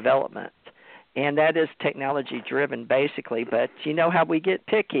research and development. And that is technology-driven, basically, but you know how we get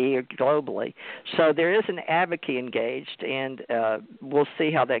picky globally. So there is an advocate engaged, and we'll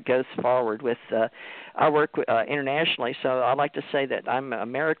see how that goes forward with our work internationally. So I like to say that I'm an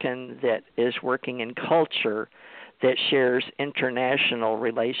American that is working in culture that shares international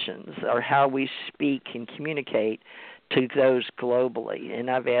relations, or how we speak and communicate to those globally.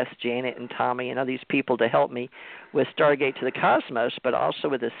 And I've asked Janet and Tommy and all these people to help me with Stargate to the Cosmos, but also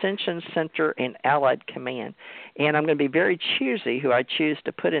with Ascension Center and Allied Command. And I'm going to be very choosy who I choose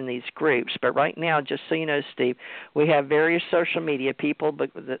to put in these groups. But right now, just so you know, Steve, we have various social media people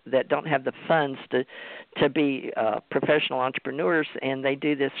that don't have the funds to be professional entrepreneurs, and they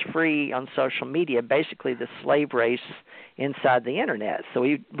do this free on social media, basically the slave race inside the Internet. So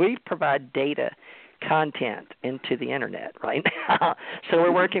we provide data content into the Internet right now. So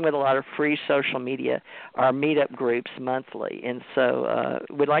we're working with a lot of free social media, our meetup groups monthly. And so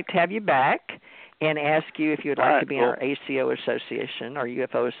we'd like to have you back and ask you if you would like to be in our ACO Association or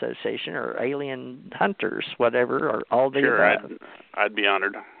UFO Association or Alien Hunters, whatever, or all the above. I'd be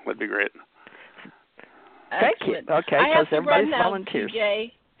honored. That'd be great. Thank you. Okay, because everybody's volunteers.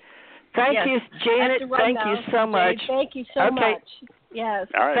 Thank you, Janet. Thank you so much. Thank you so much. Yes.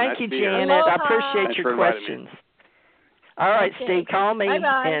 All right, Thank you, Janet. I appreciate your questions. All right, okay. Steve, call me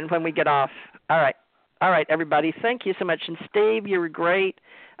Bye-bye. and when we get off. All right, everybody. Thank you so much. And Steve, you were great.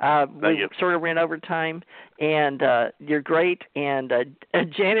 We sort of ran over time, and you're great. And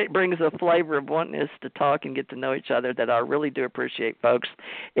Janet brings a flavor of wanting us to talk and get to know each other that I really do appreciate, folks.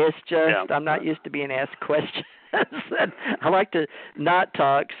 It's just I'm not used to being asked questions. I like to not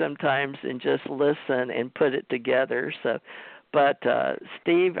talk sometimes and just listen and put it together. But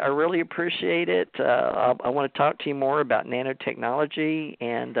Steve, I really appreciate it. I want to talk to you more about nanotechnology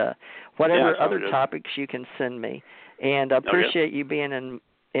and whatever other topics you can send me. And I appreciate you being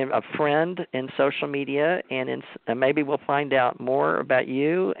a friend in social media, and maybe we'll find out more about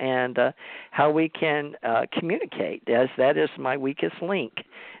you and how we can communicate, as that is my weakest link.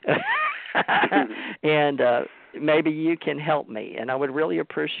 And maybe you can help me, and I would really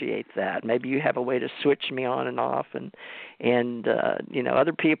appreciate that. Maybe you have a way to switch me on and off, and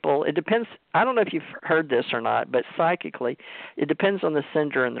other people. It depends. I don't know if you've heard this or not, but psychically, it depends on the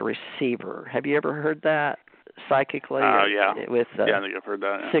sender and the receiver. Have you ever heard that? Psychically, with I think I've heard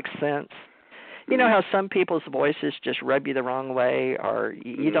that. Yeah. Sixth sense. You know how some people's voices just rub you the wrong way, or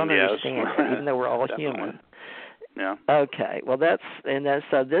you don't understand it, even though we're all human. Yeah. Okay. Well,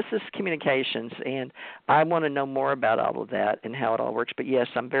 so this is communications, and I want to know more about all of that and how it all works. But yes,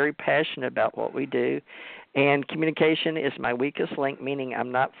 I'm very passionate about what we do, and communication is my weakest link. Meaning,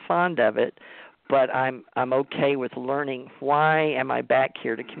 I'm not fond of it. But I'm okay with learning why am I back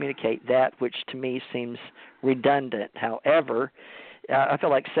here to communicate that which to me seems redundant. However, I feel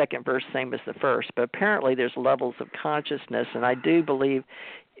like second verse same as the first, but apparently there's levels of consciousness, and I do believe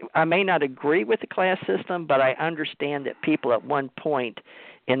I may not agree with the class system, but I understand that people at one point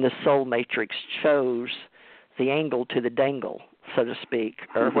in the soul matrix chose the angle to the dangle, so to speak,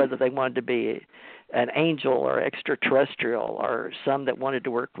 or whether they wanted to be an angel or extraterrestrial, or some that wanted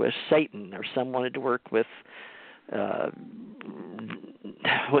to work with Satan, or some wanted to work with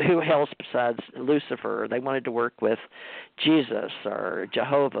who else besides Lucifer. They wanted to work with Jesus or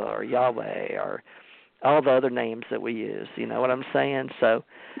Jehovah or Yahweh or all the other names that we use. You know what I'm saying? So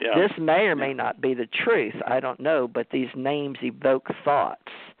this may or may not be the truth. I don't know, but these names evoke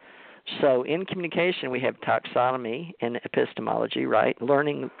thoughts. So in communication, we have taxonomy and epistemology, right?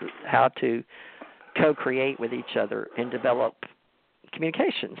 Learning how to co-create with each other and develop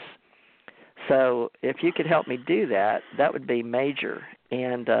communications. So if you could help me do that, that would be major.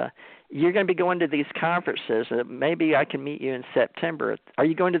 And you're going to be going to these conferences. Maybe I can meet you in September. Are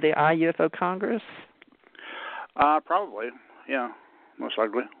you going to the UFO Congress? Probably, yeah, most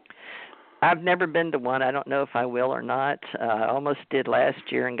likely. I've never been to one. I don't know if I will or not. I almost did last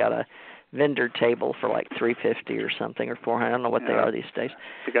year and got a vendor table for like $350 or something, or $400. I don't know what they are these days.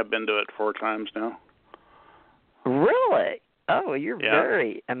 I think I've been to it 4 times now. Really? Oh, you're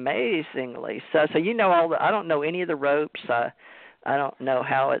very amazingly so. You know all the. I don't know any of the ropes. I don't know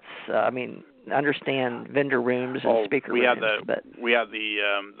how it's. Understand vendor rooms and speaker rooms. We had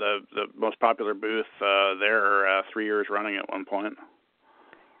the most popular booth there 3 years running at one point.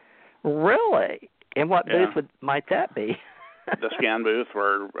 Really? And what booth might that be? The scan booth,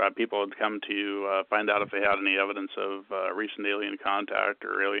 where people would come to find out if they had any evidence of recent alien contact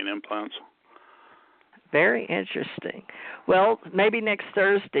or alien implants. Very interesting. Well, maybe next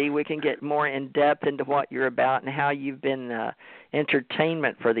Thursday we can get more in depth into what you're about and how you've been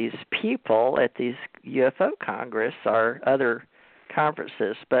entertainment for these people at these UFO Congress or other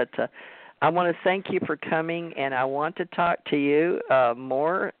conferences. But I want to thank you for coming, and I want to talk to you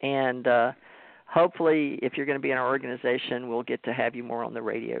more, and hopefully if you're going to be in our organization, we'll get to have you more on the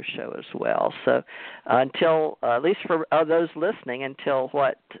radio show as well. So until, at least for those listening, until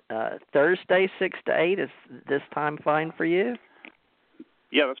Thursday, 6 to 8, is this time fine for you?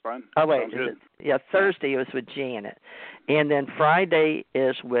 Yeah, that's fine. Oh, wait. Thursday was with Janet. And then Friday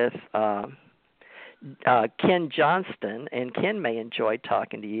is with Ken Johnston, and Ken may enjoy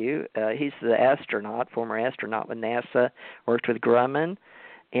talking to you. He's the former astronaut with NASA, worked with Grumman.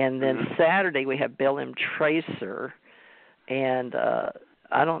 And then Saturday we have Bill M. Tracer, and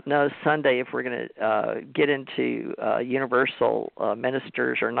I don't know Sunday if we're going to get into Universal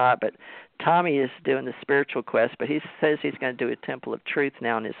Ministers or not, but Tommy is doing the Spiritual Quest, but he says he's going to do a Temple of Truth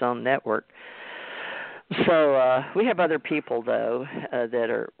now on his own network. So we have other people, though, that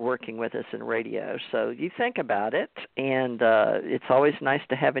are working with us in radio. So you think about it, and it's always nice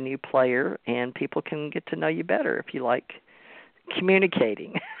to have a new player, and people can get to know you better if you like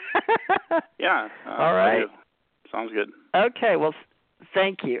communicating. Yeah. All right. Sounds good. Okay. Well,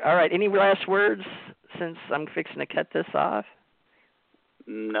 thank you. All right. Any last words since I'm fixing to cut this off?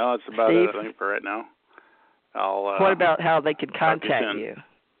 No, that's about it, I think, for right now. What about how they could contact you?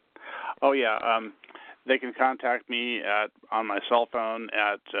 Oh, yeah. they can contact me on my cell phone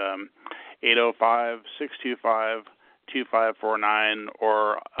at 805-625-2549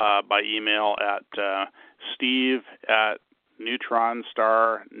 or by email at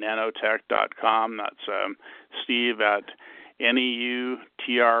steve@neutronstarnanotech.com. That's Steve at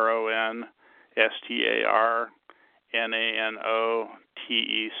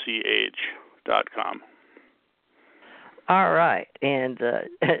NEUTRONSTARNANOTECH.com. All right, and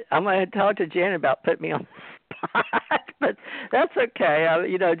I'm going to talk to Jen about putting me on the spot, but that's okay.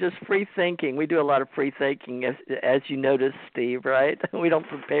 Just free thinking. We do a lot of free thinking, as you noticed, Steve, right? We don't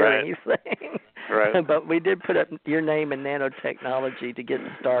prepare anything. Right. But we did put up your name in nanotechnology to get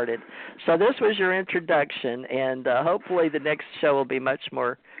started. So this was your introduction, and hopefully the next show will be much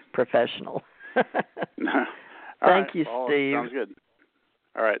more professional. Thank you, Steve. Sounds good.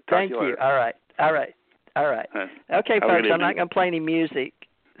 All right. Thank you. All right. Okay, folks, I'm not going to play any music.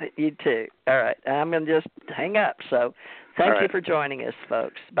 You too. All right. I'm going to just hang up. So thank you for joining us,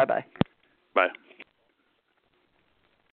 folks. Bye-bye. Bye.